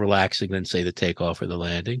bit more relaxing than, say, the takeoff or the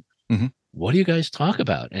landing. Mm-hmm. What do you guys talk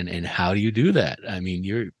about? And how do you do that? I mean,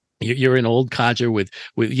 you're an old codger with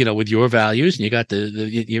your values, and you got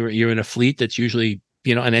you're in a fleet that's usually,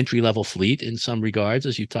 an entry level fleet in some regards,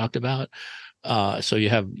 as you talked about. So you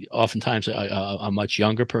have oftentimes a much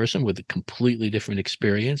younger person with a completely different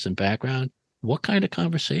experience and background. What kind of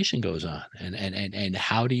conversation goes on, and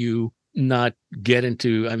how do you not get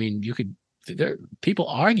into? I mean, people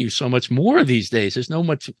argue so much more these days. There's no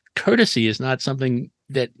much courtesy is not something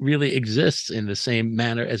that really exists in the same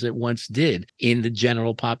manner as it once did in the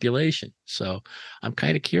general population. So I'm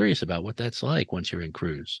kind of curious about what that's like once you're in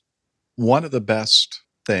cruise. One of the best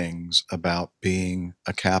things about being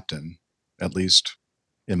a captain, at least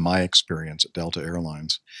in my experience at Delta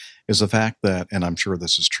Airlines, is the fact that, and I'm sure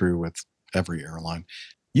this is true with every airline,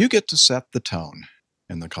 you get to set the tone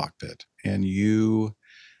in the cockpit, and you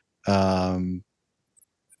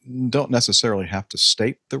don't necessarily have to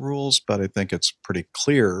state the rules, but I think it's pretty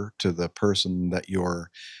clear to the person that you're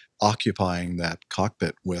occupying that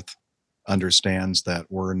cockpit with understands that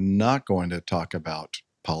we're not going to talk about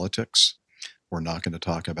politics. We're not going to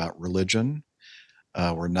talk about religion.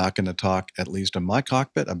 We're not going to talk, at least in my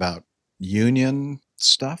cockpit, about union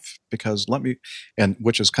stuff, because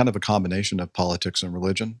which is kind of a combination of politics and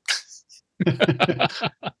religion.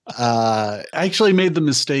 I actually made the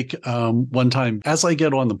mistake one time. As I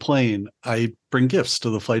get on the plane, I bring gifts to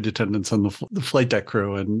the flight attendants and the flight deck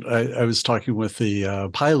crew. And I was talking with the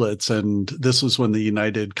pilots, and this was when the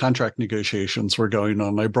United contract negotiations were going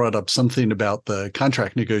on. I brought up something about the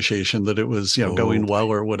contract negotiation, that it was going well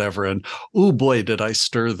or whatever. And oh boy, did I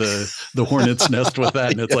stir the hornet's nest with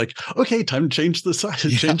that. And it's like, okay, time to change the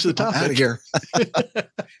change the topic. Out of here.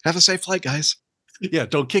 Have a safe flight, guys. Yeah,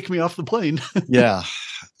 don't kick me off the plane. Yeah.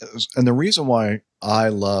 And the reason why I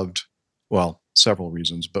loved, well, several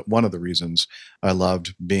reasons, but one of the reasons I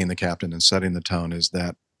loved being the captain and setting the tone is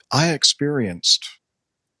that I experienced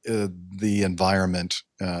the environment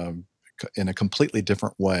in a completely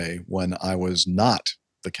different way when I was not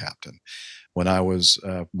the captain. When I was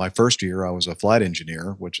my first year, I was a flight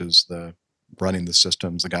engineer, which is the running the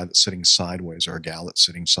systems, the guy that's sitting sideways or a gal that's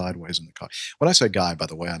sitting sideways in the car. When I say guy, by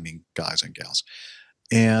the way, I mean guys and gals.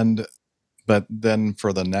 And but then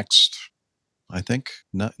for the next, I think,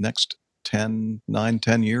 next 10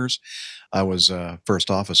 years, I was a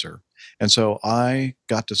first officer. And so I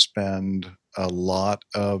got to spend a lot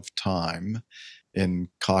of time in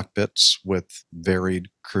cockpits with varied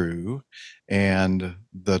crew. And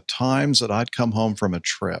the times that I'd come home from a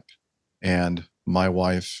trip and my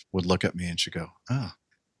wife would look at me and she'd go, "Ah,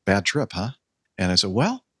 bad trip, huh?" And I said,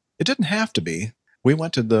 "Well, it didn't have to be. We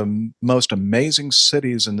went to the most amazing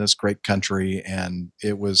cities in this great country, and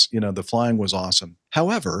it was, the flying was awesome.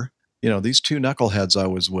 However, these two knuckleheads I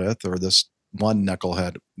was with, or this one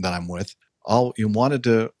knucklehead that I'm with, all you wanted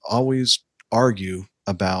to always argue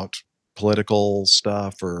about political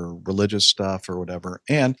stuff or religious stuff or whatever.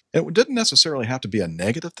 And it didn't necessarily have to be a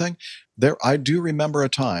negative thing. I do remember a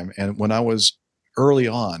time, and when I was early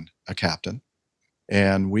on a captain,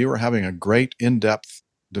 and we were having a great in-depth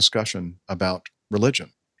discussion about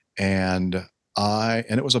religion. And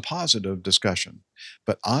it was a positive discussion,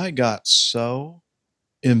 but I got so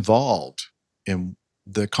involved in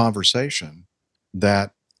the conversation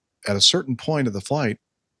that at a certain point of the flight,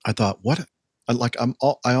 I thought,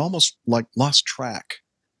 I almost lost track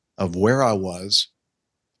of where I was,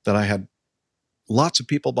 that I had lots of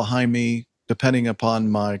people behind me, depending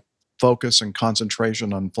upon my focus and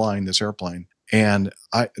concentration on flying this airplane. And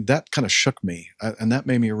that kind of shook me. And that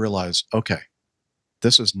made me realize, okay,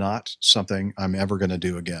 this is not something I'm ever going to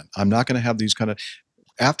do again. I'm not going to have these kind of,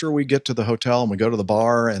 after we get to the hotel and we go to the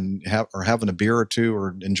bar and having a beer or two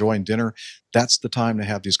or enjoying dinner, that's the time to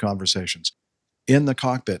have these conversations. In the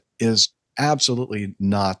cockpit is absolutely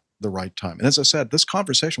not the right time. And as I said, this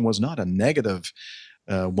conversation was not a negative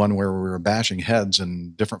one where we were bashing heads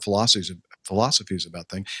and different philosophies about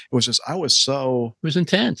things. It was just, I was so... It was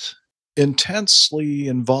intense. Intensely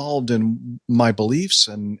involved in my beliefs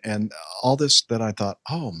and all this, that I thought,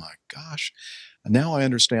 oh my gosh, now I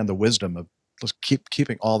understand the wisdom of let's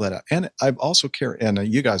keeping all that out. And I've also carried,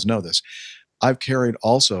 and you guys know this, I've carried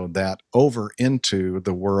also that over into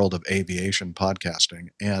the world of aviation podcasting.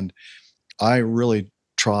 And I really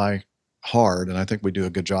try hard, and I think we do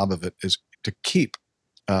a good job of it, is to keep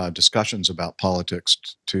discussions about politics,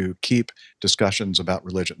 to keep discussions about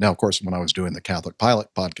religion. Now, of course, when I was doing the Catholic Pilot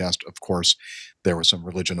podcast, of course, there was some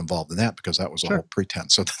religion involved in that because that was the whole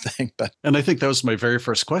pretense of the thing. And I think that was my very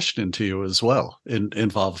first question to you as well,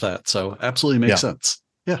 involved that. So absolutely makes sense.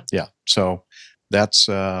 Yeah. Yeah. So that's,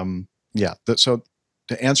 so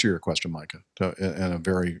to answer your question, Micah, in a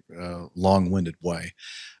very long-winded way,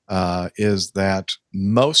 is that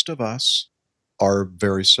most of us are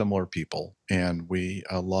very similar people, and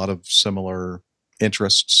a lot of similar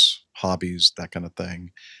interests, hobbies, that kind of thing.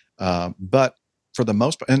 But for the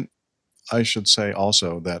most, and I should say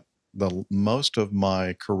also that the most of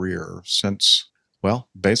my career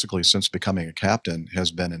basically since becoming a captain has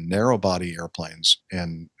been in narrow body airplanes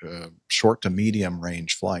and short to medium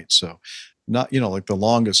range flights. So not, like the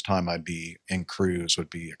longest time I'd be in cruise would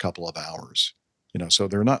be a couple of hours, so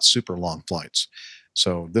they're not super long flights.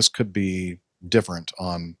 So this could be different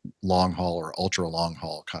on long haul or ultra long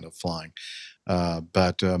haul kind of flying.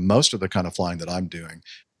 But most of the kind of flying that I'm doing,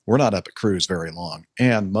 we're not up at cruise very long.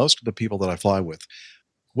 And most of the people that I fly with,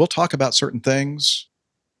 we'll talk about certain things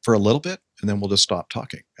for a little bit, and then we'll just stop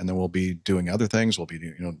talking. And then we'll be doing other things. We'll be,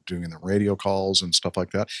 doing the radio calls and stuff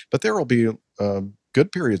like that. But there will be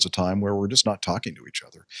good periods of time where we're just not talking to each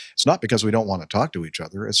other. It's not because we don't want to talk to each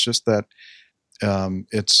other. It's just that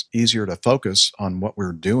it's easier to focus on what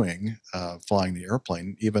we're doing, flying the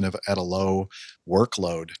airplane, even if at a low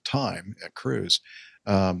workload time at cruise.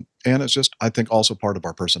 And it's just, I think, also part of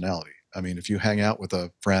our personality. I mean, if you hang out with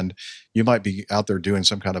a friend, you might be out there doing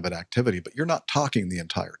some kind of an activity, but you're not talking the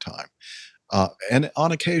entire time. And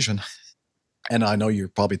on occasion, and I know you're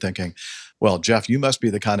probably thinking, well, Jeff, you must be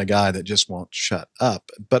the kind of guy that just won't shut up.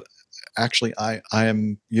 But actually, I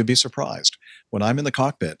am, you'd be surprised. When I'm in the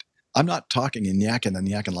cockpit, I'm not talking and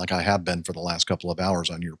yakking like I have been for the last couple of hours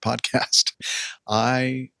on your podcast.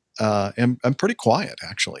 I'm pretty quiet,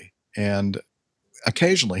 actually. And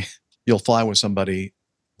occasionally you'll fly with somebody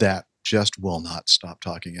that just will not stop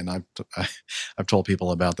talking. And I've told people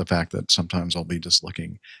about the fact that sometimes I'll be just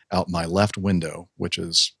looking out my left window, which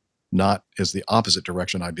is the opposite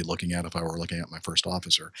direction I'd be looking at if I were looking at my first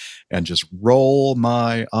officer, and just roll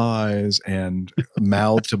my eyes and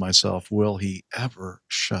mouth to myself, will he ever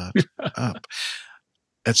shut up?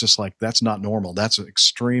 it's just like, that's not normal. That's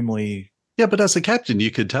extremely. Yeah, but as a captain, you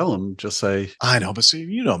could tell him, just say, I know, but see,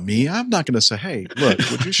 you know me, I'm not going to say, hey, look,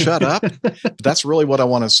 would you shut up? But that's really what I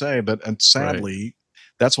want to say. And sadly,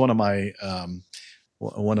 that's one of my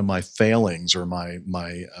failings, or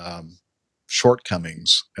my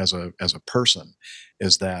shortcomings as a person,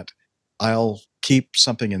 is that I'll keep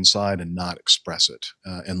something inside and not express it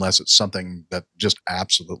unless it's something that just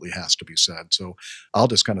absolutely has to be said. So I'll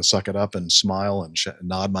just kind of suck it up and smile and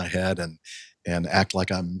nod my head and act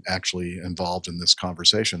like I'm actually involved in this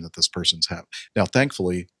conversation that this person's having. Now,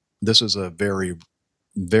 thankfully, this is a very,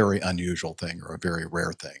 very unusual thing, or a very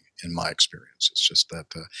rare thing in my experience. It's just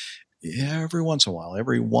that yeah, every once in a while,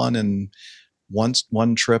 every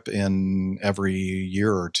one trip in every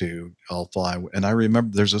year or two, I'll fly. And I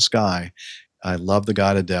remember there's this guy. I love the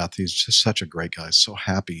guy to death. He's just such a great guy, so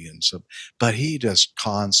happy but he just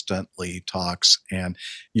constantly talks. And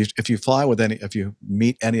if you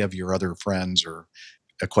meet any of your other friends or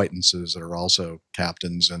acquaintances that are also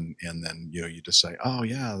captains, and then you just say, oh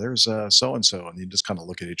yeah, there's so and so, and you just kind of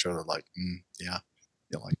look at each other like, yeah,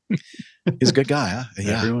 like, he's a good guy, huh?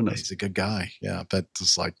 Yeah, everyone knows. he's a good guy. Yeah, but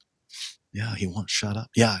it's like, yeah, he won't shut up.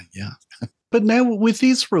 Yeah. But now with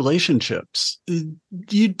these relationships,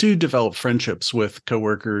 you do develop friendships with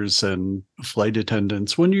coworkers and flight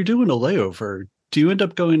attendants. When you're doing a layover, do you end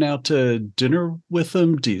up going out to dinner with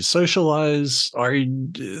them? Do you socialize? Are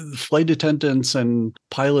flight attendants and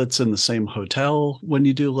pilots in the same hotel when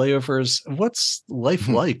you do layovers? What's life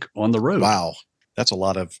like on the road? Wow. That's a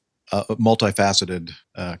lot of multifaceted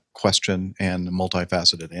question and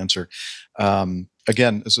multifaceted answer.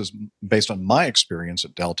 Again, this is based on my experience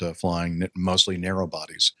at Delta, flying mostly narrow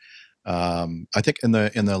bodies. I think in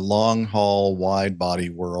the long haul wide body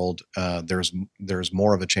world, there's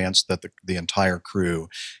more of a chance that the entire crew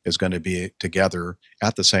is going to be together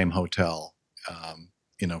at the same hotel,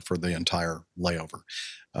 for the entire layover.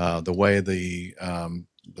 The way the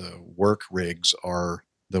work rigs are,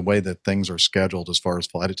 the way that things are scheduled as far as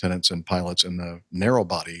flight attendants and pilots in the narrow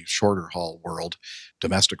body, shorter haul world,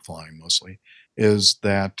 domestic flying mostly, is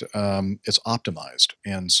that it's optimized.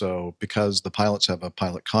 And so because the pilots have a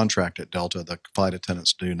pilot contract at Delta, the flight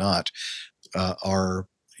attendants do not, our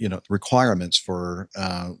requirements for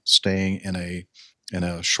staying in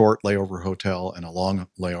a short layover hotel and a long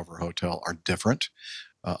layover hotel are different.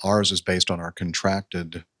 Ours is based on our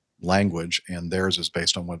contracted language, and theirs is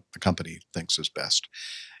based on what the company thinks is best.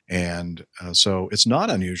 And so it's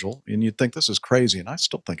not unusual, and you'd think this is crazy, and I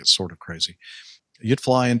still think it's sort of crazy.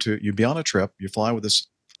 You'd be on a trip, you fly with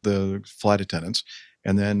the flight attendants,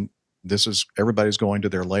 and then everybody's going to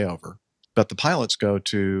their layover. But the pilots go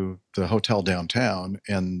to the hotel downtown,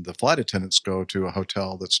 and the flight attendants go to a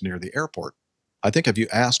hotel that's near the airport. I think if you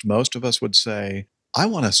asked, most of us would say, I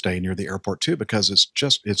want to stay near the airport too, because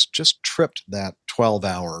it's just tripped that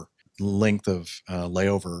 12-hour length of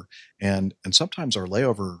layover, and sometimes our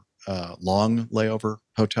long layover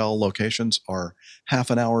hotel locations are half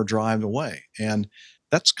an hour drive away, and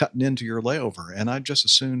that's cutting into your layover. And I'd just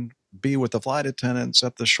as soon be with the flight attendants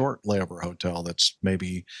at the short layover hotel that's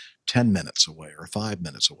maybe 10 minutes away or 5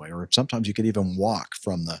 minutes away, or sometimes you could even walk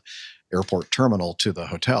from the airport terminal to the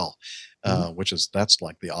hotel. That's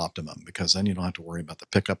like the optimum, because then you don't have to worry about the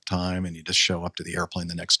pickup time, and you just show up to the airplane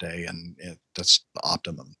the next day, and that's the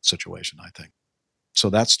optimum situation, I think. So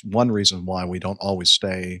that's one reason why we don't always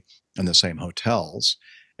stay in the same hotels.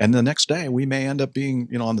 And the next day we may end up being,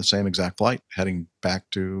 on the same exact flight heading back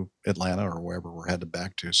to Atlanta or wherever we're headed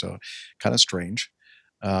back to. So kind of strange.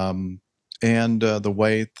 And the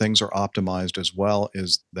way things are optimized as well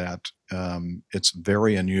is that it's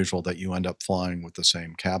very unusual that you end up flying with the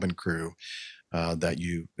same cabin crew that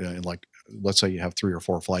you like. Let's say you have 3 or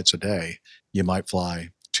 4 flights a day. You might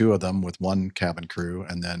fly 2 of them with one cabin crew,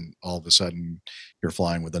 and then all of a sudden you're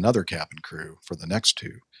flying with another cabin crew for the next 2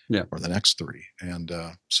 or the next 3. And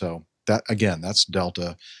so that, again, that's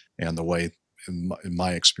Delta, and the way in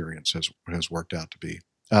my experience has worked out to be.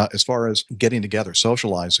 As far as getting together,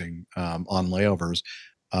 socializing on layovers,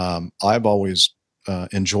 I've always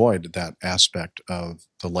enjoyed that aspect of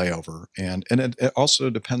the layover, and it also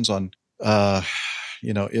depends on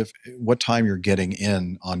if what time you're getting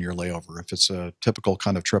in on your layover. If it's a typical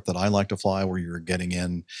kind of trip that I like to fly, where you're getting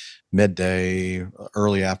in midday,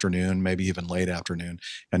 early afternoon, maybe even late afternoon,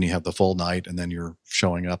 and you have the full night, and then you're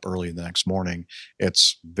showing up early the next morning,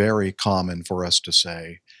 it's very common for us to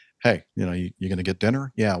say, hey, you're going to get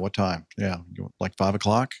dinner? Yeah. What time? Yeah. Like 5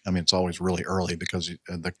 o'clock. I mean, it's always really early, because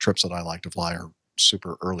the trips that I like to fly are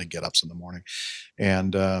super early get-ups in the morning.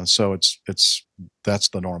 And so that's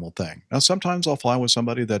the normal thing. Now, sometimes I'll fly with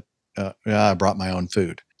somebody that, I brought my own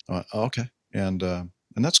food. Okay. And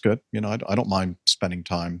and that's good. I don't mind spending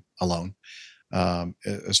time alone.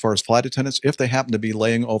 As far as flight attendants, if they happen to be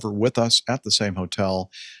laying over with us at the same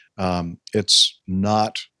hotel, it's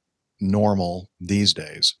not normal these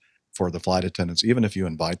days for the flight attendants, even if you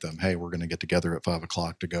invite them, hey, we're going to get together at 5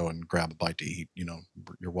 o'clock to go and grab a bite to eat,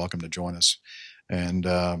 you're welcome to join us. And,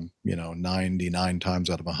 99 times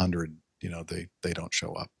out of 100, they don't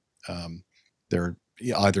show up. They're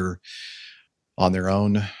either on their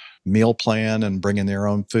own meal plan and bringing their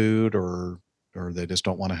own food, or they just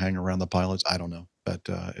don't want to hang around the pilots. I don't know. But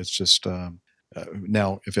it's just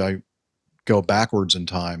now, if I go backwards in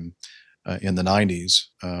time, in the 90s,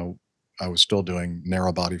 I was still doing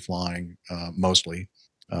narrow body flying mostly.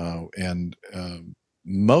 And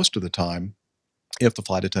most of the time, if the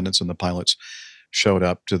flight attendants and the pilots showed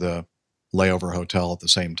up to the layover hotel at the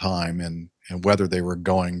same time, and whether they were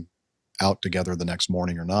going out together the next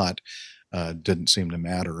morning or not, didn't seem to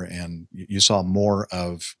matter. And you saw more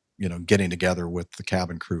of, getting together with the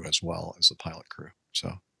cabin crew as well as the pilot crew.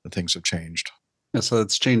 So the things have changed. Yeah, so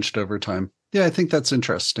it's changed over time. Yeah, I think that's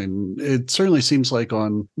interesting. It certainly seems like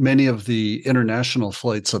on many of the international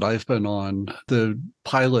flights that I've been on, the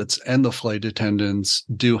pilots and the flight attendants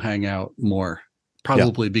do hang out more.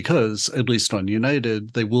 Probably because, at least on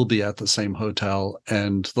United, they will be at the same hotel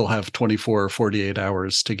and they'll have 24 or 48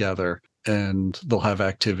 hours together and they'll have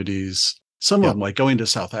activities. Some of them, like going to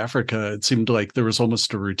South Africa, it seemed like there was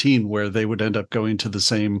almost a routine where they would end up going to the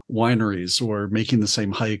same wineries or making the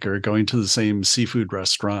same hike or going to the same seafood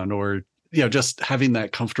restaurant, or, just having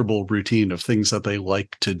that comfortable routine of things that they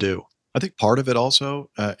like to do. I think part of it also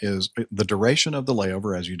is the duration of the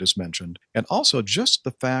layover, as you just mentioned, and also just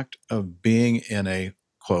the fact of being in a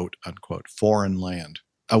quote unquote foreign land,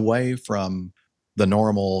 away from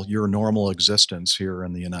your normal existence here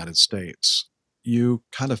in the United States. You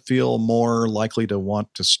kind of feel more likely to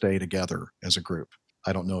want to stay together as a group.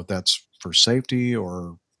 I don't know if that's for safety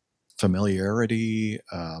or familiarity.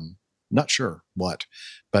 Not sure what,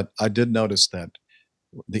 but I did notice that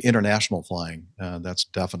the international flying, that's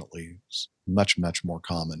definitely much, much more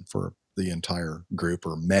common for the entire group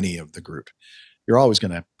or many of the group. You're always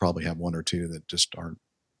going to probably have one or two that just aren't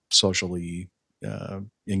socially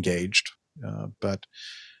engaged.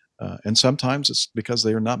 And sometimes it's because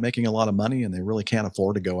they're not making a lot of money and they really can't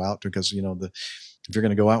afford to go out, because, if you're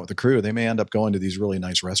going to go out with the crew, they may end up going to these really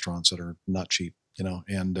nice restaurants that are not cheap,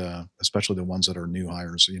 and especially the ones that are new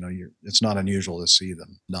hires, it's not unusual to see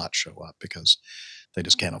them not show up because they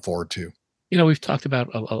just can't afford to. We've talked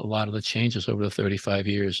about a lot of the changes over the 35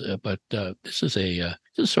 years, but this is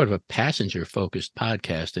sort of a passenger-focused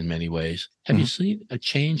podcast in many ways. Have you seen a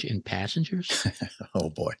change in passengers?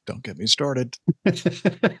 Oh boy, don't get me started.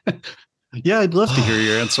 Yeah, I'd love to hear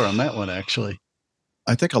your answer on that one, actually.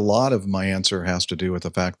 I think a lot of my answer has to do with the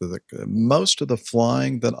fact that most of the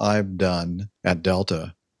flying that I've done at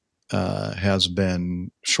Delta has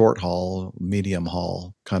been short haul, medium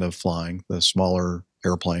haul kind of flying, the smaller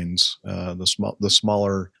airplanes, the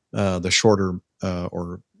shorter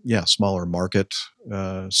smaller market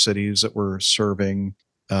cities that we're serving,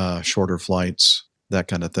 shorter flights, that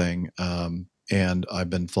kind of thing. And I've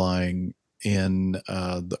been flying in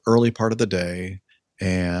the early part of the day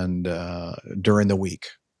and during the week.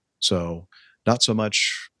 So not so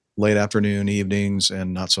much late afternoon, evenings,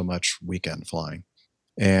 and not so much weekend flying.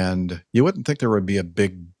 And you wouldn't think there would be a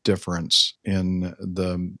big difference in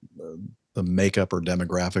the makeup or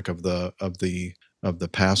demographic of the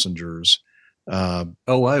passengers.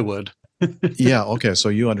 Oh, I would. Yeah. Okay. So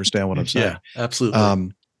you understand what I'm saying. Yeah, absolutely.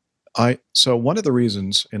 So one of the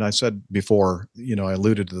reasons, and I said before, I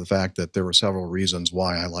alluded to the fact that there were several reasons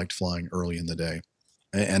why I liked flying early in the day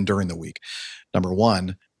and during the week. Number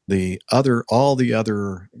one, all the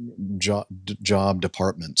other job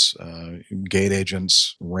departments, gate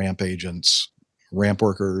agents, ramp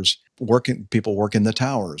workers, people working the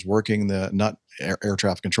towers, working not air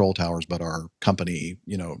traffic control towers, but our company,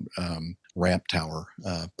 ramp tower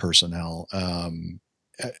personnel.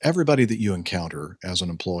 Everybody that you encounter as an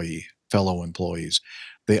employee, fellow employees,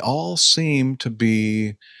 they all seem to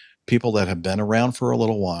be people that have been around for a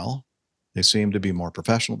little while. They seem to be more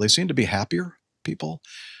professional. They seem to be happier people.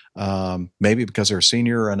 Maybe because they're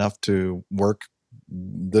senior enough to work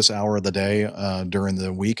this hour of the day during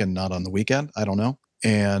the week and not on the weekend. I don't know.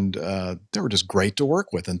 And they were just great to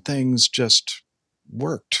work with, and things just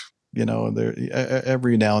worked.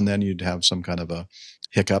 Every now and then you'd have some kind of a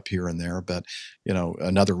hiccup here and there. But,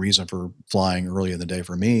 another reason for flying early in the day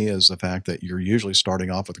for me is the fact that you're usually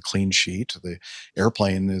starting off with a clean sheet. The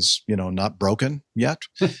airplane is, not broken yet.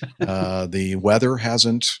 The weather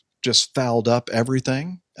hasn't just fouled up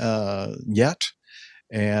everything yet.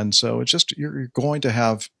 And so it's just, you're going to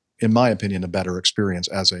have, in my opinion, a better experience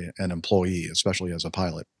as an employee, especially as a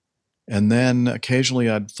pilot. And then occasionally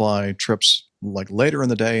I'd fly trips like later in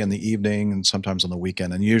the day, in the evening, and sometimes on the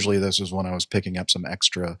weekend. And usually this is when I was picking up some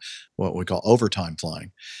extra, what we call overtime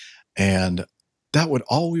flying. And that would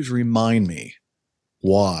always remind me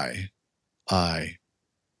why I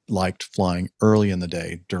liked flying early in the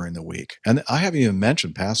day during the week. And I haven't even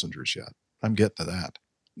mentioned passengers yet. I'm getting to that.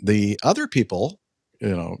 The other people,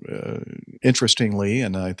 interestingly,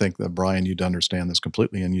 and I think that Brian, you'd understand this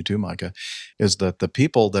completely, and you too, Micah, is that the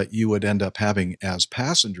people that you would end up having as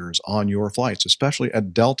passengers on your flights, especially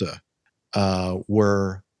at Delta,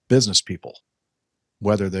 were business people.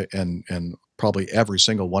 Whether they and probably every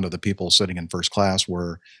single one of the people sitting in first class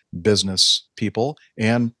were business people,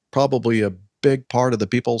 and probably a big part of the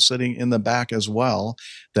people sitting in the back as well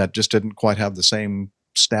that just didn't quite have the same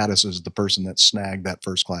status as the person that snagged that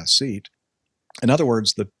first class seat. In other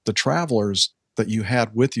words, the travelers that you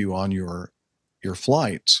had with you on your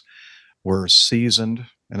flights were seasoned,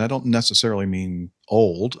 and I don't necessarily mean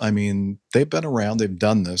old. I mean, they've been around, they've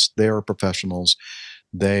done this, they are professionals.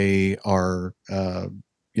 They are,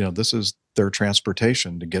 this is their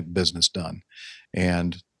transportation to get business done,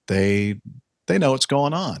 and they know what's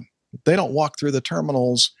going on. They don't walk through the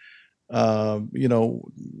terminals,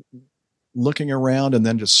 looking around and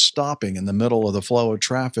then just stopping in the middle of the flow of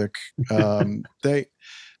traffic. They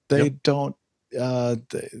Yep. don't.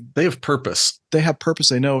 They have purpose. They have purpose.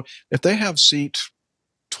 They know if they have seat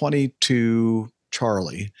 22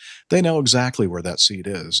 Charlie, they know exactly where that seat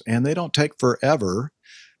is, and they don't take forever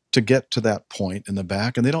to get to that point in the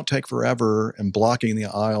back, and they don't take forever in blocking the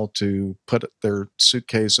aisle to put their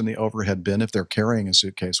suitcase in the overhead bin if they're carrying a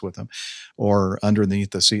suitcase with them, or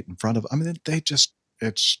underneath the seat in front of them. I mean,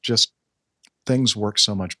 it's just things work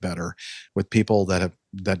so much better with people that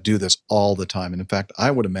do this all the time. And in fact,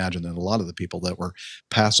 I would imagine that a lot of the people that were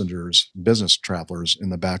passengers, business travelers in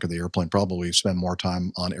the back of the airplane probably spend more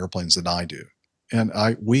time on airplanes than I do. And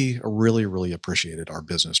we really, really appreciated our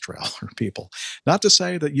business traveler people. Not to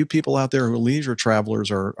say that you people out there who are leisure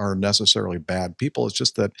travelers are necessarily bad people. It's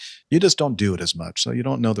just that you just don't do it as much. So you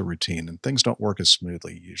don't know the routine, and things don't work as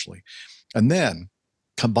smoothly usually. And then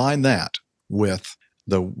combine that with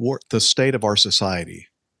the state of our society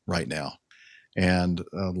right now, and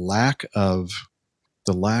the lack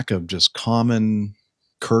of just common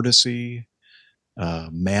courtesy,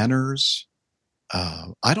 manners.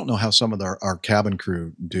 I don't know how some of our cabin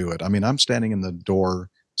crew do it. I mean, I'm standing in the door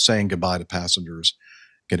saying goodbye to passengers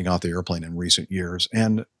getting off the airplane in recent years,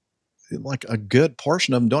 and like a good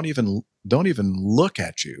portion of them don't even look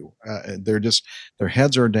at you. They're just, their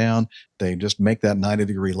heads are down. They just make that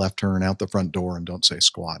 90-degree left turn out the front door and don't say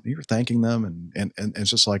squat. You're thanking them, and it's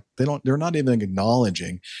just like they're not even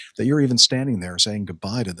acknowledging that you're even standing there saying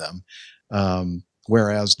goodbye to them.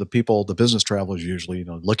 Whereas the business travelers usually,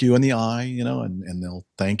 look you in the eye, and they'll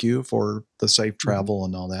thank you for the safe travel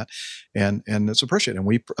and all that. And it's appreciated. And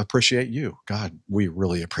we appreciate you. God, we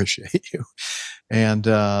really appreciate you. And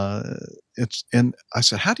and I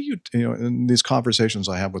said, how do you, in these conversations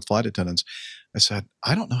I have with flight attendants, I said,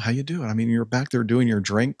 I don't know how you do it. I mean, you're back there doing your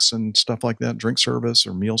drinks and stuff like that, drink service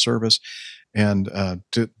or meal service. And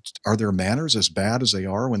are their manners as bad as they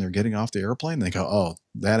are when they're getting off the airplane? They go, oh,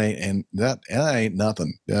 that ain't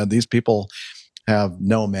nothing. These people have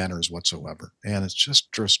no manners whatsoever. And it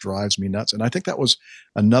just drives me nuts. And I think that was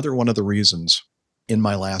another one of the reasons in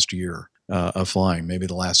my last year of flying, maybe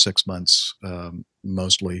the last 6 months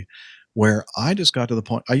mostly, where I just got to the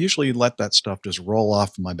point, I usually let that stuff just roll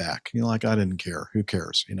off my back. Like I didn't care. Who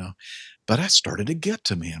cares? But that started to get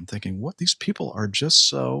to me. I'm thinking, what, these people are just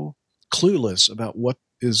so clueless about what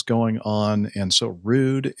is going on, and so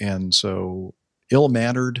rude and so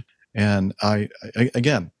ill-mannered. And I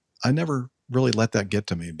never really let that get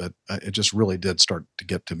to me, but it just really did start to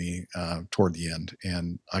get to me toward the end.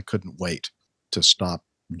 And I couldn't wait to stop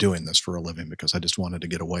doing this for a living, because I just wanted to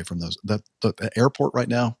get away from the airport right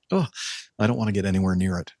now. Oh, I don't want to get anywhere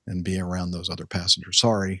near it and be around those other passengers.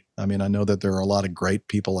 Sorry. I mean, I know that there are a lot of great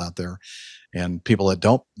people out there and people that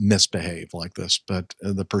don't misbehave like this, but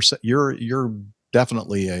you're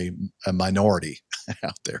definitely a minority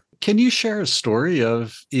out there. Can you share a story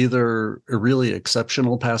of either a really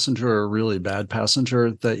exceptional passenger or a really bad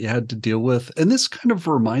passenger that you had to deal with? And this kind of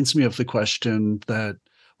reminds me of the question that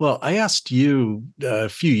Well, I asked you a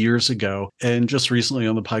few years ago, and just recently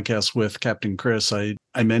on the podcast with Captain Chris, I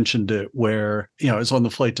mentioned it where, I was on the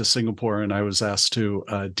flight to Singapore and I was asked to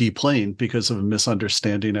deplane because of a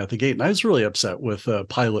misunderstanding at the gate. And I was really upset with a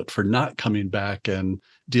pilot for not coming back and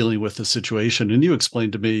dealing with the situation. And you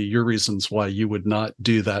explained to me your reasons why you would not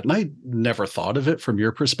do that. And I never thought of it from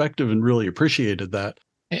your perspective and really appreciated that.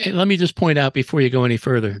 And let me just point out before you go any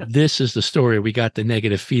further, this is the story we got the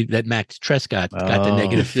negative feed that Max Trescott got the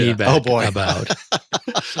negative feedback about.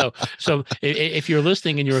 So if you're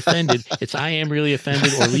listening and you're offended, it's I am really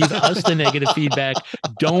offended, or leave us the negative feedback.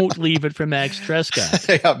 Don't leave it for Max Trescott.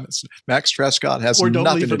 Yeah, Max Trescott has or don't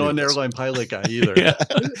nothing leave to it do on with this. Airline Pilot Guy either. Yeah.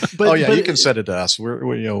 But you can send it to us.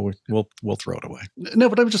 We'll throw it away. No,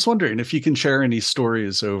 but I'm just wondering if you can share any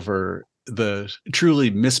stories over the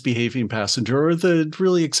truly misbehaving passenger or the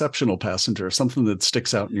really exceptional passenger, something that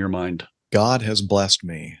sticks out in your mind. God has blessed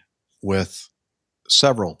me with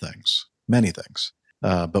several things, many things.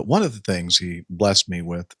 But one of the things he blessed me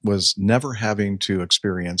with was never having to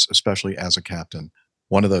experience, especially as a captain,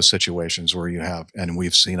 one of those situations where you have, and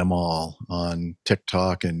we've seen them all on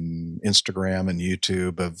TikTok and Instagram and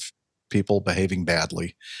YouTube, of people behaving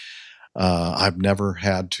badly. I've never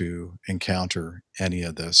had to encounter any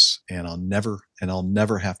of this, and I'll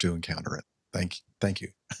never have to encounter it. Thank you.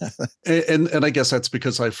 And I guess that's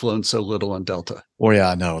because I've flown so little on Delta. Well,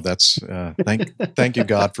 yeah, no, that's thank you,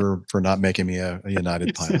 God, for not making me a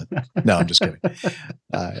United pilot. No, I'm just kidding.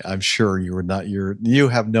 I'm sure you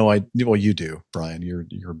have no idea. Well, you do, Brian.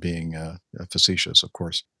 You're being facetious, of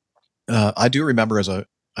course. I do remember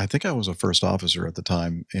I think I was a first officer at the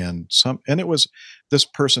time, and it was this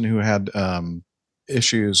person who had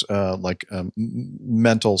issues like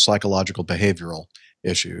mental, psychological, behavioral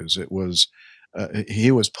issues. It was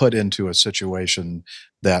he was put into a situation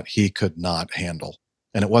that he could not handle,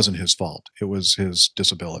 and it wasn't his fault. It was his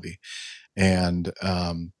disability, and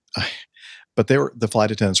but the flight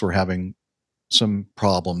attendants were having some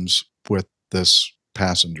problems with this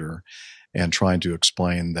passenger, and trying to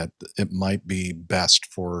explain that it might be best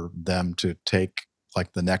for them to take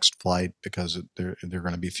like the next flight because there are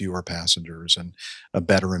going to be fewer passengers and a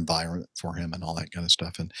better environment for him and all that kind of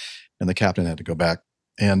stuff. And the captain had to go back.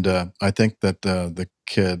 And I think that the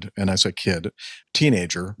kid, and I say kid,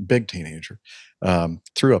 teenager, big teenager,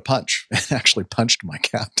 threw a punch and actually punched my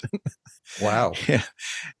captain. Wow. Yeah.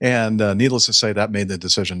 And needless to say, that made the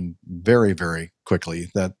decision very, very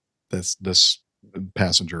quickly that this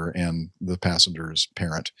passenger and the passenger's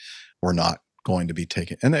parent were not going to be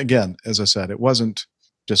taken. And again, as I said, it wasn't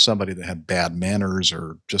just somebody that had bad manners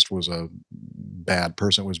or just was a bad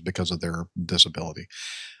person. It was because of their disability.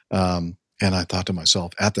 And I thought to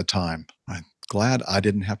myself at the time, I'm glad I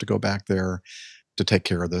didn't have to go back there to take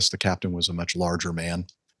care of this. The captain was a much larger man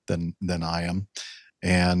than I am.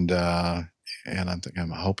 And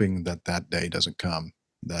I'm hoping that day doesn't come,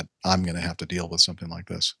 that I'm going to have to deal with something like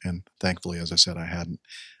this. And thankfully, as I said, I hadn't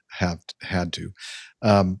had to.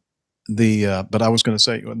 But I was going to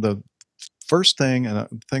say the first thing, and a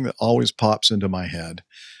thing that always pops into my head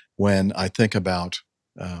when I think about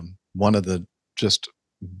one of the just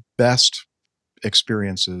best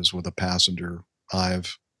experiences with a passenger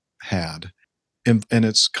I've had, and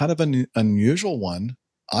it's kind of an unusual one,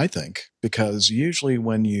 I think, because usually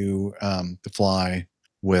when you fly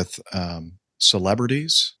with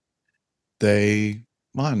celebrities, I'm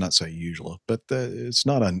not saying usual, but it's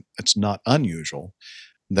not unusual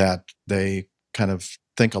that they kind of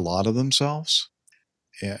think a lot of themselves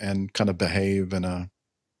and kind of behave in a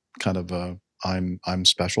kind of a I'm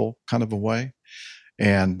special kind of a way.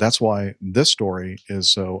 And that's why this story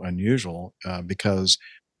is so unusual, because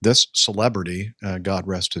this celebrity, God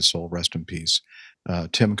rest his soul, rest in peace,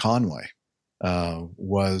 Tim Conway,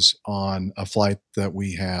 was on a flight that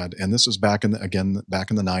we had, and this is back in the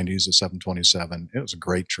 90s, the 727. It was a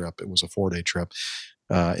great trip. It was a 4-day trip.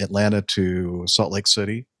 Atlanta to Salt Lake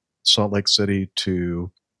City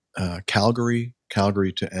to Calgary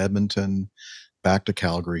to Edmonton, back to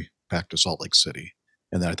Calgary, back to Salt Lake City.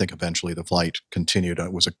 And then I think eventually the flight continued.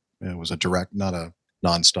 It was a direct, not a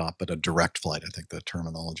nonstop, but a direct flight, I think the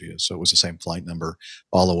terminology is. So it was the same flight number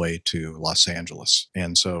all the way to Los Angeles.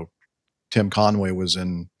 And so Tim Conway was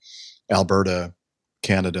in Alberta,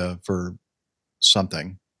 Canada for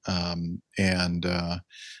something, and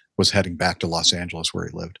was heading back to Los Angeles where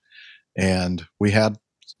he lived. And we had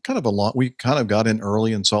we kind of got in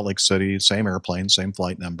early in Salt Lake City, same airplane, same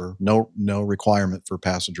flight number, no requirement for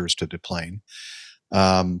passengers to deplane.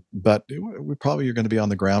 But we probably are going to be on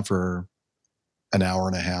the ground for an hour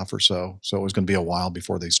and a half or so. So it was going to be a while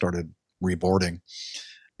before they started reboarding.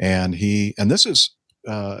 And this is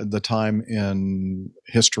the time in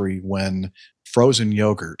history when frozen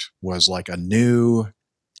yogurt was like a new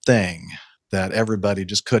thing that everybody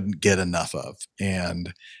just couldn't get enough of.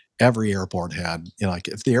 And every airport had, like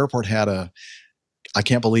if the airport had I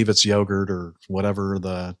can't believe it's yogurt or whatever,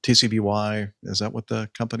 the TCBY, is that what the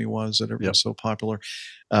company was that it was so popular?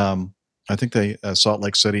 I think Salt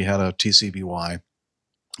Lake City had a TCBY,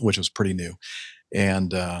 which was pretty new.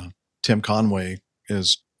 And Tim Conway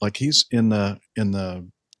is like, he's in the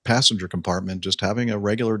passenger compartment just having a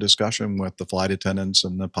regular discussion with the flight attendants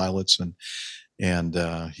and the pilots.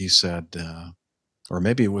 And he said, or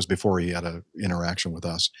maybe it was before he had an interaction with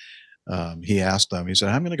us, he asked them, he said,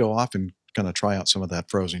 I'm going to go off and kind of try out some of that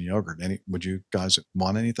frozen yogurt. Would you guys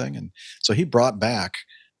want anything? And so he brought back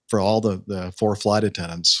for all the 4 flight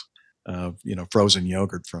attendants, frozen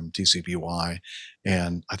yogurt from TCBY.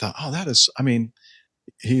 And I thought, oh, that is, I mean,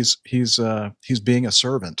 he's being a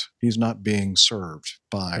servant. He's not being served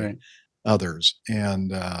by others.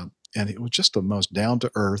 And it was just the most down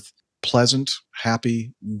to earth, pleasant,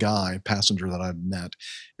 happy passenger that I've met.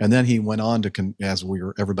 And then he went on to, as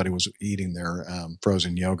everybody was eating their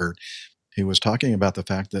frozen yogurt, he was talking about the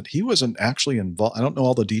fact that he wasn't actually involved. I don't know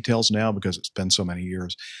all the details now because it's been so many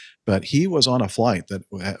years, but he was on a flight that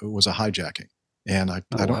was a hijacking. And I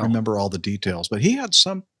don't remember all the details, but he had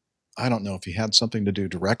I don't know if he had something to do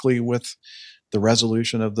directly with the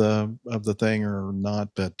resolution of the thing or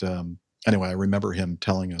not. But anyway, I remember him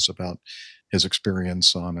telling us about his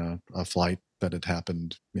experience on a flight that had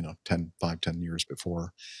happened, 10 years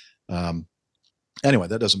before. Anyway,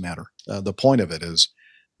 that doesn't matter. The point of it is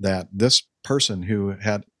that this person who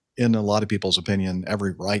had, in a lot of people's opinion,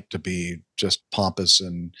 every right to be just pompous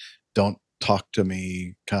and don't talk to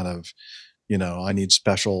me kind of, I need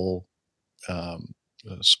special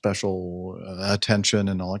attention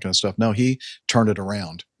and all that kind of stuff. No, he turned it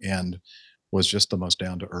around and was just the most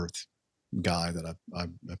down to earth guy that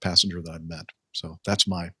a passenger that I've met. So that's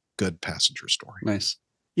my good passenger story. Nice.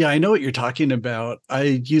 Yeah, I know what you're talking about. I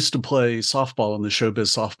used to play softball in the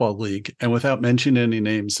Showbiz Softball League, and without mentioning any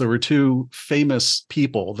names, there were 2 famous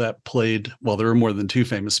people that played. Well, there were more than 2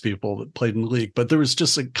 famous people that played in the league, but there was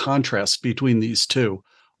just a contrast between these 2.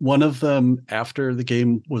 One of them, after the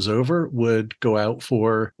game was over, would go out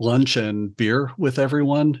for lunch and beer with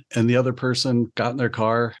everyone, and the other person got in their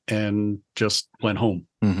car and just went home.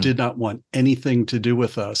 Mm-hmm. Did not want anything to do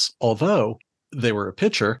with us, although they were a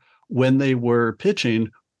pitcher. When they were pitching,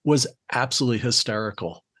 was absolutely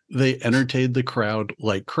hysterical. They entertained the crowd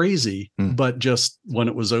like crazy, but just when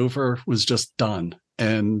it was over, was just done.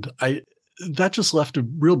 And that just left a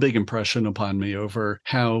real big impression upon me over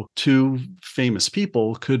how 2 famous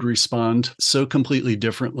people could respond so completely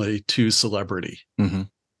differently to celebrity. Mm-hmm.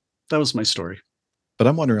 That was my story. But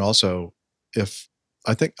I'm wondering also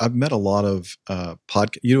I think I've met a lot of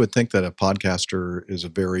you would think that a podcaster is a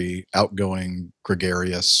very outgoing,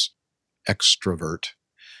 gregarious extrovert.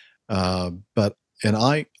 But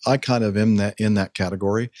I kind of am in that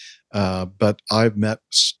category. But I've met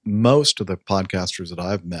most of the podcasters that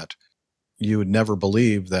I've met. You would never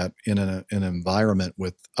believe that in an environment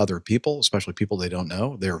with other people, especially people they don't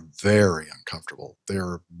know, they're very uncomfortable.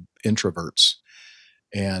 They're introverts.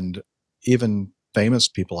 And even famous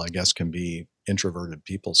people, I guess, can be introverted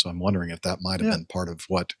people. So I'm wondering if that might have been part of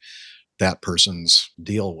what that person's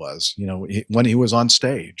deal was. When he was on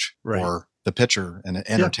stage or the pitcher and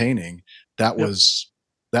entertaining, that was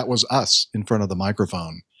us in front of the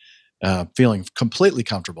microphone. Feeling completely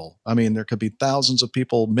comfortable. I mean, there could be thousands of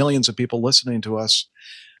people, millions of people listening to us,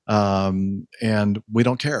 and we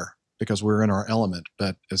don't care because we're in our element.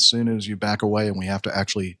 But as soon as you back away and we have to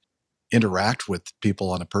actually interact with people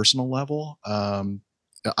on a personal level,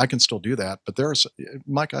 I can still do that. But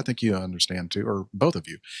Mike, I think you understand too, or both of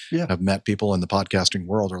you have met people in the podcasting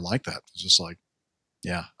world are like that. It's just like,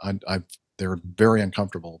 they're very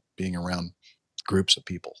uncomfortable being around groups of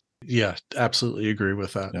people. Yeah, absolutely agree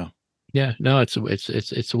with that. Yeah. Yeah, no, it's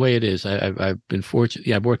the way it is. I've been fortunate.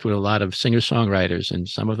 Yeah, I've worked with a lot of singer-songwriters, and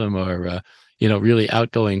some of them are, really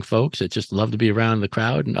outgoing folks that just love to be around the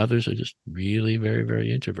crowd, and others are just really very,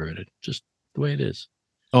 very introverted. Just the way it is.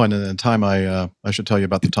 Oh, and the time I should tell you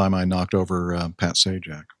about the time I knocked over Pat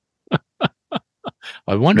Sajak.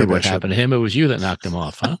 I wonder what happened to him. It was you that knocked him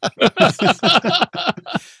off, huh?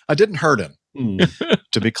 I didn't hurt him,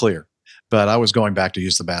 to be clear. But I was going back to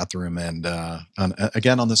use the bathroom, and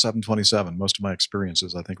again on the 727. Most of my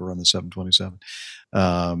experiences, I think, were on the 727.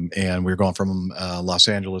 And we were going from Los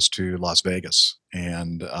Angeles to Las Vegas,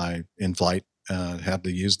 and in flight, had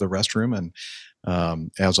to use the restroom. And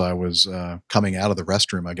as I was coming out of the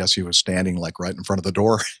restroom, I guess he was standing like right in front of the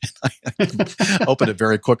door. I opened it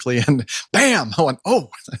very quickly and bam, I went, oh,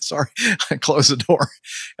 sorry. I closed the door.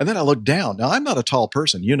 And then I looked down. Now, I'm not a tall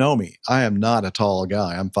person. You know me. I am not a tall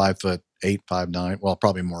guy. I'm 5'8", 5'9". Well,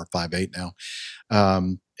 probably more 5'8" now.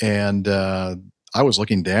 And I was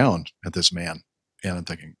looking down at this man and I'm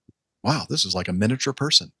thinking, wow, this is like a miniature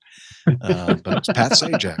person. But it's Pat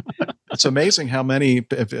Sajak. It's amazing how many,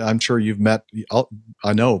 I'm sure you've met,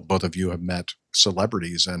 I know both of you have met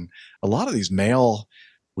celebrities, and a lot of these male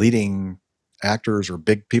leading actors or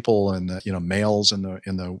big people and, males in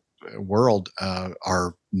the world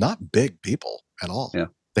are not big people at all. Yeah.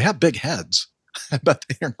 They have big heads, but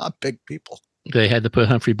they are not big people. They had to put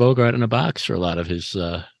Humphrey Bogart in a box for a lot of his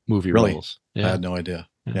movie roles. Yeah. I had no idea.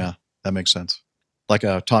 Yeah, that makes sense. Like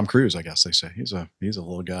Tom Cruise, I guess they say he's a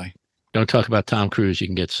little guy. Don't talk about Tom Cruise; you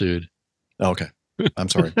can get sued. Oh, okay, I'm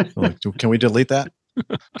sorry. Can we delete that?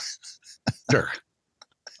 Sure.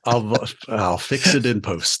 I'll fix it in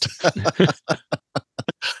post.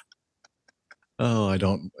 Oh, I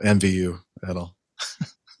don't envy you at all.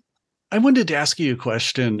 I wanted to ask you a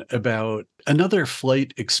question about another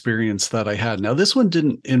flight experience that I had. Now, this one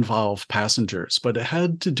didn't involve passengers, but it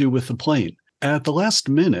had to do with the plane. At the last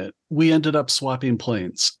minute, we ended up swapping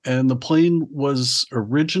planes, and the plane was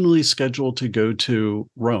originally scheduled to go to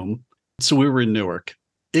Rome. So we were in Newark.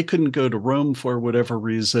 It couldn't go to Rome for whatever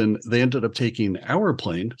reason. They ended up taking our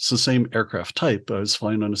plane. It's the same aircraft type. I was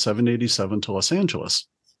flying on a 787 to Los Angeles.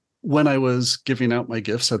 When I was giving out my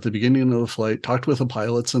gifts at the beginning of the flight, talked with the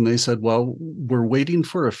pilots, and they said, well, we're waiting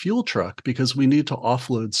for a fuel truck because we need to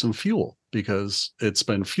offload some fuel because it's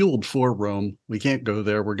been fueled for Rome. We can't go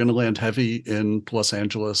there. We're going to land heavy in Los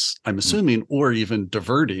Angeles, I'm assuming, or even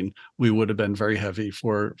diverting. We would have been very heavy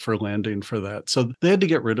for landing for that. So they had to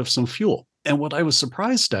get rid of some fuel. And what I was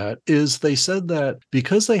surprised at is they said that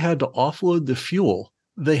because they had to offload the fuel,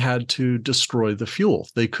 they had to destroy the fuel.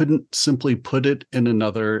 They couldn't simply put it in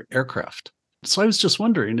another aircraft. So I was just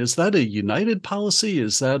wondering, is that a United policy?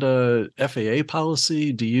 Is that a FAA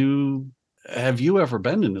policy? Have you ever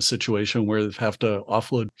been in a situation where they have to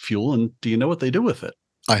offload fuel, and do you know what they do with it?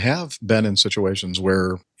 I have been in situations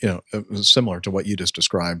where, it was similar to what you just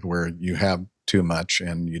described, where you have too much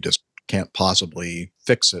and you just can't possibly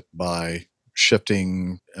fix it by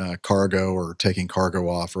shifting cargo or taking cargo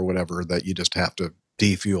off or whatever, that you just have to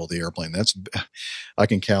defuel the airplane. I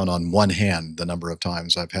can count on one hand the number of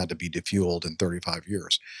times I've had to be defueled in 35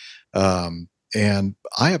 years. And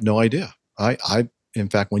I have no idea. In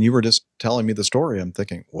fact, when you were just telling me the story, I'm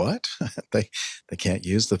thinking, what? They can't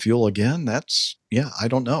use the fuel again? I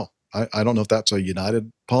don't know. I don't know if that's a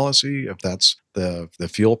United policy, if that's the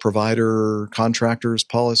fuel provider contractor's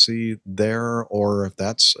policy there, or if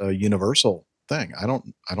that's a universal thing. I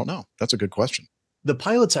don't know. That's a good question. The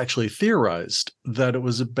pilots actually theorized that it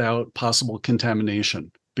was about possible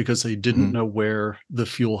contamination because they didn't know where the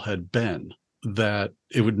fuel had been, that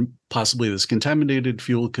it would possibly, this contaminated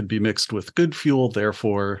fuel could be mixed with good fuel,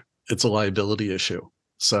 therefore it's a liability issue.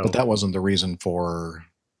 But that wasn't the reason for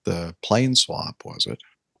the plane swap, was it?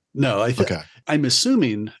 No, I'm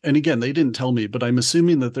assuming, and again, they didn't tell me, but I'm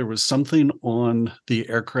assuming that there was something on the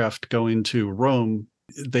aircraft going to Rome.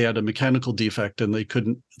 They had a mechanical defect and they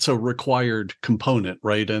couldn't, so required component,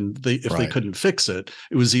 right? And if they couldn't fix it,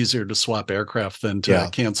 it was easier to swap aircraft than to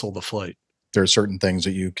cancel the flight. There are certain things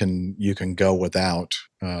that you can go without,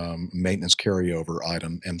 maintenance carryover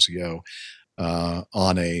item, MCO,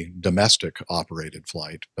 on a domestic operated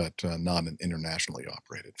flight, but not an internationally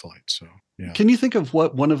operated flight. So, yeah. Can you think of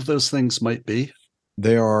what one of those things might be?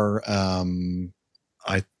 There are,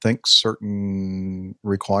 I think, certain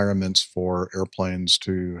requirements for airplanes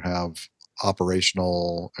to have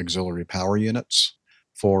operational auxiliary power units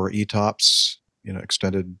for ETOPS,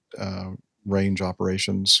 extended range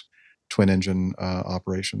operations, twin engine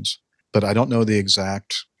operations. But I don't know the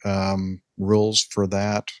exact rules for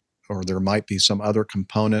that, or there might be some other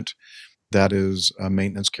component that is a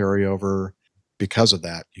maintenance carryover. Because of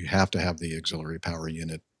that, you have to have the auxiliary power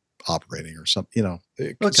unit operating or something,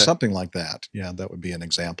 something like that. Yeah, that would be an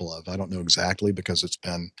example of. I don't know exactly because it's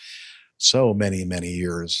been so many, many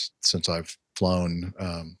years since I've flown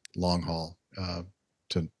long haul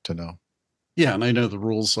to know. Yeah, and I know the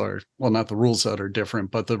rules are, well, not the rules that are different,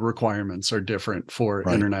 but the requirements are different for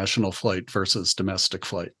international flight versus domestic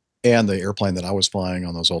flight. And the airplane that I was flying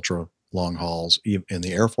on those ultra long hauls in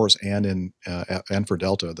the Air Force and and for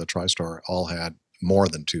Delta, the TriStar all had more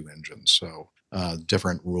than two engines. So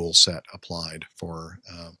different rule set applied for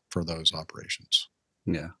those operations.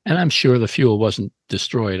 Yeah. And I'm sure the fuel wasn't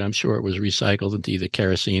destroyed. I'm sure it was recycled into either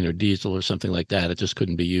kerosene or diesel or something like that. It just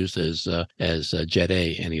couldn't be used as Jet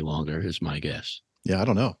A any longer, is my guess. Yeah, I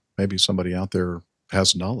don't know. Maybe somebody out there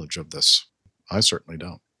has knowledge of this. I certainly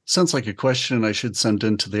don't. Sounds like a question I should send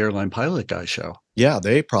into the Airline Pilot Guy show. Yeah,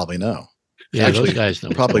 they probably know. Yeah, Actually, those guys know.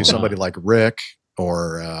 Probably somebody like Rick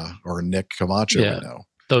or Nick Camacho would know.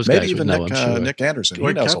 Those Maybe guys even would know, Nick, I'm sure. Nick Anderson. Or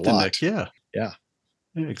He knows Captain a lot. Nick, yeah. Yeah.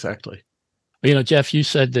 Yeah, exactly. Jeff, you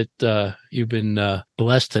said that you've been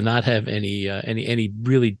blessed to not have any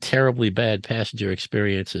really terribly bad passenger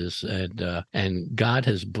experiences, and God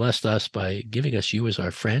has blessed us by giving us you as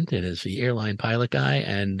our friend and as the Airline Pilot Guy,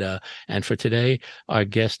 and for today, our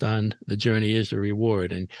guest on The Journey is the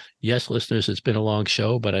Reward. And yes, listeners, it's been a long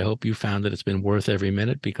show, but I hope you found that it's been worth every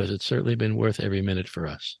minute, because it's certainly been worth every minute for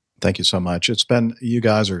us. Thank you so much. You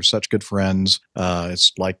guys are such good friends.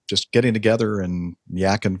 It's like just getting together and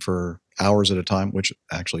yakking for hours at a time, which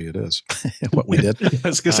actually it is what we did. I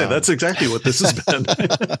was going to say, that's exactly what this has been.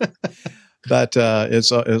 But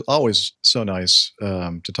it's always so nice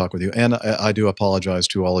to talk with you. And I do apologize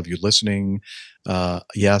to all of you listening.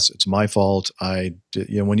 Yes, it's my fault.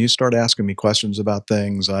 When you start asking me questions about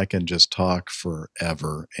things, I can just talk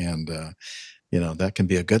forever. And that can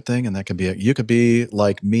be a good thing, and that can be you could be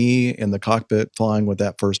like me in the cockpit flying with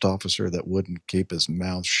that first officer that wouldn't keep his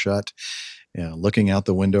mouth shut. Looking out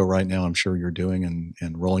the window right now, I'm sure you're doing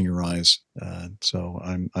and rolling your eyes. So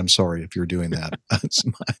I'm sorry if you're doing that. It's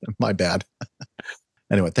my bad.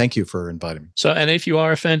 Anyway, thank you for inviting me. So, and if you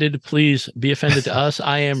are offended, please be offended to us.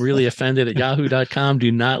 I am really offended at yahoo.com.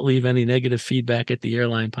 Do not leave any negative feedback at the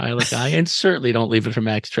Airline Pilot Guy, and certainly don't leave it for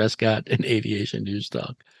Max Trescott and Aviation News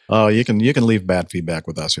Talk. Oh, you can leave bad feedback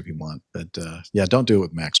with us if you want, but don't do it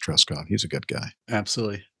with Max Trescott. He's a good guy.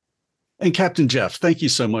 Absolutely. And Captain Jeff, thank you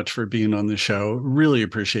so much for being on the show. Really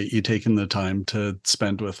appreciate you taking the time to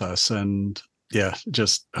spend with us. And yeah,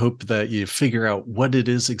 just hope that you figure out what it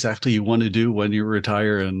is exactly you want to do when you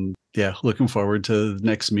retire. And yeah, looking forward to the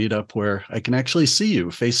next meetup where I can actually see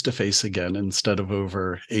you face to face again instead of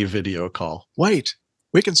over a video call. Wait,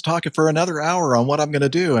 we can talk for another hour on what I'm going to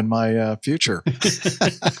do in my future.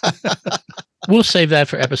 We'll save that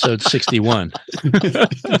for episode 61.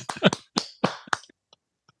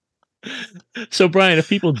 So, Brian, if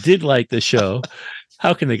people did like the show,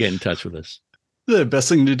 how can they get in touch with us? The best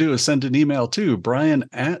thing to do is send an email to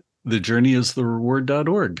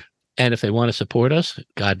brian@thejourneyisthereward.org. And if they want to support us,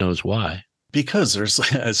 God knows why. Because there's,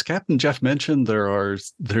 as Captain Jeff mentioned,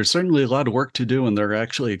 there's certainly a lot of work to do, and there are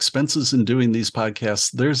actually expenses in doing these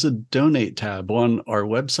podcasts. There's a donate tab on our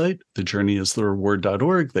website,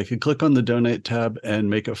 thejourneyisthereward.org. They could click on the donate tab and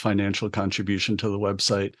make a financial contribution to the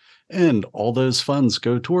website. And all those funds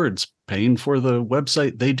go towards paying for the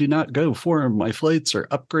website. They do not go for my flights or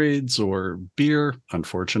upgrades or beer,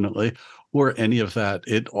 unfortunately, or any of that.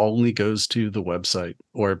 It only goes to the website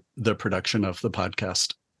or the production of the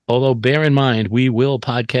podcast. Although bear in mind, we will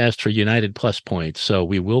podcast for United Plus Points. So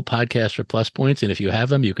we will podcast for Plus Points. And if you have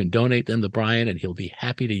them, you can donate them to Brian and he'll be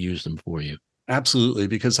happy to use them for you. Absolutely,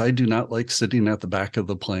 because I do not like sitting at the back of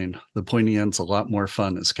the plane. The pointy end's a lot more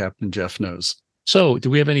fun, as Captain Jeff knows. So do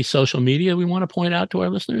we have any social media we want to point out to our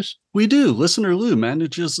listeners? We do. Listener Lou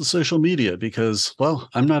manages the social media because, well,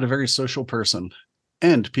 I'm not a very social person.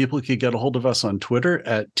 And people can get a hold of us on Twitter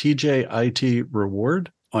at TJITReward.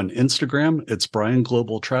 On Instagram, it's Brian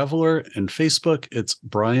Global Traveler, and Facebook, it's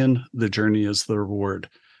Brian, The Journey is the Reward.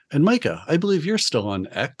 And Micah, I believe you're still on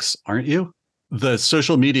X, aren't you? The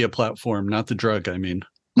social media platform, not the drug, I mean.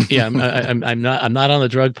 Yeah, I'm not on the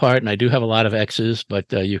drug part, and I do have a lot of X's, but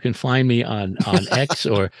you can find me on X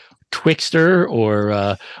or Twixter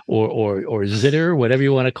or Zitter, whatever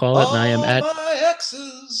you want to call it. And I am at my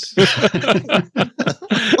X's.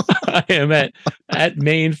 I am at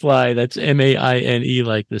Mainfly. That's MAINE,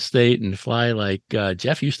 like the state, and fly like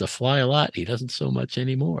Jeff used to fly a lot. He doesn't so much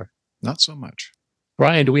anymore. Not so much.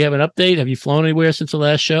 Brian, do we have an update? Have you flown anywhere since the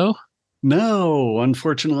last show? No,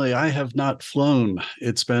 unfortunately, I have not flown.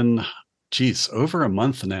 It's been, over a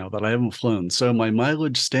month now that I haven't flown. So my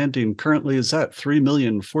mileage standing currently is at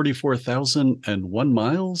 3,044,001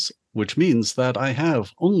 miles, which means that I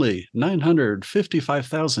have only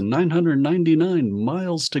 955,999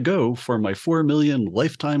 miles to go for my 4 million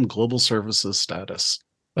lifetime global services status.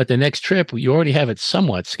 But the next trip, you already have it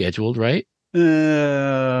somewhat scheduled, right?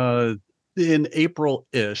 In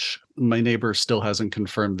April-ish. My neighbor still hasn't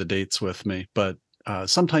confirmed the dates with me, but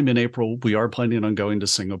sometime in April, we are planning on going to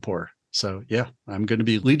Singapore. So yeah, I'm going to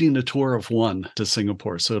be leading a tour of one to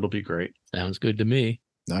Singapore, so it'll be great. Sounds good to me.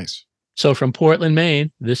 Nice. So from Portland,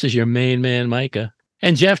 Maine, this is your Maine man, Micah.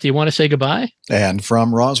 And Jeff, do you want to say goodbye? And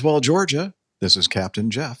from Roswell, Georgia, This is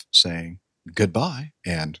Captain Jeff saying goodbye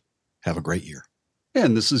and have a great year.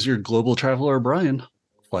 And this is your global traveler, Brian.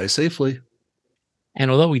 Fly safely.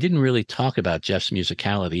 And although we didn't really talk about Jeff's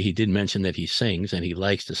musicality, he did mention that he sings and he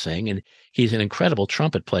likes to sing. And he's an incredible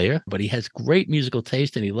trumpet player, but he has great musical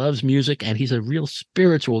taste and he loves music and he's a real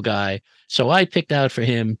spiritual guy. So I picked out for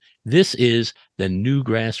him, this is the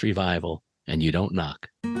Newgrass Revival, and You Don't Knock.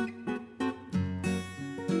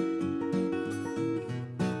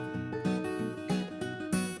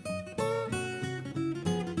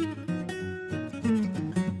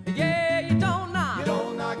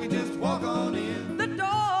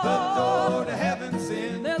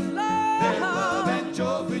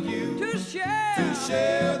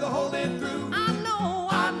 Share the whole day through.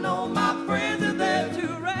 I know my friends are there to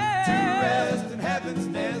rest in heaven's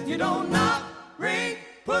nest. You don't knock, ring,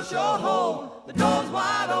 push or hold. The door's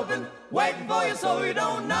wide open, waiting for you, so you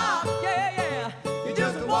don't knock. Yeah, you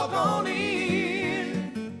just walk on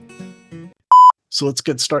in. So let's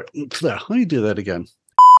get started. Let me do that again.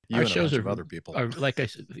 Our shows are other people. Are, like I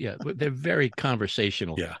said, yeah, they're very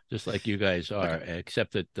conversational. Yeah, just like you guys are,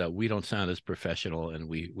 except that we don't sound as professional and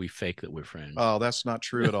we fake that we're friends. Oh, that's not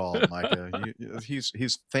true at all, Micah.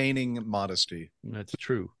 He's feigning modesty. That's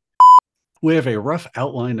true. We have a rough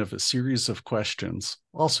outline of a series of questions,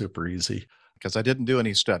 all super easy. Because I didn't do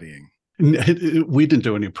any studying. We didn't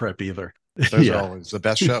do any prep either. Those are always the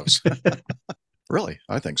best shows. Really,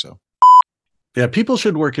 I think so. Yeah, people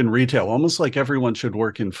should work in retail, almost like everyone should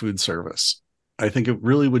work in food service. I think it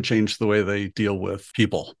really would change the way they deal with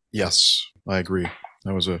people. Yes, I agree.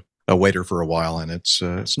 I was a waiter for a while, and it's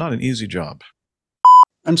not an easy job.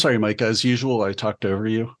 I'm sorry, Mike. As usual, I talked over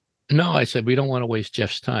you. No, I said we don't want to waste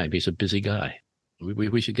Jeff's time. He's a busy guy.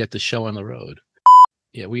 We should get the show on the road.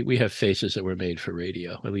 Yeah, we have faces that were made for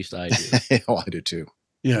radio. At least I do. Oh, I do too.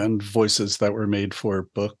 Yeah, and voices that were made for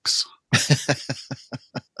books.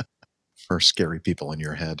 For scary people in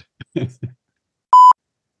your head.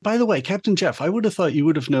 By the way, Captain Jeff, I would have thought you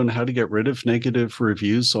would have known how to get rid of negative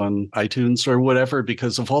reviews on iTunes or whatever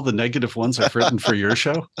because of all the negative ones I've written for your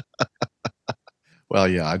show. Well,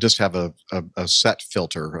 yeah, I just have a set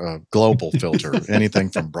filter, a global filter. Anything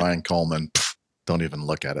from Brian Coleman, don't even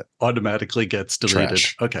look at it. Automatically gets deleted.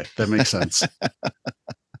 Trash. Okay, that makes sense.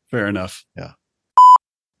 Fair enough. Yeah.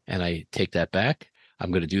 And I take that back.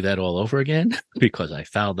 I'm going to do that all over again because I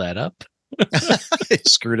fouled that up.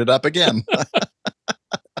 Screwed it up again.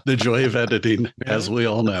 The joy of editing, as we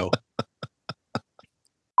all know.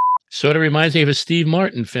 Sort of reminds me of a Steve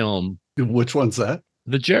Martin film. Which one's that?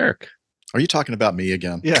 The Jerk. Are you talking about me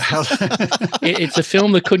again? Yeah. It's a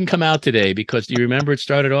film that couldn't come out today because do you remember it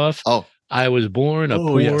started off? Oh, I was born a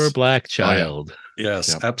poor yes. black child. Oh, yeah.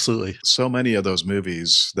 Yes, Yep. Absolutely. So many of those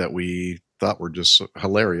movies that we thought were just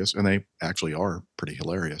hilarious, and they actually are pretty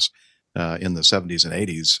hilarious, in the 70s and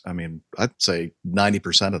 80s. I mean, I'd say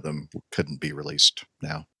 90% of them couldn't be released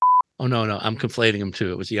now. Oh, no, I'm conflating them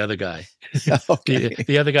too. It was the other guy. Okay.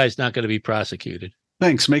 The other guy's not going to be prosecuted.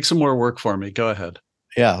 Thanks. Make some more work for me. Go ahead.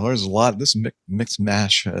 Yeah, there's a lot. This mixed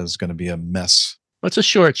mash is going to be a mess. Well, it's a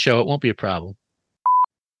short show. It won't be a problem.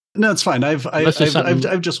 No, it's fine.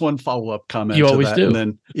 I've just one follow-up comment. You to always that, do. And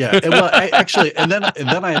then, yeah. Well, and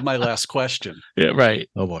then I have my last question. Yeah, right.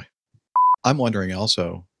 Oh boy. I'm wondering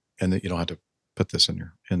also, and that you don't have to put this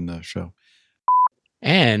in the show.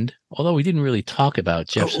 And although we didn't really talk about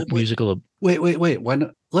Jeff's musical. Wait. Why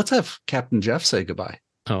not? Let's have Captain Jeff say goodbye.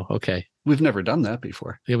 Oh, okay. We've never done that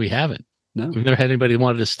before. Yeah, we haven't. No, we've never had anybody who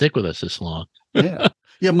wanted to stick with us this long. Yeah.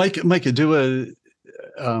 Yeah. Micah, do a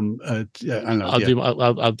I don't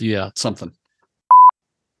know. I'll do something.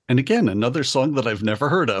 And again, another song that I've never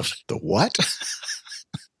heard of. The what?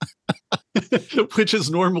 Which is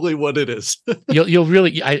normally what it is. You'll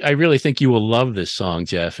really, I really think you will love this song,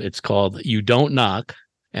 Jeff. It's called You Don't Knock,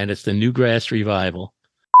 and it's the Newgrass Revival.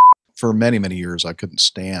 For many, many years, I couldn't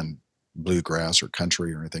stand bluegrass or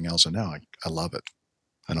country or anything else, and now I love it.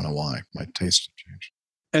 I don't know why. My taste has changed.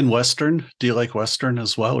 And Western? Do you like Western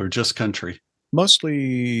as well, or just country?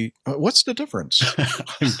 Mostly, what's the difference?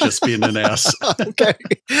 I'm just being an ass. Okay.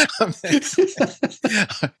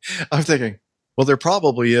 I'm thinking, well, there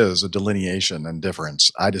probably is a delineation and difference.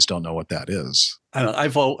 I just don't know what that is.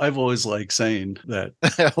 I've always liked saying that.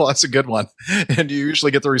 Well, that's a good one. And you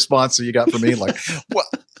usually get the response that you got from me, like, well,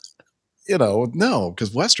 no,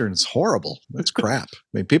 because Western is horrible. It's crap. I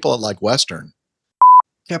mean, people that like Western.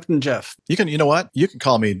 Captain Jeff. You know what? You can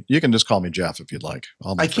just call me Jeff if you'd like.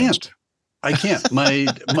 I can't. I can't.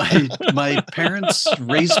 My parents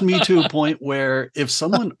raised me to a point where if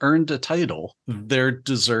someone earned a title, they're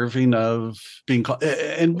deserving of being called.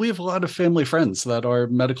 And we have a lot of family friends that are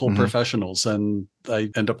medical professionals, and I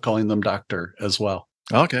end up calling them doctor as well.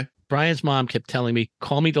 Okay. Brian's mom kept telling me,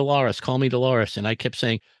 call me Dolores, call me Dolores. And I kept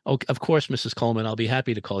saying, oh, of course, Mrs. Coleman, I'll be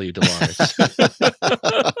happy to call you Dolores.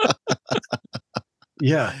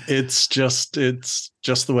 Yeah, it's just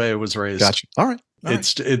the way I was raised. Gotcha. All right.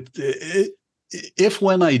 If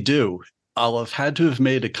when I do, I'll have had to have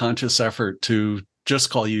made a conscious effort to just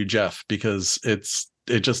call you Jeff, because it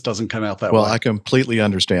just doesn't come out that way. Well, I completely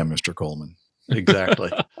understand, Mr. Coleman.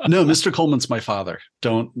 Exactly. No, Mr. Coleman's my father.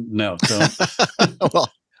 Don't. Well,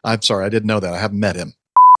 I'm sorry, I didn't know that. I haven't met him.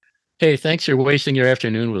 Hey, thanks for wasting your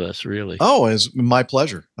afternoon with us, really. Oh, it's my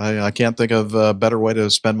pleasure. I can't think of a better way to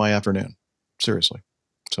spend my afternoon. Seriously.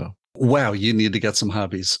 So. Wow, you need to get some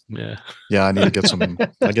hobbies. Yeah. Yeah, I need to get some.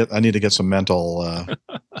 I need to get some mental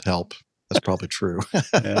help. That's probably true.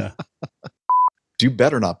 Yeah. You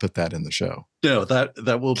better not put that in the show. No,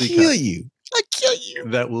 that will be kill cut. You. I kill you.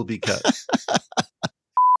 That will be cut. But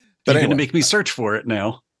you're anyway. going to make me search for it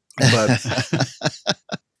now. But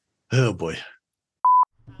oh boy.